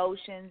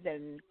emotions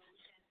and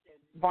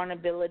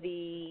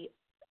vulnerability.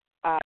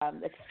 It's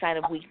a sign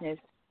of weakness,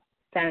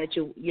 sign that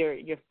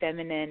you're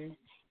feminine.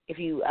 If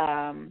you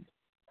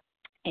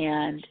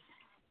and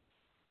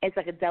it's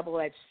like a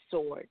double-edged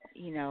sword.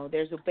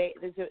 There's a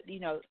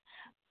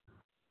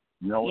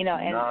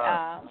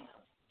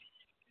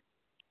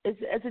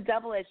it's a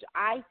double-edged.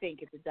 I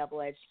think it's a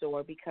double-edged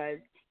sword because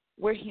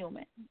we're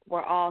human.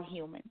 We're all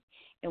human,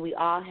 and we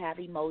all have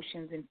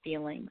emotions and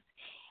feelings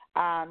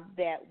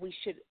that we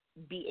should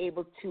be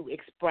able to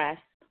express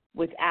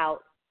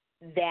without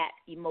that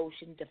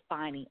emotion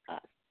defining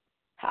us.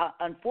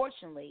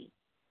 Unfortunately,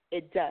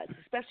 it does,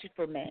 especially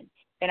for men.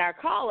 And our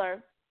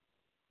caller,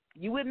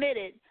 you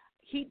admitted,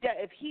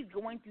 if he's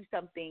going through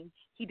something,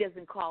 he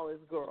doesn't call his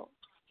girl.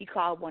 He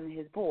called one of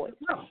his boys.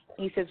 No.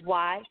 He says,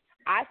 why?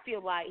 I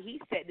feel like, he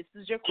said, this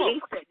is your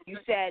quote. You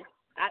said,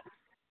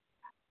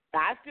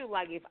 I feel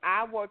like if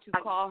I were to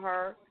call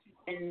her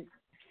and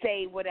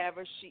say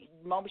whatever,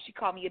 the moment she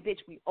called me a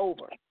bitch, we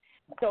over.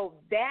 So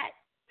that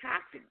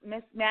toxic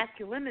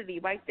masculinity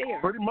right there.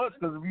 Pretty much,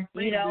 because if you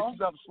think that you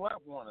got to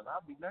slap one, and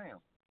I'll be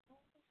damned.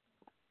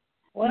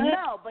 Well,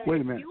 no, but wait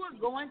a if minute. you were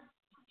going...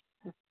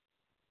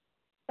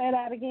 Say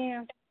that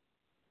again.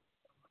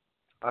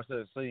 I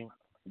said, see,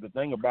 the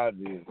thing about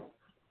it is,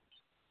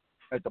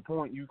 at the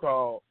point you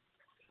call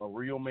a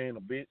real man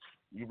a bitch,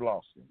 you've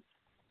lost him.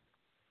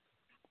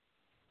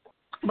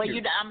 But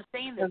I'm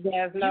saying that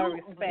there's no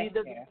respect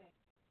there.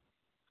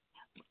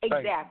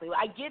 Exactly.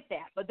 I get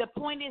that. But the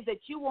point is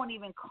that you won't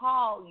even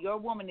call your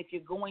woman if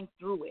you're going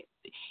through it.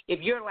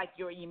 If you're like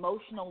your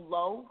emotional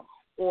low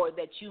or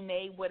that you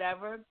made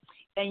whatever,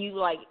 and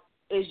you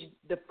is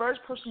the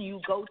first person you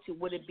go to,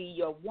 would it be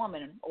your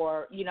woman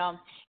or,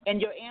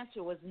 and your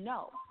answer was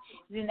no.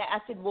 Then I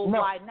said, well, no.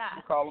 Why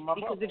not?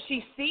 Because if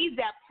she sees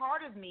that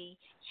part of me,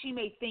 she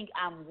may think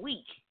I'm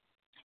weak.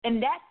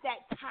 And that's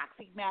that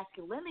toxic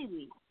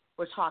masculinity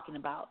we're talking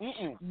about.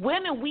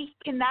 Women, we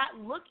cannot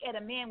look at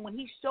a man when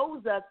he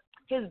shows us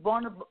his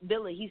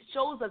vulnerability. He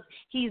shows us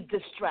he's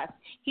distressed.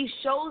 He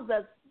shows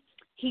us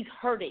he's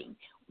hurting.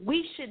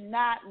 We should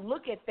not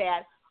look at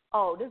that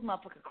oh, this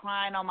motherfucker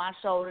crying on my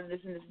shoulder, this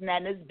and this and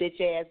that, and this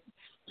bitch ass.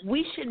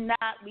 We should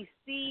not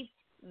receive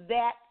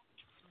that.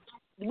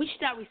 We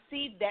should not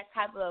receive that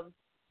type of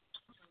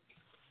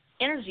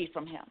energy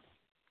from him.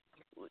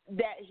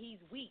 That he's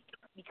weak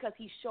because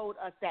he showed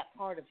us that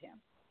part of him.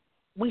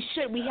 We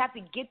have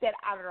to get that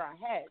out of our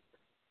heads.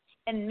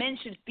 And men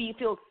should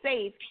feel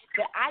safe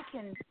that I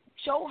can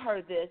show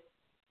her this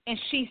and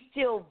she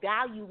still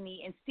value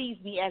me and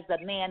sees me as the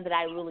man that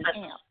I really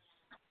am.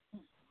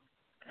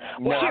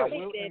 Well, I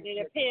think that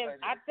it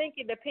depends. I think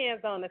it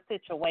depends on the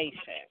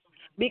situation.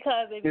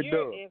 Because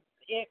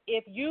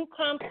if you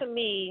come to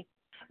me,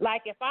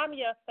 like if I'm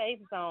your safe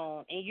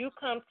zone and you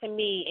come to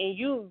me and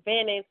you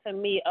venting to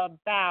me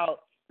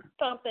about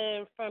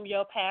something from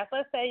your past,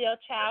 let's say your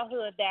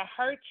childhood that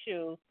hurt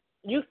you,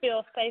 you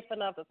feel safe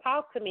enough to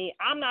talk to me,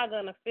 I'm not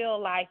going to feel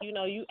like,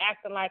 you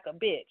acting like a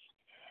bitch.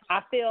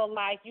 I feel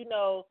like,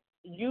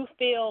 you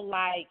feel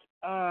like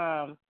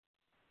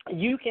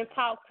you can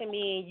talk to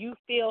me and you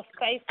feel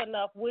safe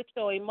enough with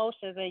your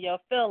emotions and your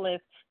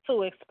feelings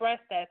to express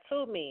that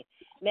to me.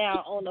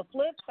 Now, on the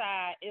flip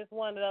side, it's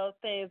one of those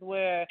things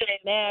where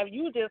now if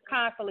you just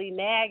constantly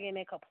nagging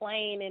and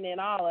complaining and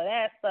all of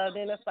that stuff,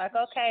 then it's like,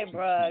 okay,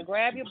 bruh,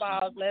 grab your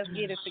balls, let's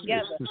get it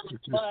together.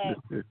 But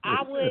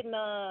I wouldn't,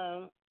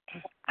 right.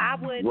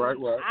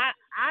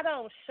 I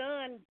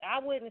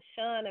wouldn't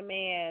shun a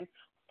man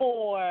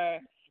for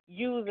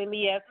using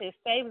me as his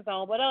safe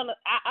zone. But I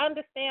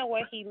understand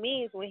what he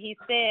means when he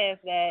says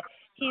that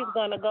he's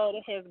going to go to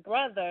his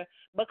brother,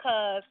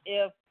 because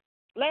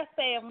let's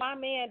say if my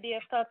man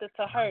did something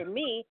to hurt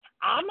me,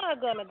 I'm not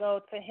going to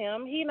go to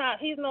him.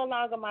 He's no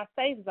longer my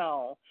safe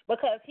zone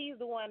because he's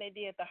the one that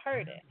did the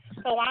hurting.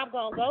 So I'm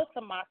going to go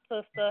to my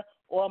sister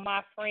or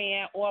my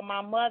friend or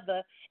my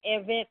mother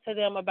and vent to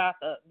them about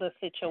the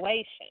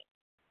situation.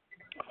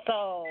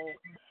 So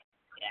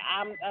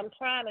I'm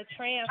trying to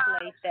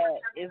translate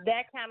that. Is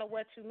that kind of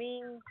what you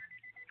mean?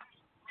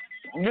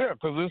 Yeah,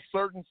 because there's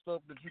certain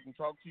stuff that you can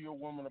talk to your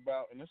woman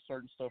about, and there's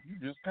certain stuff you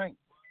just can't.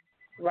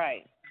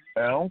 Right.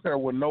 And I don't care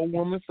what no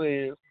woman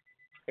says.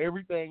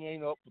 Everything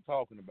ain't up for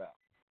talking about.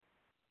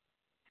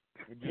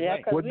 Yeah,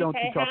 because we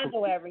can't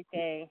handle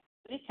everything.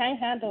 We can't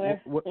handle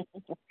everything. What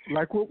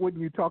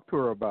wouldn't you talk to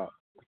her about?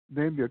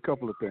 Name me a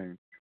couple of things.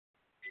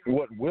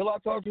 What will I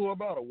talk to her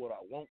about, or what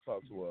I won't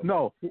talk to her about?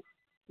 No,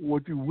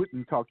 what you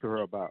wouldn't talk to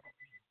her about.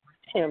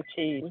 Him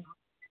cheating.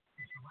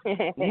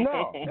 No,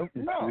 not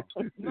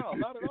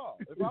at all.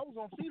 If I was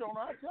gonna cheat on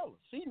her, I'd tell her.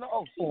 She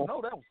know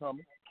that was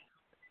coming.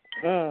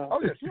 Oh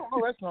yeah, she don't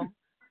know that's coming.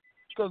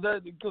 Because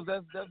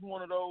that's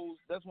one of those.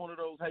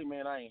 Hey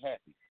man, I ain't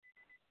happy.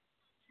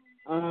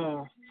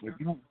 If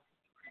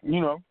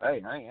hey, I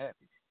ain't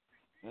happy.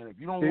 And if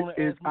you don't want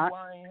to ask me why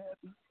I ain't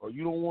happy, or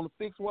you don't want to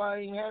fix why I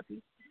ain't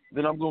happy,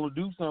 then I'm going to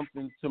do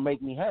something to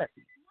make me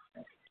happy.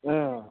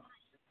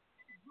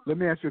 Let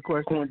me ask you a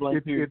question.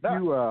 If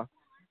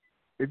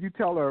you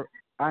tell her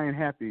I ain't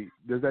happy,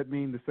 does that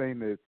mean the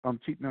same as I'm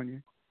cheating on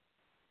you?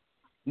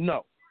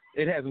 No,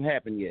 it hasn't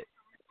happened yet.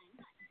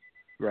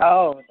 Right.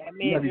 Oh, that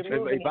means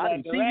if I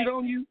done cheated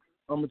on you,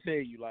 I'm gonna tell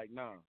you like,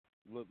 nah,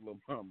 look, little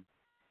mama,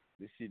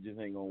 this shit just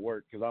ain't gonna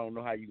work because I don't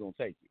know how you gonna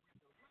take it.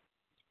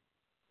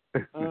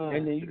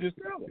 And then you just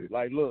tell her,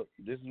 like, look,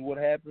 this is what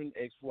happened,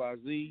 X, Y,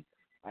 Z.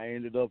 I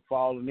ended up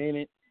falling in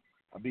it.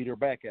 I beat her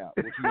back out.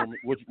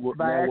 What we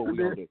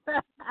gonna do?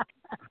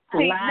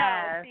 See,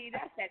 that's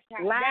that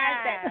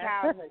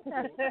childhood.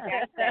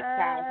 That's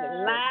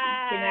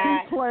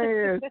that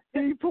childhood.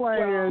 He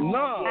playing.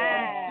 No,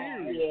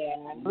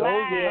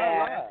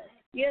 yeah.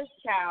 Yes,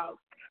 child.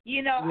 Wait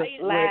a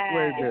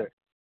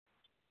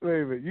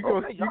minute. You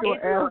gonna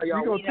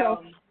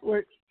tell?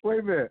 Wait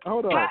a minute.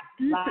 Hold on.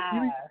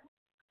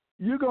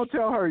 You gonna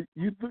tell her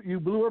you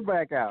blew her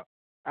back out?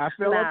 I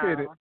fell up in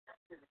it.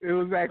 It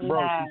was actually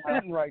bro. She's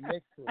sitting right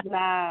next to me.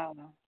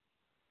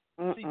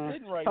 She's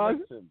sitting right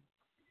next to me.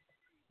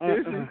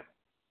 Is she?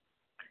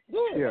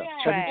 Yeah.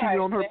 Have you cheated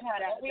on her?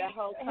 That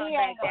whole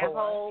comeback,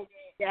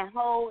 that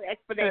whole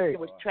explanation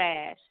was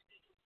trash.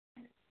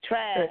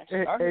 Trash.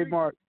 Hey,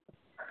 Mark.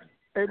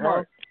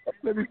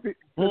 Let me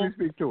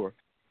speak to her.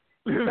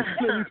 Let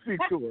me speak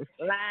to her.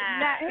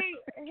 Nah,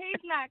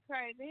 he's not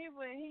crazy.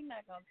 He's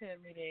not gonna tell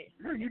me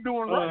that. You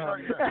doing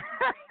right now?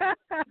 That's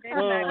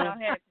not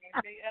gonna happen.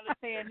 You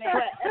understand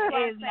that?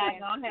 It's not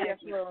gonna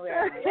happen.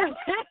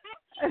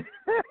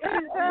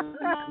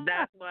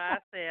 That's why I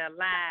said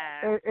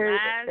lies.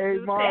 Lies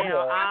do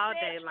tell all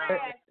day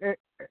long.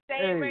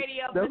 Same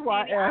radio. That's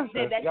why I asked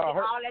her.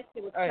 All that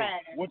shit was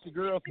trash. What your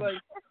girl say?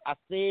 I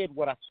said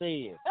what I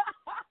said.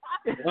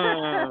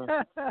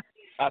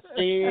 I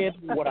said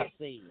what I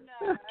said.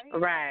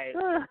 Right.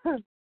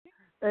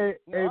 Hey,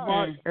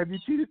 Mark, have you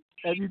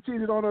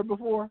cheated on her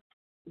before?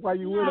 While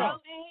you with her?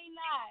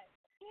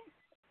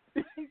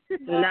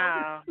 No,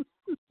 No.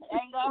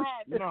 Ain't gonna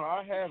happen. No,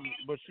 I haven't,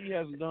 but she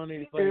hasn't done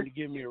anything to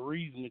give me a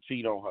reason to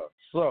cheat on her.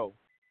 So.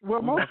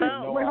 Well, most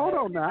people, hold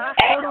on now.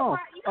 Hold on.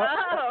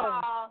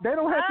 They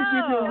don't have to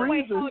give you a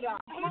reason. Hold on.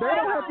 They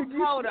don't have to give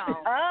you. Hold on.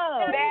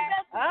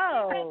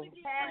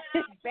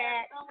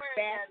 Back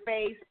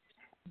face.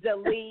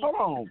 delete, Hold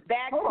on.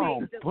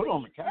 backtrack, delete. Put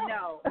on the couch.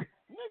 No.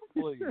 Nigga,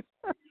 please.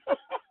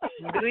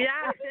 Do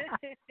y'all?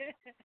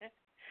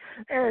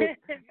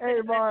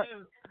 Hey, Mark.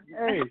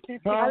 Hey,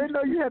 I didn't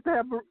know you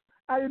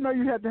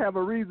had to have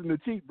a reason to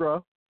cheat,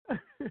 bro.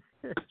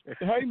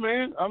 Hey,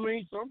 man, I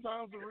mean,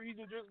 sometimes the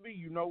reason just be,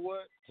 you know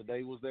what?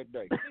 Today was that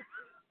day.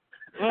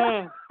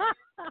 My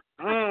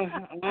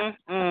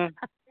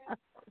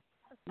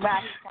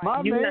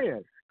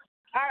man.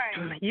 All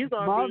right. You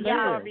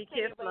gonna be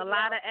kissing a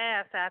lot of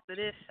ass after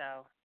this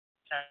show.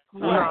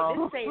 Right,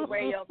 this say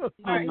radio.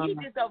 Right, he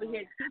just over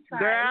here.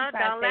 Girl,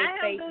 don't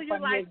let him do you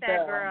like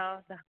that,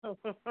 girl.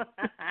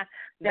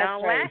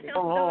 Don't let him do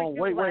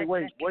you like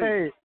that.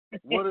 Hey,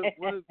 What is,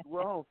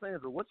 hold on,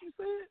 Sandra, what you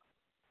said?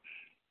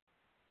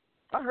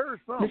 I heard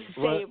something. This is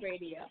Say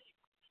Radio.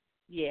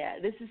 Yeah,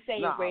 this is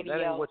Say Radio.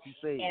 That ain't what you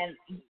said. And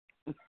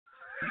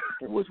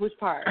which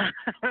part?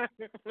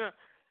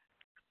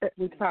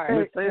 Which part?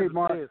 Miss Sandra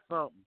said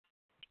something.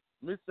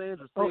 Miss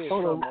Sandra said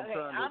something.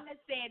 I'm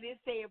just saying this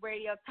Say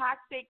Radio,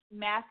 toxic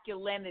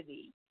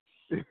masculinity.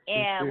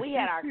 And we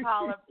had our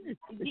caller,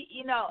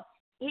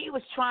 he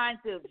was trying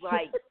to,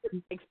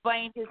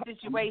 explain his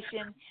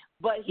situation,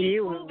 but he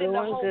was doing the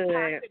whole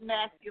toxic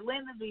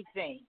masculinity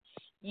thing.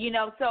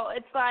 So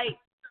it's like,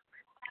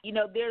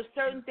 there's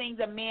certain things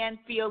a man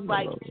feels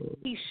like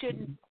he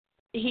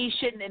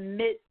shouldn't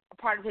admit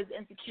part of his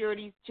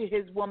insecurities to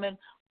his woman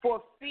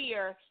for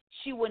fear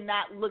she would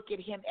not look at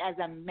him as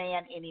a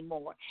man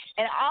anymore.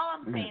 And all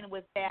I'm saying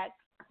with that,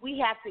 we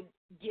have to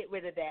get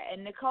rid of that.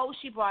 And Nicole,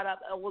 she brought up,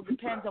 well, it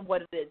depends on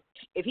what it is.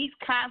 If he's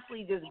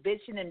constantly just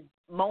bitching and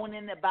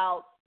moaning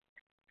about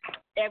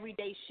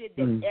everyday shit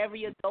that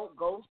every adult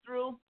goes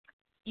through,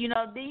 then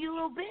you a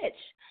little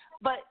bitch.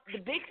 But the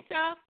big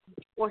stuff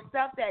or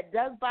stuff that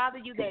does bother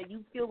you that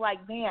you feel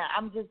like, man,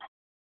 I'm just,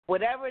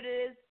 whatever it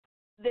is,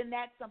 then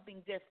that's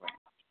something different.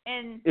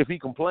 And if he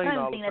complains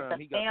all the time,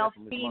 he got male, that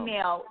from his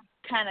female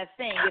kind of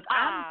thing. If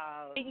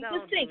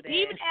just think,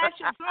 even ask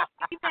your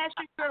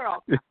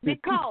girl,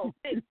 Nicole,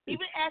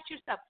 even ask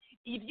yourself,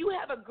 if you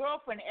have a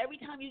girlfriend, every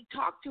time you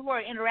talk to her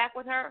or interact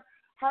with her,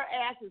 her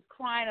ass is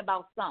crying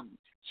about something.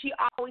 She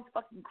always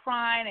fucking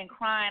crying and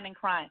crying and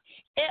crying.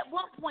 At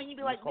one point, you'd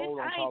be like, I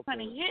ain't trying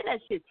to hear that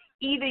shit.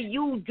 Either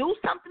you do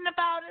something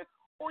about it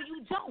or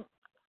you don't.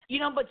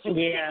 But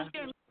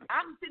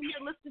I'm sitting here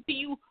listening to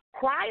you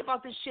cry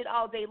about this shit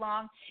all day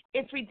long.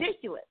 It's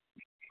ridiculous.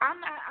 I'm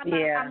not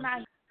here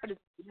for this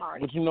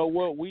party. But you know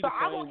what? We the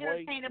same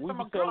way. We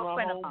be telling our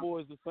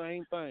homeboys the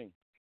same thing.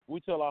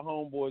 We tell our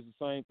homeboys the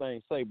same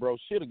thing. Say, bro,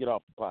 shit'll get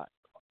off the pot.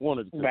 One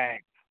of the two.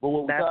 Right. But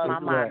what that's my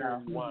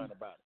motto. Whine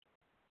about it.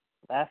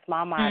 That's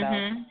my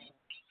motto.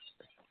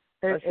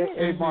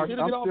 Hey, Mark,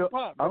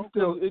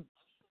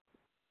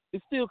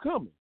 it's still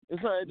coming.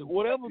 It's like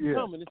whatever's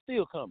coming, it's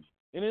still coming.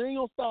 And it ain't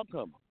going to stop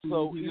coming.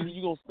 So either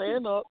you're going to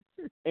stand up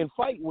and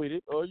fight with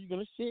it, or you're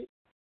going to shit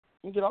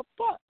and get off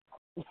the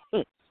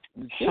pot.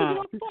 Get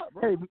off the pot,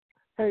 bro.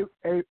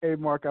 Hey,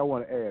 Mark, I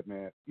want to add,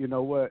 man. You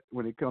know what?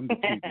 When it comes to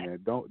cheating, man,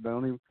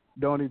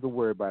 don't even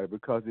worry about it,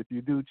 because if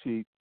you do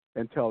cheat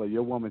and tell her,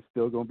 your woman's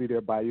still going to be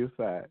there by your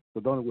side. So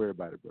don't worry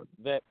about it, brother.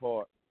 That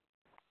part.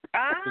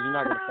 Because you're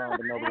not going to find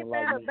another one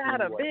like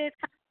you.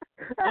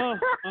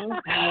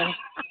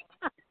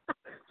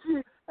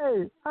 Bitch.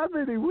 Hey, how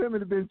many women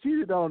have been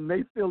cheated on and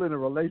they still in a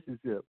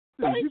relationship?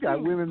 You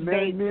got women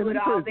married men in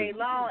prison. All day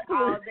long,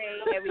 all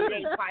day, every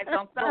day, twice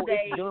on Sundays.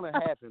 It's going to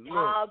happen. Look,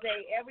 all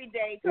day, every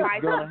day,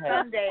 twice on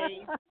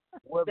Sundays.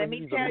 Whether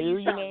he's a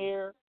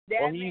millionaire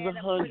or he's a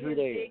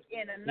hundredaire,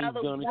 and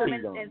another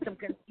woman and some,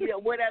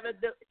 whatever.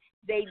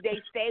 They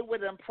stay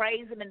with him,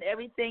 praise him, and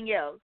everything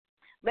else.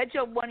 Let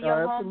one of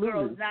your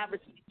homegirls not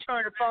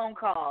return a phone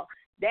call.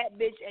 That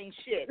bitch ain't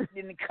shit.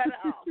 Then cut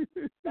her off.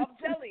 I'm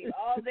telling you,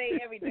 all day,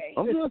 every day.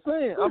 I'm just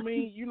saying. I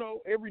mean,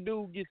 every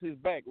dude gets his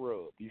back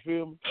rubbed. You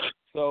feel me?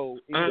 So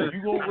either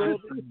you gonna rub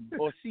it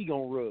or she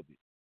gonna rub it.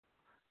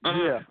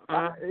 Yeah.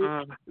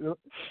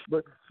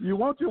 But you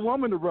want your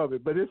woman to rub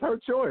it, but it's her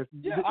choice.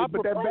 Yeah,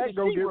 but that back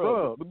gonna get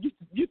rubbed. But get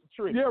the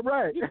trick. Yeah,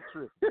 right. Get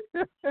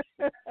the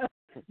trick.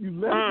 You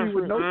left me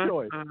with no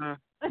choice.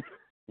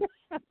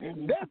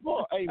 That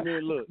part, hey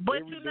man, look.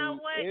 But you know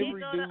what? He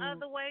go the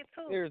other way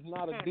too. There's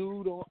not a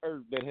dude on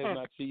earth that has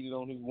not cheated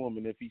on his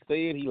woman. If he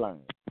said, he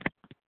lying.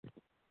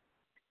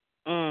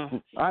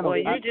 Well,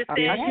 you just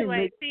said you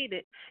ain't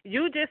cheated.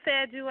 You just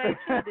said you ain't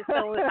cheated. So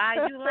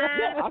are you lying?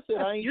 Yeah, I said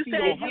I ain't cheated. You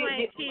said on you her.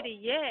 ain't cheated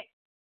yet.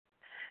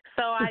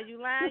 So are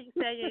you lying? You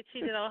said you ain't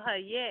cheated on her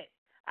yet.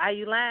 Are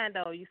you lying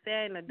though? You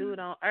said ain't a dude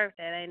on earth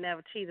that ain't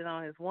never cheated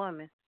on his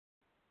woman.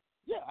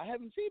 Yeah, I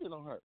haven't cheated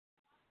on her.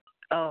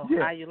 Oh, yeah.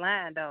 Are you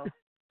lying though?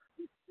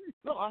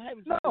 No, I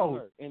haven't cheated on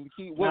her. And the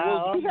key, wait,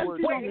 how long y'all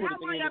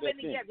been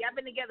together? Y'all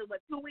been together,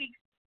 2 weeks?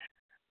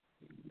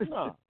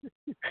 No.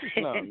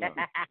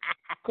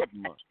 Couple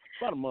months.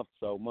 About a month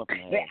or so, month and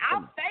a half. Man,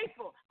 I'm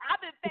faithful.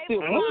 I've been faithful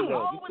in my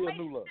whole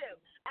relationship.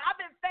 I've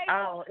been faithful.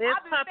 Oh,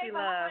 it's puppy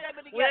love.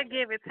 We'll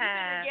give it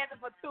time. We've been together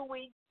for 2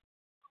 weeks.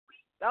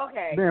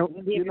 Okay. Now,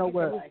 you know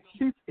what?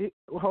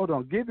 Hold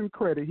on. Give him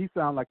credit. He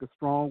sounds like a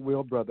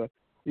strong-willed brother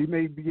He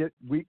may get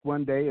weak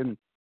one day and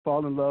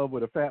fall in love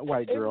with a fat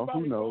white girl.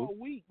 Everybody Who knows? fall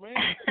weak,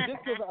 man.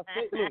 Just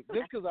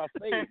because I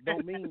say it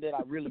don't mean that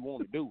I really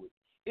want to do it.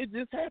 It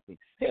just happens.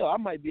 Hell, I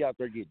might be out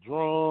there get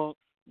drunk.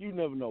 You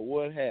never know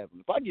what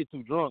happens. If I get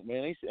too drunk,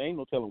 man, ain't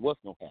no telling what's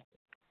gonna happen.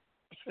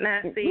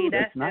 Now, see,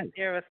 that's nice. just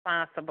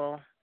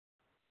irresponsible.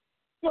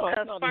 No,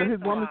 but his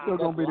woman's still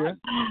gonna be there.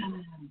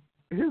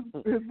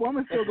 His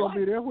woman's still gonna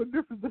be there. What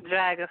difference?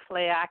 Dragon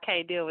Slayer, I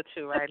can't deal with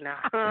you right now.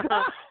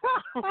 But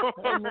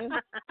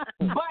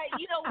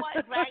you know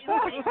what, Dragon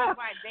Slayer,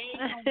 right? They ain't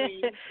gonna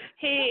be.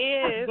 He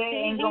is. They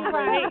ain't He's gonna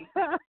right.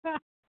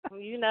 be.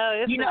 You know,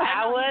 it's the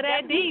hour of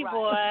that D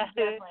boy.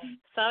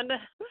 Something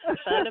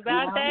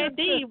about that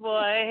D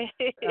boy.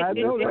 I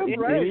know that's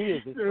right. It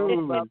is. It's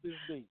all about this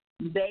D.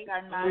 They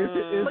are not. It's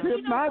But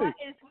you know what? hypnotic.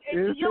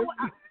 You know what?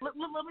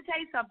 Let me tell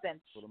you something.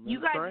 Did you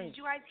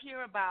guys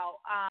hear about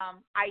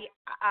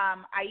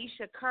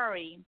Aisha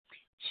Curry?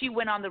 She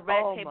went on the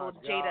red table with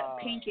Jada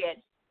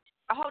Pinkett.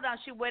 Hold on,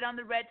 she went on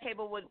the red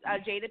table with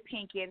Jada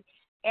Pinkett,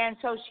 and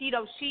so she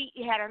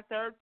had her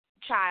third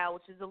child,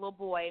 which is a little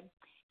boy.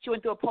 She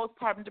went through a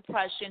postpartum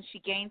depression. She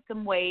gained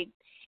some weight,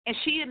 and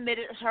she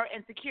admitted her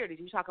insecurities.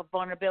 We talk of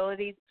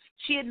vulnerabilities.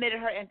 She admitted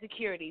her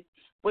insecurities.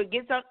 What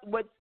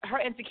her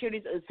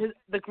insecurities is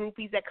the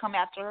groupies that come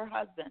after her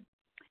husband,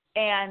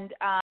 and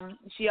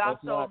she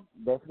also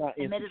that's not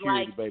admitted,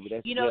 insecurity, baby.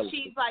 That's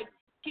jealousy.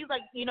 she's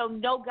like,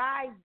 no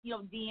guys,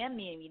 DM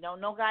me,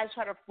 no guys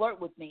try to flirt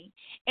with me,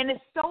 and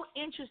it's so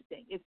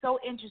interesting. It's so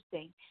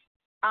interesting.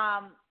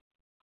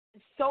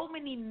 So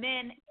many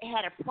men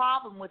had a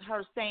problem with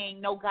her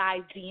saying, no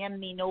guys DM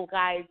me, no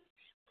guys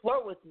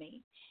flirt with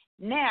me.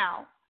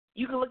 Now,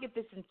 you can look at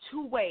this in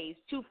two ways,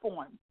 two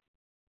forms.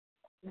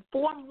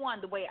 Form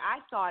one, the way I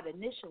saw it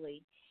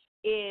initially,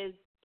 is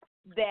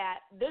that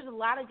there's a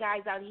lot of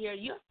guys out here,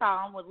 you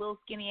saw them with little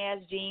skinny-ass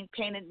jeans,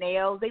 painted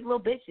nails. They little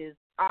bitches.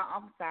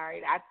 I'm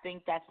sorry. I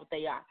think that's what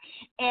they are.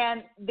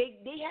 And they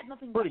had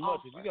nothing pretty to much.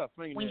 offer. If you got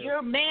fingernails, when you're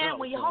a man,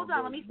 hold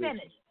on, let me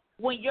finish.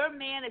 When your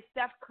man is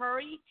Steph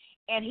Curry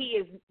and he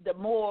is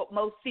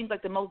seems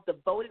like the most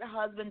devoted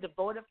husband,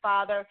 devoted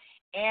father,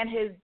 and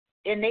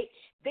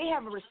they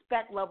have a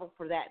respect level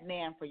for that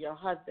man, for your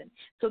husband.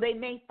 So they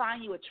may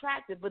find you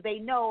attractive, but they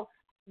know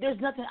there's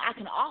nothing I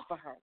can offer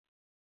her.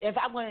 If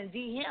I'm going to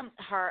DM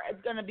her,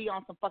 it's going to be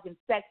on some fucking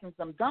sex and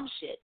some dumb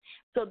shit.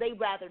 So they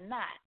rather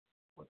not.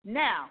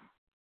 Now,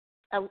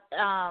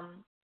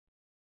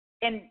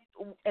 and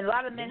a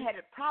lot of men had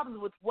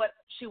problems with what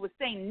she was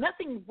saying.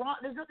 Nothing wrong.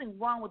 There's nothing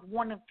wrong with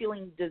wanting,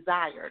 feeling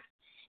desired,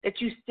 that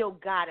you still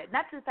got it.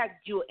 Not the fact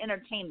that you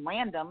entertain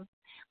random,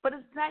 but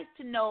it's nice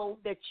to know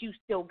that you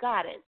still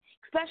got it,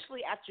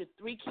 especially after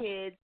 3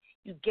 kids,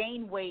 you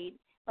gain weight.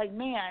 Like,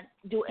 man,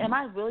 am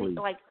I really,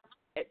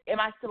 am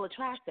I still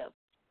attractive?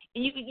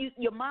 And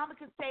your mama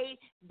could say,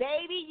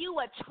 baby, you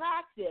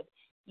attractive.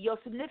 Your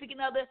significant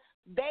other,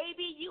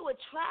 baby, you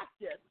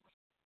attractive.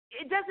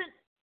 It doesn't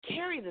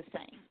carry the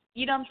same.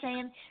 You know what I'm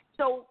saying?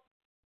 So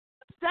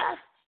Steph,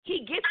 he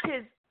gets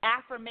his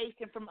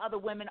affirmation from other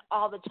women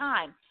all the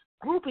time.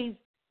 Groupies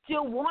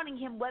still wanting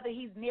him whether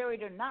he's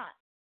married or not.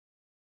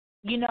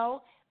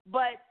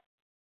 But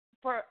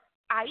for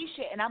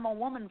Aisha, and I'm a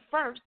woman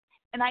first,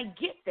 and I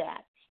get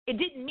that. It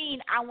didn't mean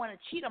I want to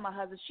cheat on my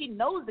husband. She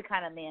knows the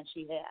kind of man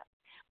she has.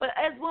 But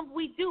as when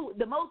we do,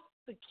 the most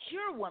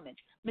secure woman,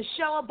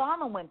 Michelle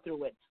Obama went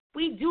through it.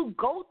 We do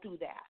go through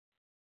that.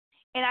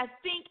 And I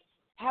think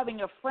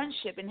having a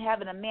friendship and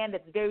having a man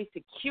that's very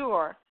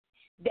secure,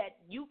 that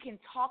you can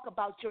talk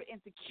about your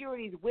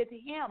insecurities with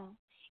him,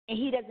 and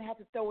he doesn't have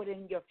to throw it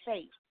in your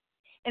face.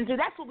 And so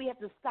that's what we have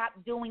to stop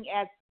doing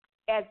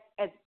as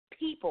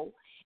people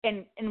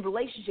in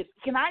relationships.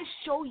 Can I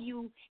show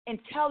you and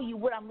tell you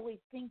what I'm really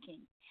thinking?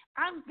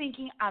 I'm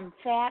thinking I'm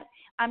fat.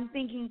 I'm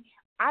thinking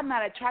I'm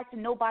not attracted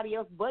to nobody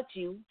else but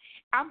you.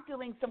 I'm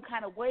feeling some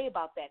kind of way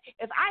about that.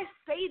 If I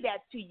say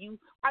that to you,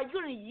 are you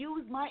going to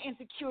use my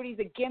insecurities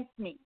against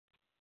me?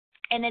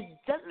 And it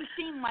doesn't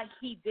seem like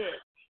he did.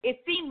 It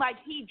seemed like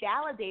he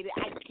validated,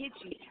 I get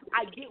you.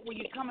 I get where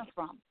you're coming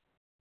from.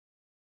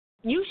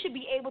 You should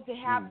be able to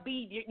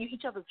be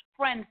each other's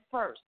friends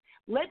first.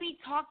 Let me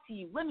talk to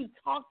you. Let me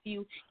talk to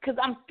you because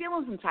I'm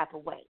feeling some type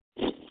of way.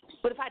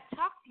 But if I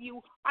talk to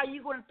you, are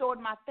you going to throw it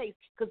in my face?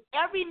 Because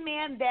every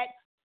man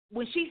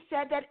when she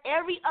said that,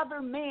 every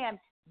other man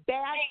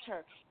bashed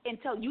her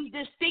and told you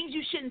there's things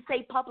you shouldn't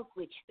say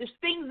publicly. There's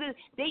things that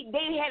they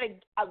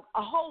had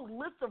a whole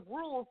list of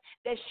rules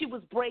that she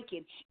was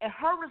breaking. And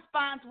her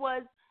response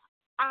was,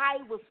 I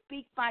will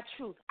speak my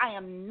truth. I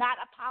am not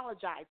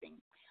apologizing.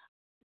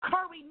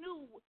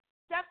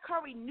 Steph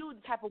Curry knew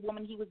the type of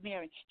woman he was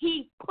marrying.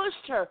 He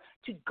pushed her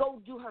to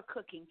go do her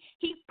cooking.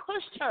 He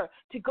pushed her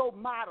to go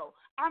model.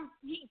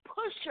 He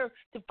pushed her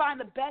to find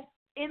the best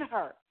in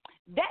her.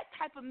 That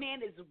type of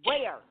man is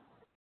rare.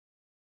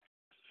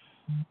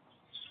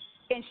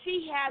 And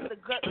she has the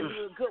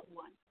good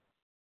one.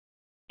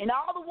 And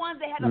all the ones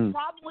that had a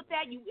problem with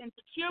that, you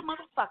insecure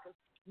motherfuckers,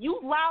 you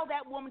allow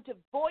that woman to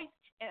voice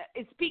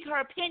and speak her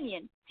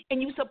opinion,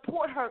 and you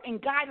support her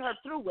and guide her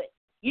through it.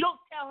 You don't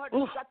tell her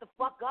to shut the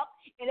fuck up,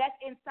 and that's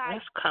inside.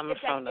 That's coming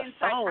from the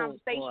inside soul,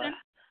 conversation. boy.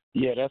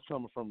 Yeah, that's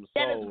coming from the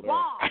soul. That is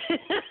wrong.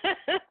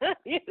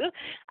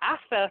 I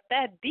felt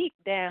that deep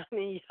down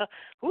in you.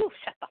 Ooh,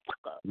 shut the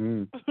fuck up.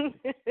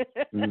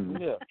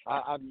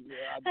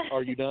 Yeah.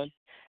 Are you done?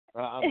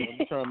 I'm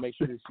trying to make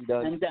sure that she's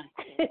done. I'm done.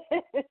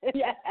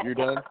 Yeah. You're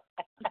done?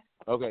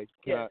 Okay.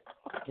 Can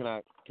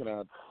I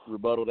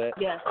rebuttal that?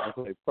 Yes.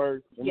 Okay.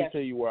 First, let me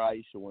tell you where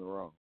Aisha went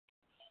wrong.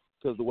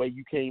 Because the way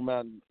she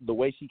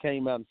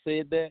came out and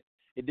said that,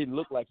 it didn't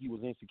look like he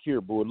was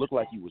insecure, but it looked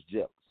like he was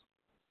jealous.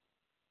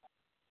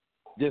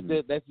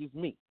 That's just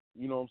me.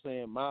 You know what I'm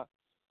saying?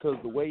 Because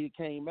the way it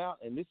came out,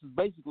 and this is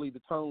basically the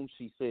tone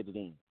she said it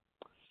in.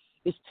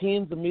 It's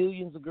tens of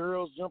millions of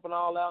girls jumping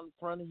all out in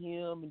front of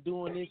him and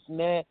doing this and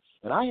that,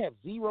 and I have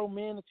zero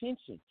man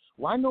attention.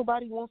 Why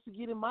nobody wants to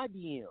get in my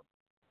DM?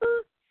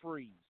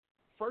 Freeze.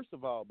 First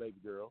of all, baby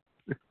girl,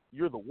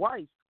 you're the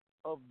wife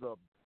of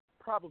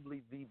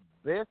probably the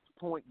best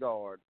point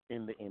guard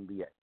in the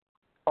NBA,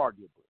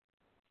 arguably.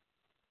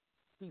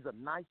 He's a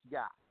nice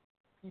guy.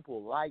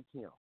 People like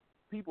him.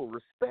 People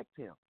respect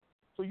him.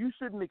 So you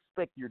shouldn't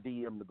expect your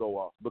DM to go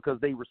off because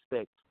they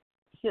respect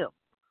him.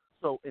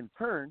 So in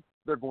turn,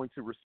 they're going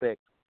to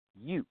respect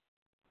you.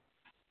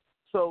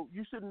 So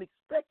you shouldn't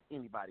expect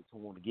anybody to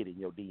want to get in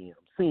your DM,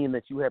 seeing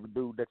that you have a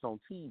dude that's on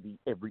TV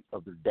every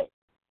other day.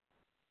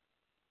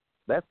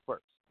 That's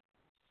first.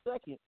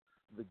 Second,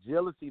 the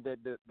jealousy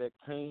that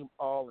came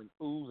all and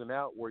oozing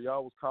out where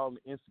y'all was calling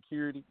it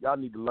insecurity, y'all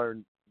need to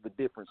learn the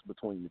difference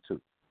between the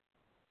two.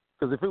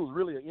 Because if it was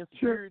really an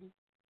insecurity,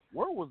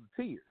 where was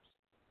the tears?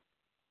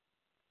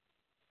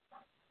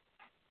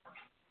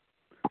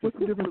 What's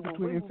the difference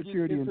between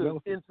insecurity and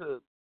jealousy?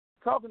 Into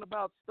talking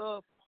about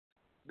stuff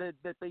that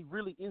they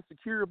really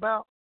insecure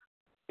about,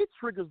 it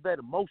triggers that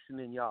emotion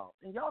in y'all.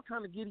 And y'all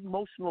kind of get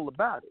emotional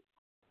about it.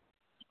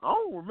 I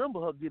don't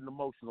remember her getting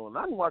emotional, and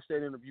I didn't watch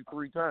that interview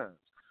 3 times.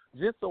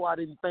 Just so I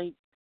didn't think,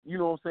 you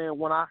know what I'm saying,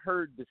 when I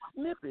heard the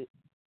snippet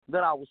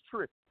that I was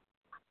tripping.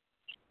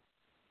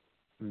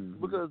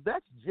 Mm-hmm. Because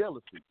that's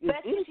jealousy.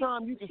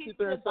 Anytime you can sit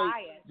there and say,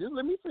 just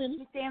let me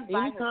finish.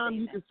 Anytime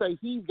you can say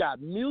he's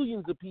got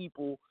millions of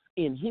people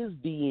in his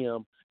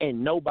DM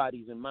and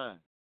nobody's in mine.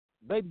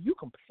 Baby, you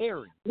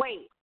comparing.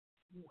 Wait,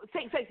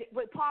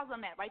 pause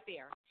on that right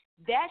there.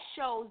 That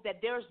shows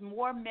that there's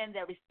more men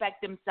that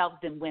respect themselves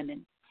than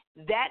women.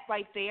 That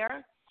right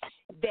there,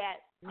 that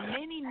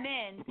many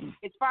men,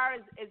 as far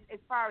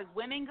as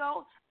women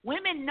go,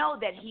 women know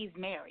that he's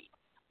married.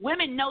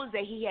 Women knows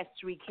that he has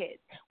 3 kids.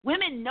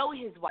 Women know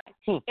his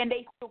wife, and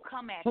they still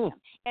come at him.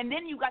 And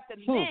then you got the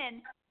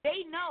men,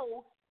 they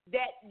know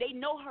that they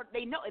know her,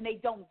 they know, and they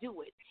don't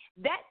do it.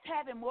 That's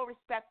having more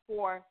respect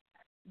for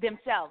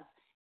themselves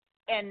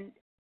and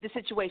the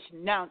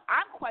situation. Now,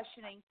 I'm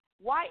questioning,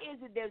 why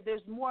is it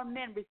there's more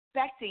men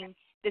respecting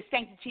the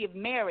sanctity of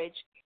marriage,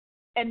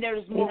 and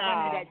there's more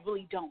women that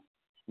really don't?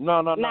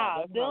 No.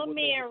 Them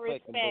men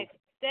respect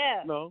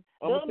Steph. No,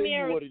 them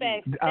men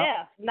respect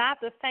Steph, not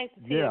the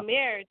sanctity of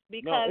marriage,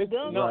 because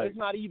it's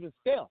not even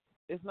Steph.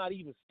 It's not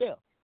even Steph.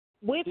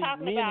 We're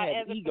talking about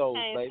as it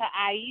pertains to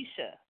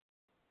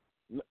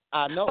Aisha.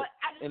 I know,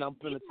 and I'm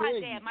going to tell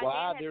you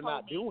why they're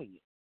not doing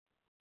it.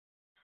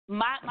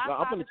 I'm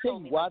going to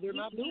tell you why they're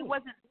not doing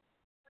it.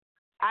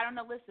 I don't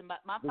know. Listen, but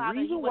my father,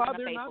 the reason why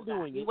they're not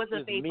doing it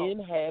is men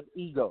have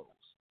egos.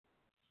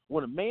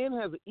 When a man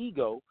has an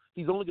ego,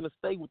 he's only going to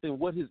stay within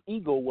what his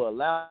ego will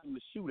allow him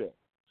to shoot at.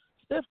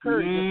 Steph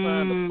Curry just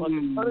signed a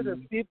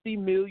fucking $150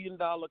 million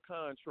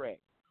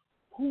contract.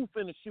 Who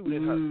finna shoot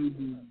at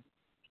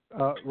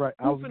her? Right.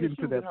 I was getting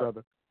to that,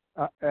 brother.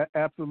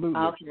 Absolutely.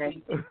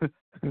 Okay.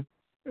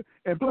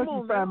 And plus,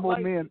 you find more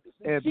men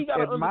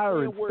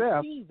admiring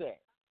Steph.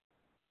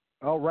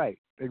 All right.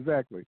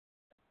 Exactly.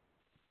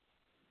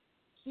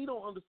 She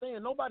don't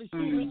understand. Nobody's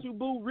shooting at you,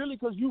 boo, really,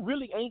 because you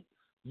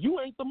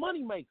ain't the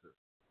money maker.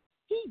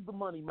 He's the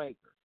money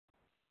maker.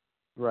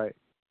 Right.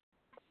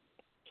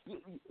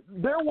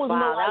 There was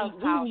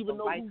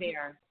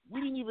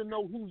we didn't even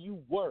know who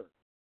you were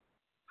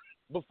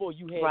before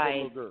you had that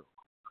little girl.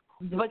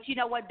 But you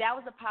know what? That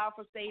was a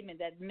powerful statement,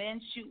 that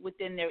men shoot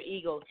within their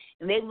ego,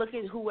 and they look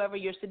at whoever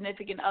your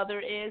significant other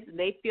is, and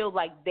they feel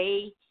like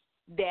they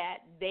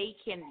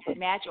can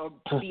match or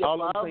be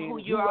above who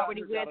you're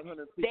already with.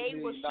 They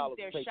will shoot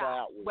their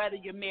shot, whether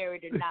you're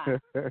married or not.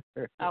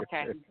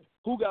 Okay.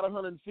 Who got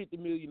 $150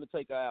 million to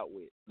take her out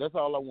with? That's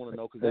all I want to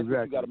know, because that's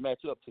what you got to match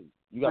up to.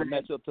 You got to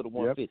match up to the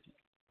 150. Yep.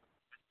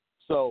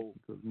 So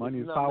money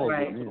is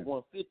power. To the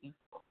 150.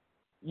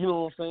 You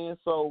know what I'm saying?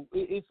 So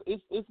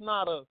it's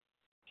not a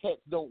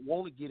cats don't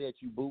want to get at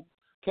you, boo.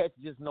 Cats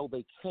just know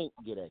they can't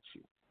get at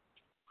you.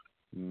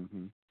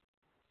 Mm-hmm.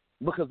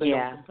 Because they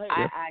don't compare.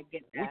 I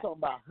get that. We're talking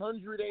about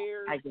 100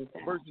 heirs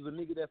versus a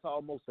nigga that's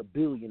almost a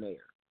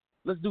billionaire.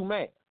 Let's do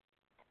math.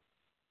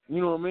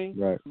 You know what I mean?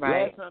 Right.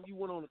 Last time you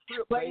went on a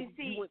trip,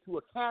 you went to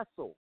a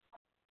castle.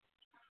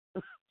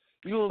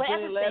 You know what I'm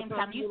saying? Last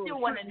time you still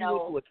want to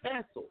know. You went to a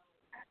castle.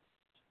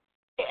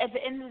 at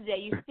the end of the day,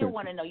 you still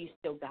want to know you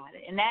still got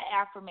it. And that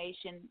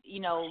affirmation,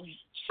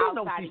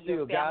 outside of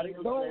your family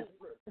nucleus.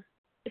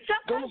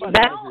 Sometimes you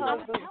don't.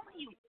 I'm telling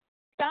you.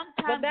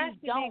 Sometimes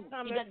you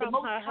don't. The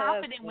most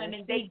confident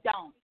women, they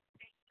don't.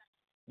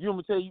 You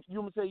want me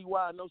to tell you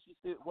why I know she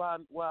still why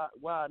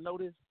I know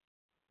this?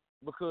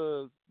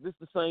 Because this is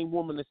the same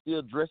woman that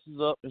still dresses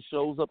up and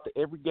shows up to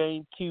every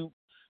game cute.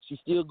 She's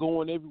still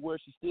going everywhere.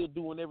 She's still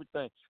doing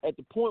everything. At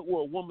the point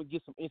where a woman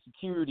gets some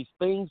insecurities,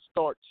 things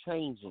start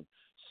changing.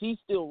 She's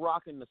still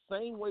rocking the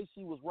same way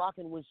she was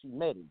rocking when she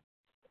met him.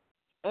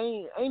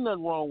 Ain't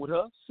nothing wrong with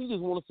her. She just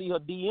want to see her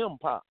DM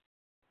pop.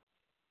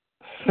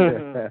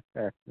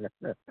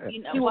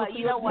 You know what?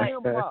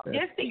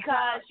 Just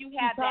because you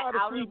have that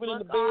outer look in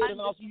the bed on,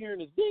 and all she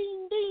hearing is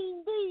ding,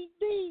 ding, ding,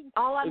 ding.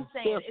 All I'm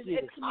saying is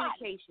it's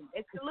communication.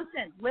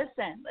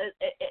 Listen.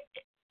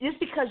 Just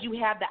because you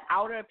have the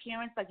outer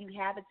appearance, like you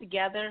have it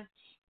together,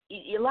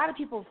 a lot of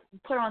people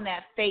put on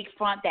that fake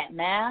front, that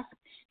mask,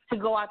 to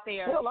go out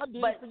there.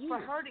 But for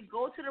her to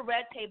go to the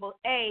red table,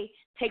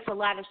 takes a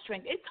lot of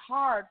strength. It's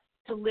hard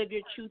to live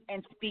your truth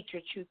and speak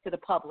your truth to the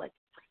public.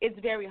 It's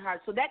very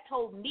hard. So that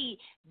told me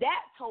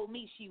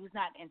she was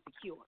not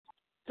insecure.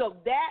 So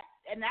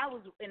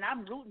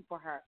I'm rooting for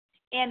her.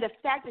 And the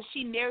fact that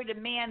she married a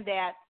man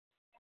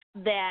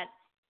that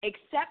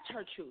accepts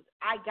her truth.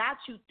 I got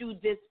you through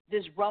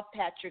this rough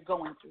patch you're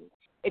going through.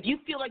 If you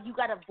feel like you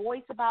got a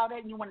voice about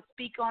it and you want to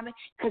speak on it,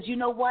 because you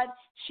know what?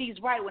 She's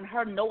right. When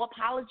her no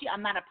apology,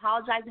 I'm not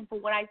apologizing for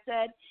what I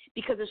said,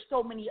 because there's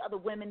so many other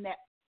women that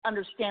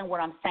understand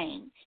what I'm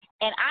saying.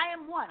 And I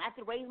am one. I have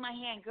to raise my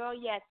hand. Girl,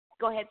 yes,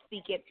 go ahead,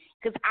 speak it,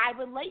 because I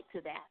relate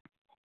to that.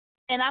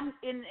 And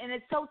and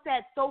it's so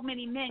sad so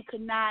many men could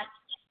not,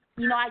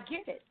 I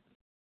get it.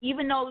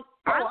 Even though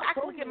I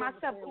could look at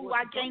myself,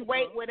 I gained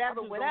weight,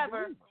 whatever,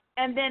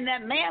 and then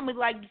that man was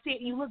like,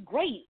 you look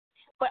great,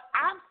 but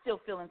I'm still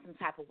feeling some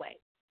type of way.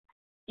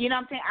 You know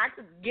what I'm saying? I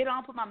could get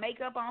on, put my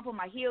makeup on, put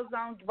my heels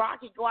on,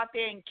 rock it, go out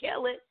there and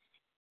kill it,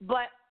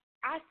 but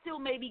I still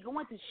may be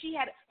going through. She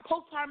had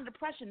postpartum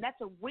depression. That's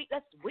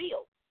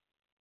real.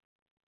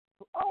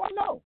 Oh, I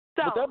know.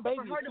 So but that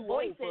baby for her is to too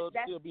voice old it,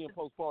 for still being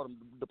postpartum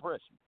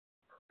depression.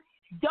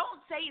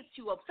 Don't say it's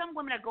too old. Some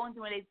women are going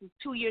through it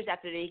 2 years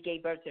after they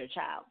gave birth to their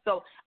child.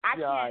 So I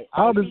can't.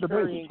 How old is the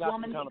baby?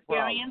 Woman's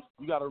experience.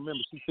 You got to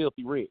remember, she's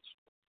filthy rich.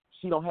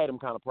 She don't have them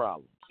kind of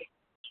problems.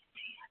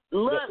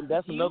 Look,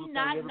 that's another thing.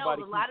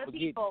 Everybody a lot of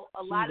people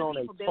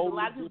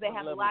that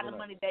have a lot of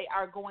money, they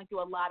are going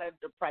through a lot of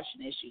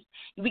depression issues.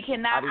 We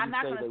cannot. I'm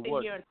not going to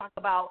sit here and talk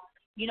about,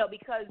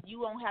 because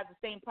you don't have the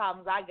same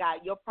problems I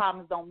got. Your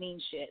problems don't mean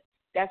shit.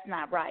 That's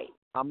not right.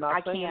 I'm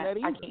not saying that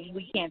either.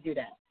 We can't do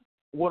that.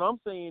 What I'm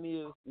saying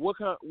is, what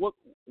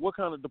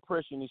kind of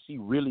depression is she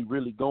really,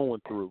 really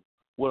going through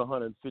with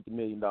 $150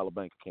 million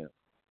bank account?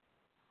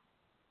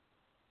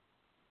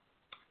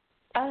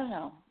 I don't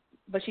know,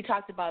 but she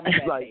talked about it.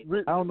 I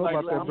don't know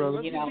about that,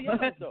 brother.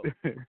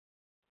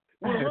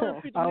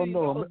 I don't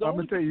know. I'm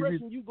gonna tell you. The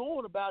depression you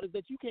going about is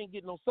that you can't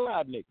get no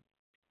side nigga.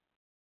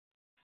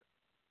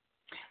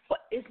 But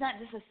it's not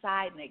just a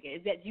side nigga.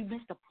 It's that you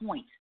missed the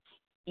point.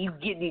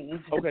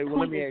 Okay, well,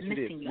 let me ask you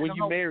this: when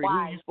you married, who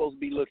are you supposed to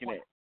be looking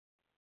at?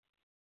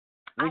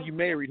 When you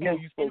married, who are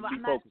you supposed to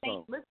be focused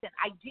on? Listen,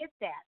 I get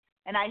that,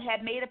 and I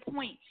had made a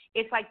point.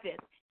 It's like this.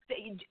 Do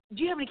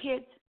you have any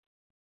kids?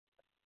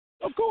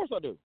 Of course I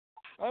do.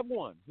 I have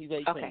one. He's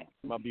 18. Okay.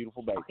 My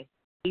beautiful baby. Okay.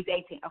 He's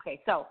 18. Okay,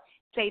 so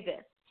say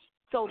this.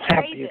 So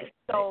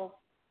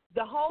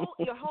your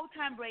whole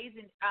time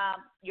raising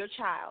your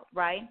child,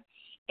 right?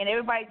 And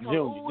everybody told,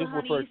 "Oh,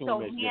 honey, you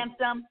so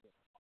handsome."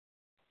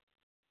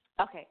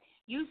 Okay,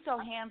 you so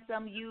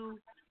handsome. You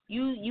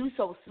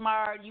so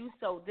smart. You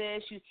so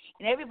this.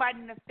 And everybody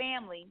in the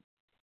family,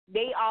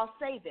 they all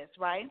say this,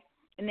 right?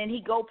 And then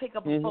he go pick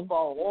up a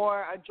football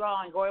or a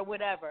drawing or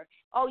whatever.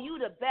 Oh, you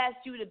the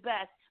best. You the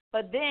best.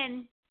 But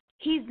then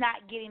he's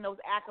not getting those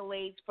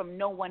accolades from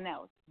no one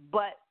else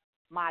but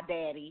my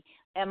daddy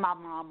and my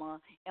mama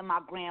and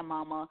my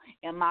grandmama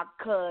and my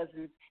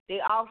cousins. They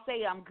all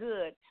say I'm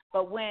good,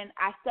 but when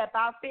I step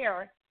out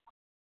there,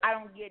 I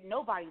don't get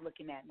nobody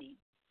looking at me.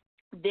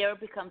 There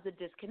becomes a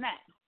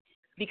disconnect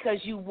because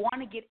you want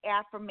to get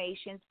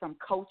affirmations from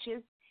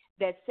coaches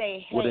that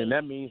say, hey, then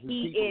that means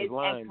he is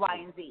X, Y,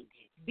 and Z.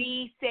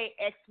 B say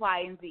X, Y,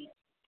 and Z.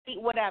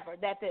 Whatever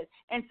that is.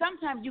 And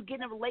sometimes you get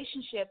in a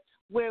relationship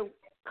where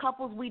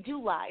couples, we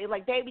do lie. It's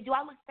like, baby, do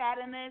I look fat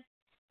in this?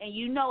 And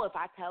if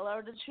I tell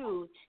her the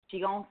truth,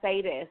 she going to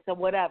say this or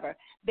whatever.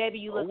 Baby,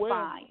 you look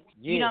fine.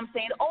 Yeah. You know what I'm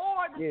saying?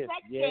 Or the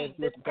sex change.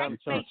 The sex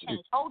may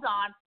change. Hold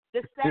on.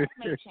 The sex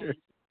may change.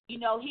 He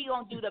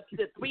going to do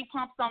the 3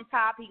 pumps on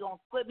top. He going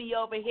to flip me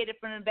over, hit it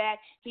from the back.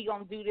 He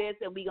going to do this,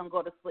 and we going to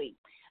go to sleep.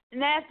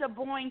 And that's a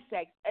boring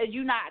sex. Are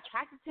you not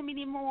attracted to me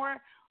anymore?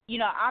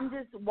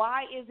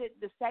 Why is it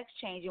the sex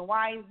change and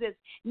why is this?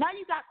 Now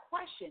you got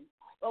questions.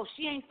 Oh,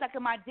 she ain't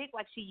sucking my dick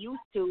like she used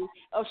to.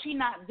 Oh, she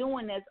not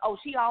doing this. Oh,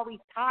 she always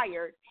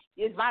tired.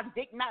 Is my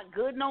dick not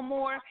good no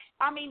more?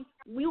 I mean,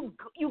 you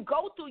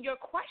go through your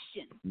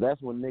questions.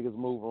 That's when niggas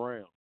move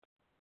around.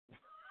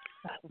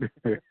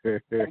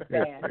 That's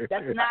bad.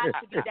 That's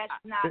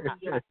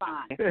not your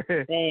response.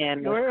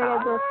 Man, Go ahead,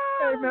 Uncle.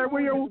 Hey man,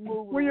 where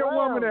your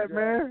woman at,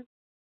 man?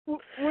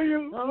 Where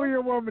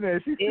your woman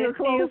at? She still if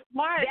close? she was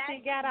smart,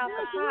 she got out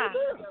the car.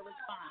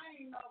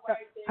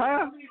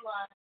 Huh?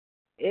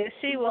 If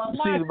she was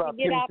She's smart, about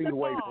she get 10 out feet the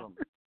away car. from me.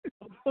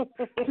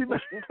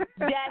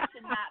 That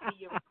should not be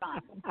your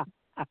response.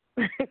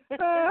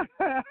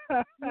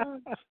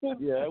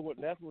 Yeah,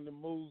 that's when the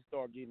moves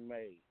start getting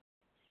made.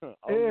 Oh,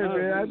 Yeah,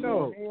 man, I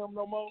know. Ham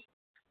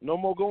no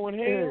more going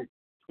ham.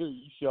 You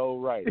sure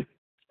right.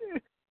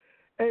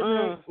 Hey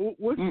man,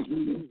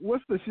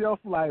 what's the shelf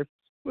life?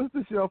 What's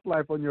the shelf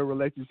life on your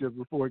relationship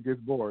before it gets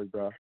boring,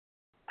 bro?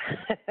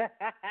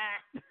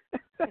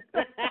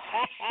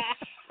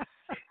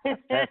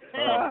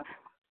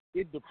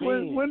 It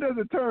depends. When does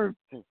it turn?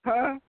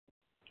 Huh?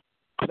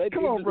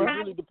 Come on, bro. It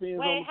really depends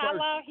on the how person.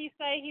 long he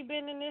say he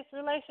been in this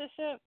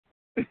relationship?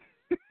 2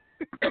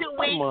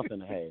 weeks. A month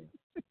and a half.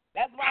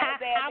 That's why I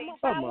said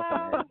How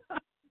long?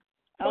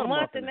 A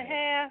month and a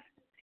half.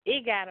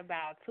 It got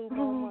about 2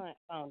 more months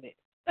on it.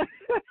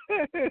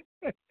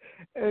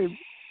 Hey,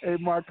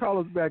 Mark, call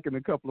us back in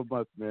a couple of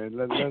months, man.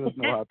 Let us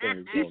know how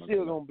things She's going.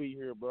 still gonna be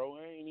here, bro.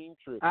 I ain't even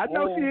tripping. I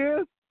know she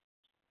is.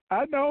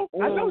 I know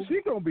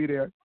she's gonna be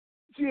there.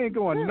 She ain't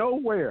going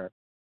nowhere.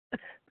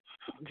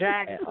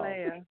 Jack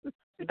Slayer,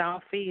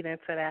 don't feed into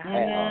that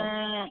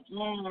house.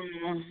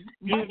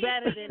 You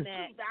better than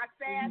that. You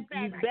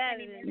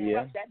better than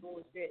that. That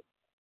bullshit.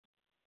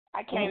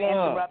 I can't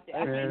interrupt it.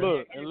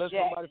 Look, unless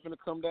somebody finna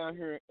come down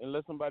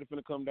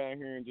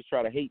here and just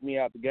try to hate me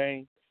out the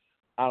game,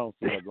 I don't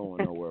see her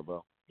going nowhere,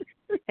 bro.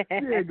 She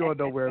ain't going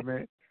nowhere,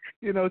 man.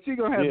 You know, she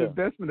gonna have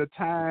investment of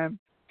time.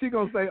 She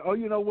gonna say, "Oh,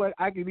 you know what?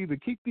 I can either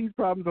keep these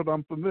problems that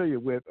I'm familiar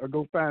with, or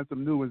go find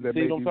some new ones that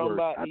may be worse."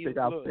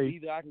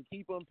 Either I can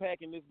keep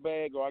unpacking this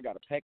bag, or I gotta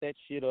pack that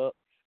shit up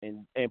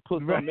and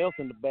put something else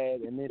in the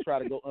bag, and then try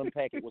to go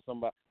unpack it with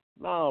somebody.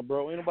 Nah,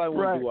 bro, ain't nobody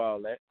want to do all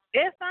that.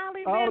 It's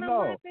only been a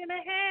month and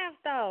a half,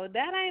 though.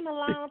 That ain't a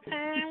long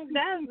time.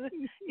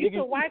 You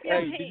can wipe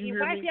your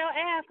your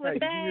ass with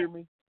that. Did you hear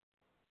me?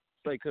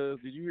 Say, cuz,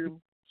 did you hear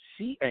me?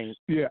 She ain't.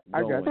 Yeah,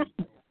 I got you.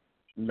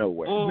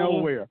 Nowhere.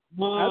 Nowhere.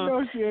 I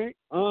know she ain't.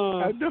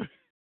 I know.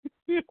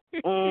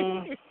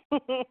 A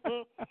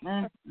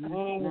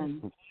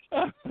month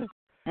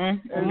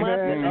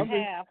and a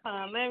half,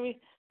 huh? Let me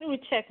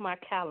check my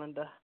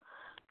calendar.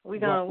 We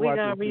gonna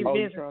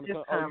revisit this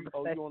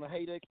conversation. You on a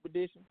hate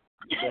expedition?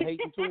 The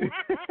hating tour?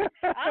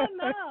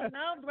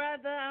 No,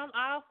 brother. I'm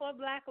all for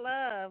black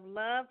love.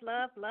 Love.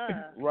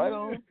 Right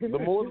on. The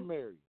more the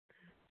merrier.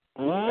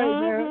 Hey,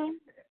 man.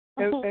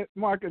 And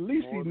Mark, at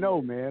least you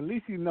know, man. At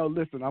least you know,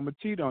 listen, I'm going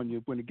to cheat on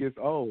you when it gets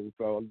old.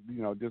 So,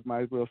 you know, just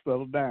might as well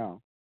settle down.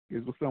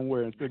 Get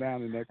somewhere and sit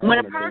down in that corner.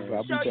 When a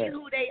person show you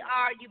who they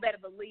are, you better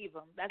believe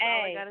them. That's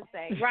all I got to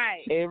say.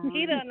 Right.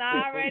 He done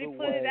already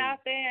put it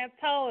out there and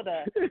told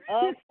her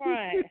up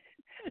front.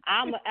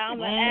 I'm going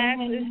to ask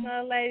this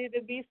young lady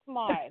to be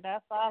smart.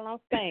 That's all I'm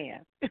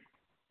saying.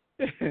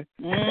 Get in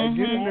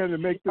there to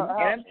make them.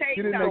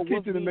 Get in that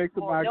kitchen to make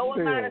them oxtail.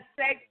 No amount of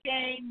sex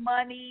game,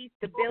 money,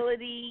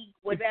 stability,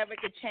 whatever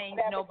could change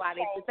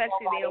nobody,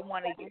 especially they don't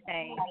want to get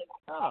changed.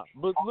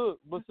 But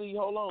see,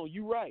 hold on,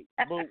 you right.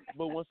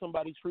 But when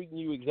somebody treating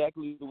you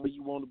exactly the way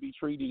you want to be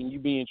treated, and you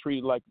being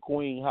treated like a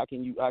queen, how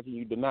can you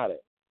deny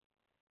that?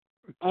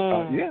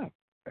 Yeah.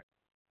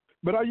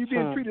 But are you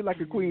being treated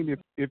like a queen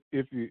if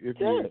you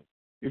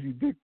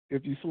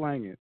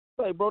slang it?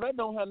 Hey, bro, that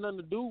don't have nothing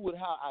to do with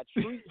how I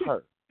treat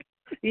her.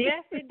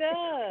 Yes, it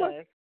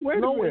does.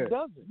 No, it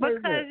doesn't.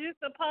 Because you're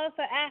supposed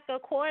to act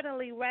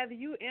accordingly, whether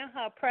you in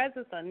her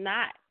presence or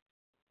not.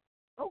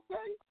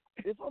 Okay.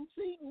 If I'm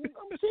cheating,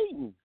 I'm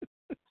cheating.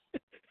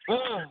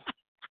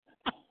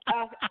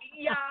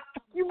 Yeah.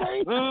 You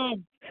mean? Are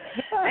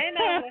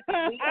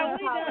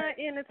we done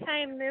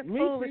entertaining this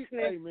foolishness?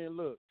 Hey, man,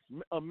 look.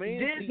 A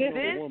man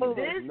cheating on a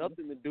woman has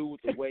nothing to do with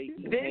the way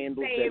he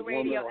handles that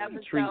woman, or he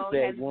treats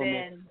that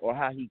woman, or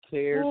how he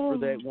cares for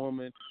that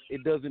woman.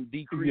 It doesn't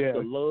decrease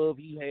the love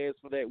he has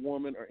for that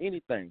woman or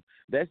anything.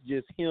 That's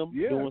just him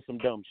doing some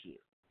dumb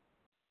shit.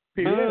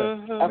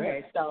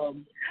 Okay, so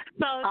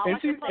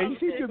and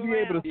she should be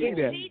able to see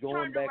that. If she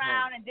turned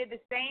around and did the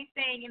same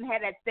thing and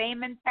had that same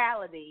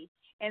mentality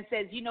and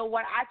says, you know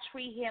what, I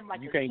treat him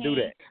like a king. Do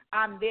that.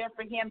 I'm there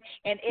for him,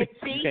 and you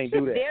can't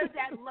do that. There's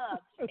that love.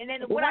 And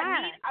then what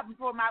I need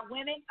for my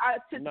women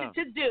to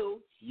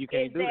do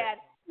is that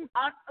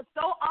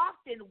so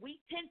often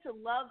we tend to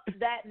love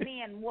that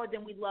man more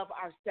than we love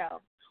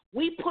ourselves.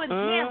 We put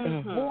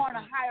him more on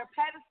a higher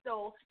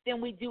pedestal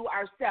than we do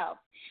ourselves,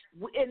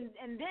 and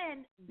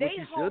then they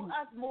hold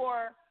us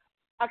more.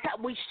 They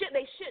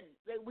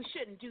shouldn't. We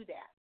shouldn't do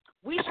that.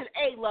 We should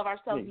love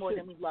ourselves more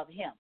than we love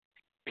him.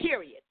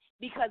 Period.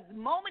 Because the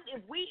moment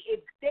if we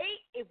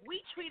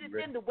treated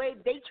them the way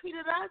they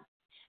treated us,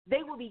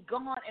 they will be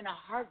gone in a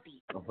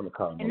heartbeat.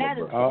 And that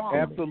is wrong.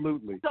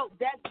 Absolutely. So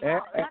that's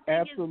wrong.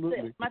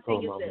 Absolutely. My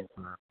thing is this.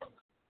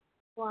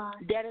 Why?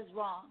 That is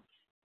wrong.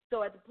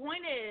 So at the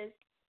point is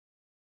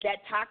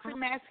that toxic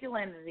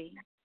masculinity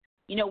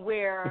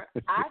where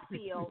I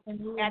feel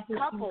as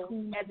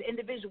couples, as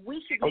individuals,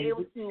 we should be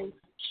able to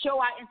show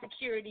our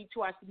insecurity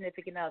to our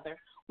significant other.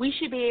 We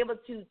should be able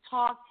to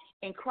talk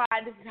and cry,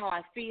 this is how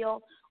I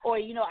feel, or,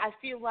 I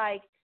feel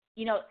like,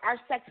 our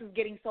sex is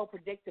getting so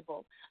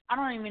predictable. I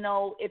don't even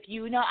know if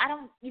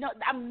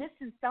I'm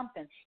missing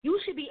something. You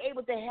should be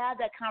able to have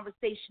that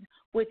conversation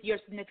with your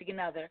significant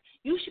other.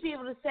 You should be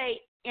able to say,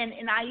 in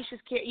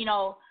Aisha's care,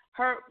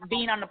 her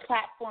being on the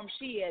platform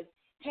she is,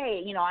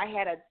 hey, I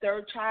had a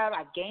third child,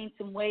 I gained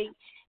some weight,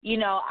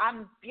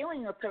 I'm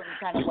feeling a certain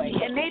kind of way.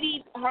 And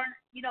maybe her,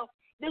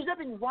 there's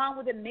nothing wrong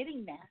with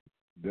admitting that.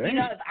 Damn.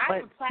 If I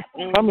have a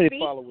platform, how many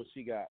followers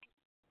she got?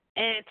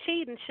 And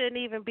cheating shouldn't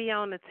even be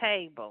on the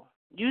table.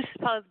 You're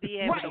supposed to be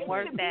able to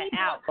work that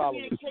out.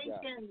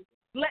 Communication.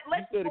 You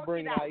started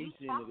bringing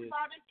Aisha into this.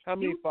 How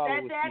many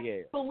followers she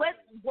had? So let's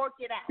work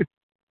it out.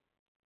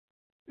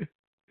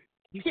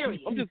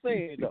 Period. I'm just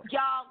saying, though.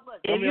 Y'all,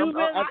 look. If you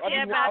really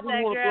care about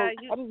that girl, I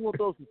just want to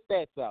throw some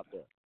stats out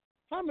there.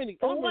 How many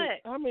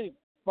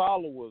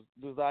followers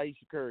does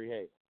Aisha Curry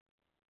have?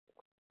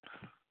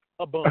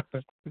 A bunch.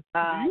 Do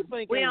you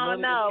think we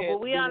don't know,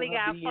 but we cats only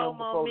got DM 4 more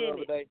before the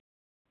minutes. other day?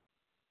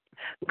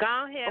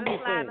 Go ahead and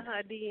slide in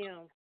her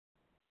DM.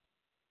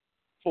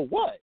 For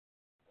what?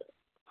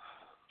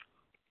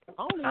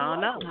 I don't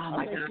know. Oh,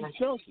 my God. She's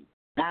chunky.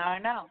 I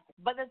don't know.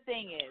 But the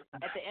thing is,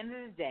 at the end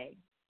of the day,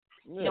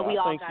 we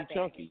all think got she's baggage.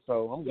 chunky,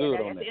 so I'm good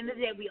on At that. the end of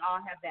the day, we all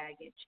have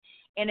baggage.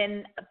 And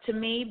then, to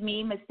me,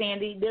 Miss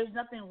Sandy, there's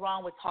nothing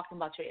wrong with talking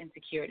about your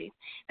insecurities.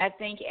 And I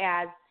think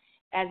as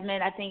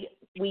men, I think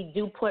we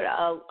do put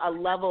a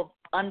level of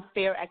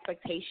unfair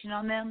expectation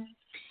on them.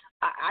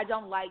 I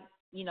don't like,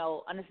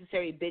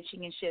 unnecessary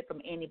bitching and shit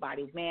from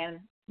anybody,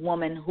 man,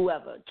 woman,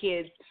 whoever,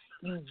 kids.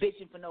 You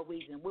bitching for no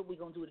reason. What are we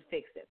going to do to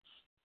fix it?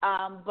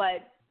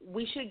 But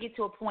we should get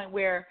to a point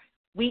where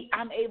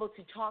I'm able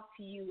to talk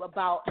to you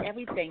about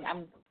everything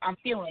I'm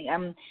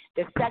feeling.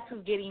 The sex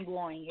is getting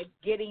boring. It's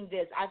getting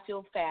this. I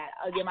feel fat.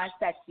 Am I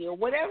sexy? Or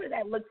whatever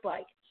that looks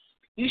like.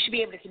 You should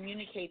be able to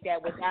communicate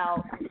that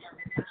without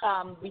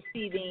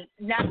receiving,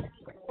 not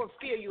for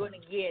fear you're going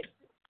to get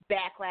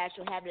backlash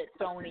or have it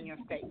thrown in your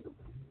face.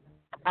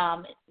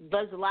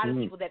 There's a lot of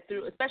people that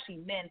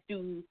especially men,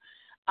 threw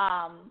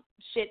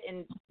shit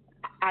in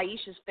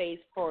Aisha's face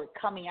for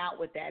coming out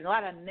with that. And a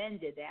lot of men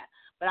did that.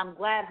 But I'm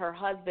glad her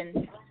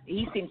husband,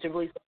 he seems to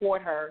really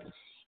support her.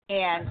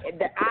 And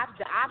the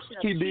option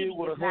of he did cheating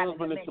what a is not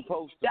husband is in the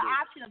supposed to The do.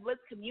 option of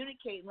let's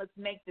communicate and let's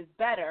make this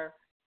better,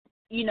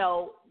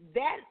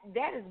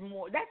 that is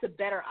more, that's a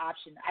better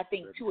option, I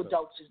think, two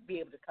adults should be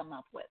able to come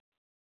up with.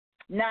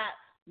 Not,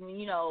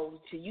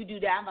 till you do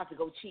that, I'm about to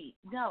go cheat.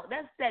 No,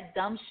 that's that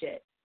dumb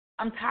shit.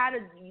 I'm tired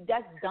of,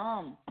 that's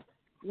dumb.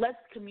 Let's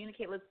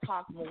communicate, let's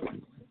talk more.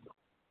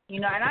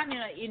 And I mean,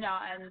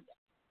 and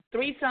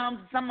threesomes,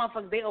 some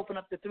motherfuckers, they open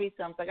up the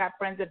threesomes. I got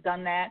friends that have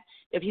done that.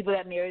 There are people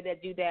that marry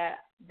that do that.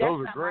 That's Those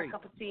are not great. my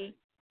cup of tea.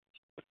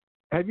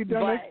 Have you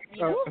done But,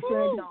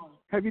 Sandy? no.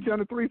 Have you done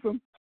a threesome?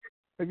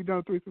 Have you done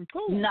a threesome?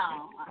 No,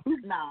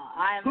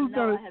 I have not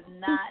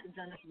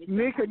done a threesome.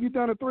 Nick, have you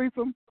done a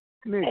threesome?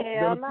 Nick,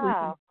 Hell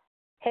no.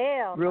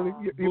 Hell really?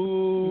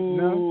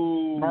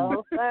 no.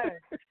 No, sir.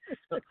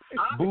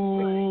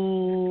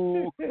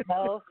 Boo.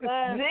 No,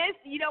 sir. This,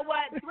 you know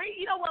what?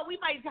 We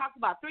might talk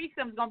about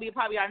threesomes. Going to be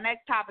probably our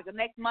next topic, or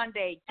next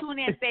Monday. Tune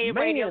in, Say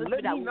Radio. Man,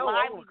 let me know.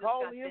 I will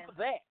call in for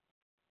that.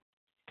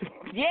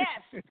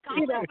 Yes,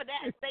 call in for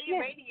that. Say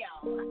Radio.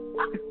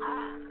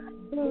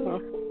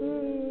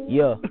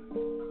 Yeah.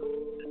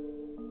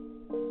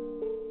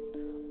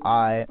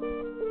 Alright.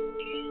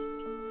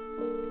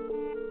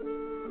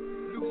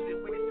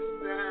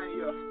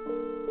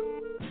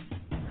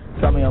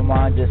 Tell me your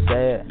mind, just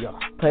say it. Yeah.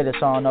 Play the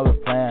song over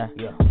playing.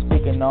 Yeah.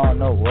 Speaking on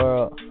the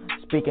world,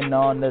 speaking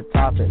on the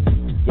topic.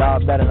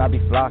 Y'all better not be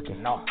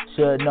flocking. No.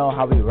 Should know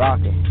how we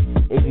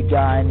rockin'. If you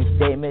got any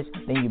statements,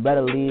 then you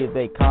better leave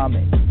a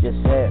comment. Just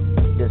say it.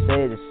 Just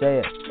say it. Just say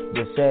it.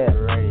 Just say it.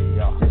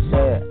 Radio. Just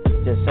say it.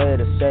 Just say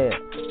it. Just say it.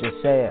 Just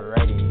say it.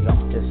 Radio.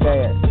 Just say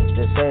it.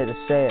 Just say it.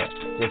 Just say it.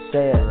 Just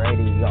say it.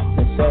 Radio.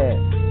 Just say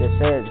it. Just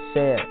say it. Just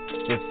say it.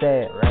 Just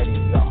say it.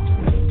 Radio.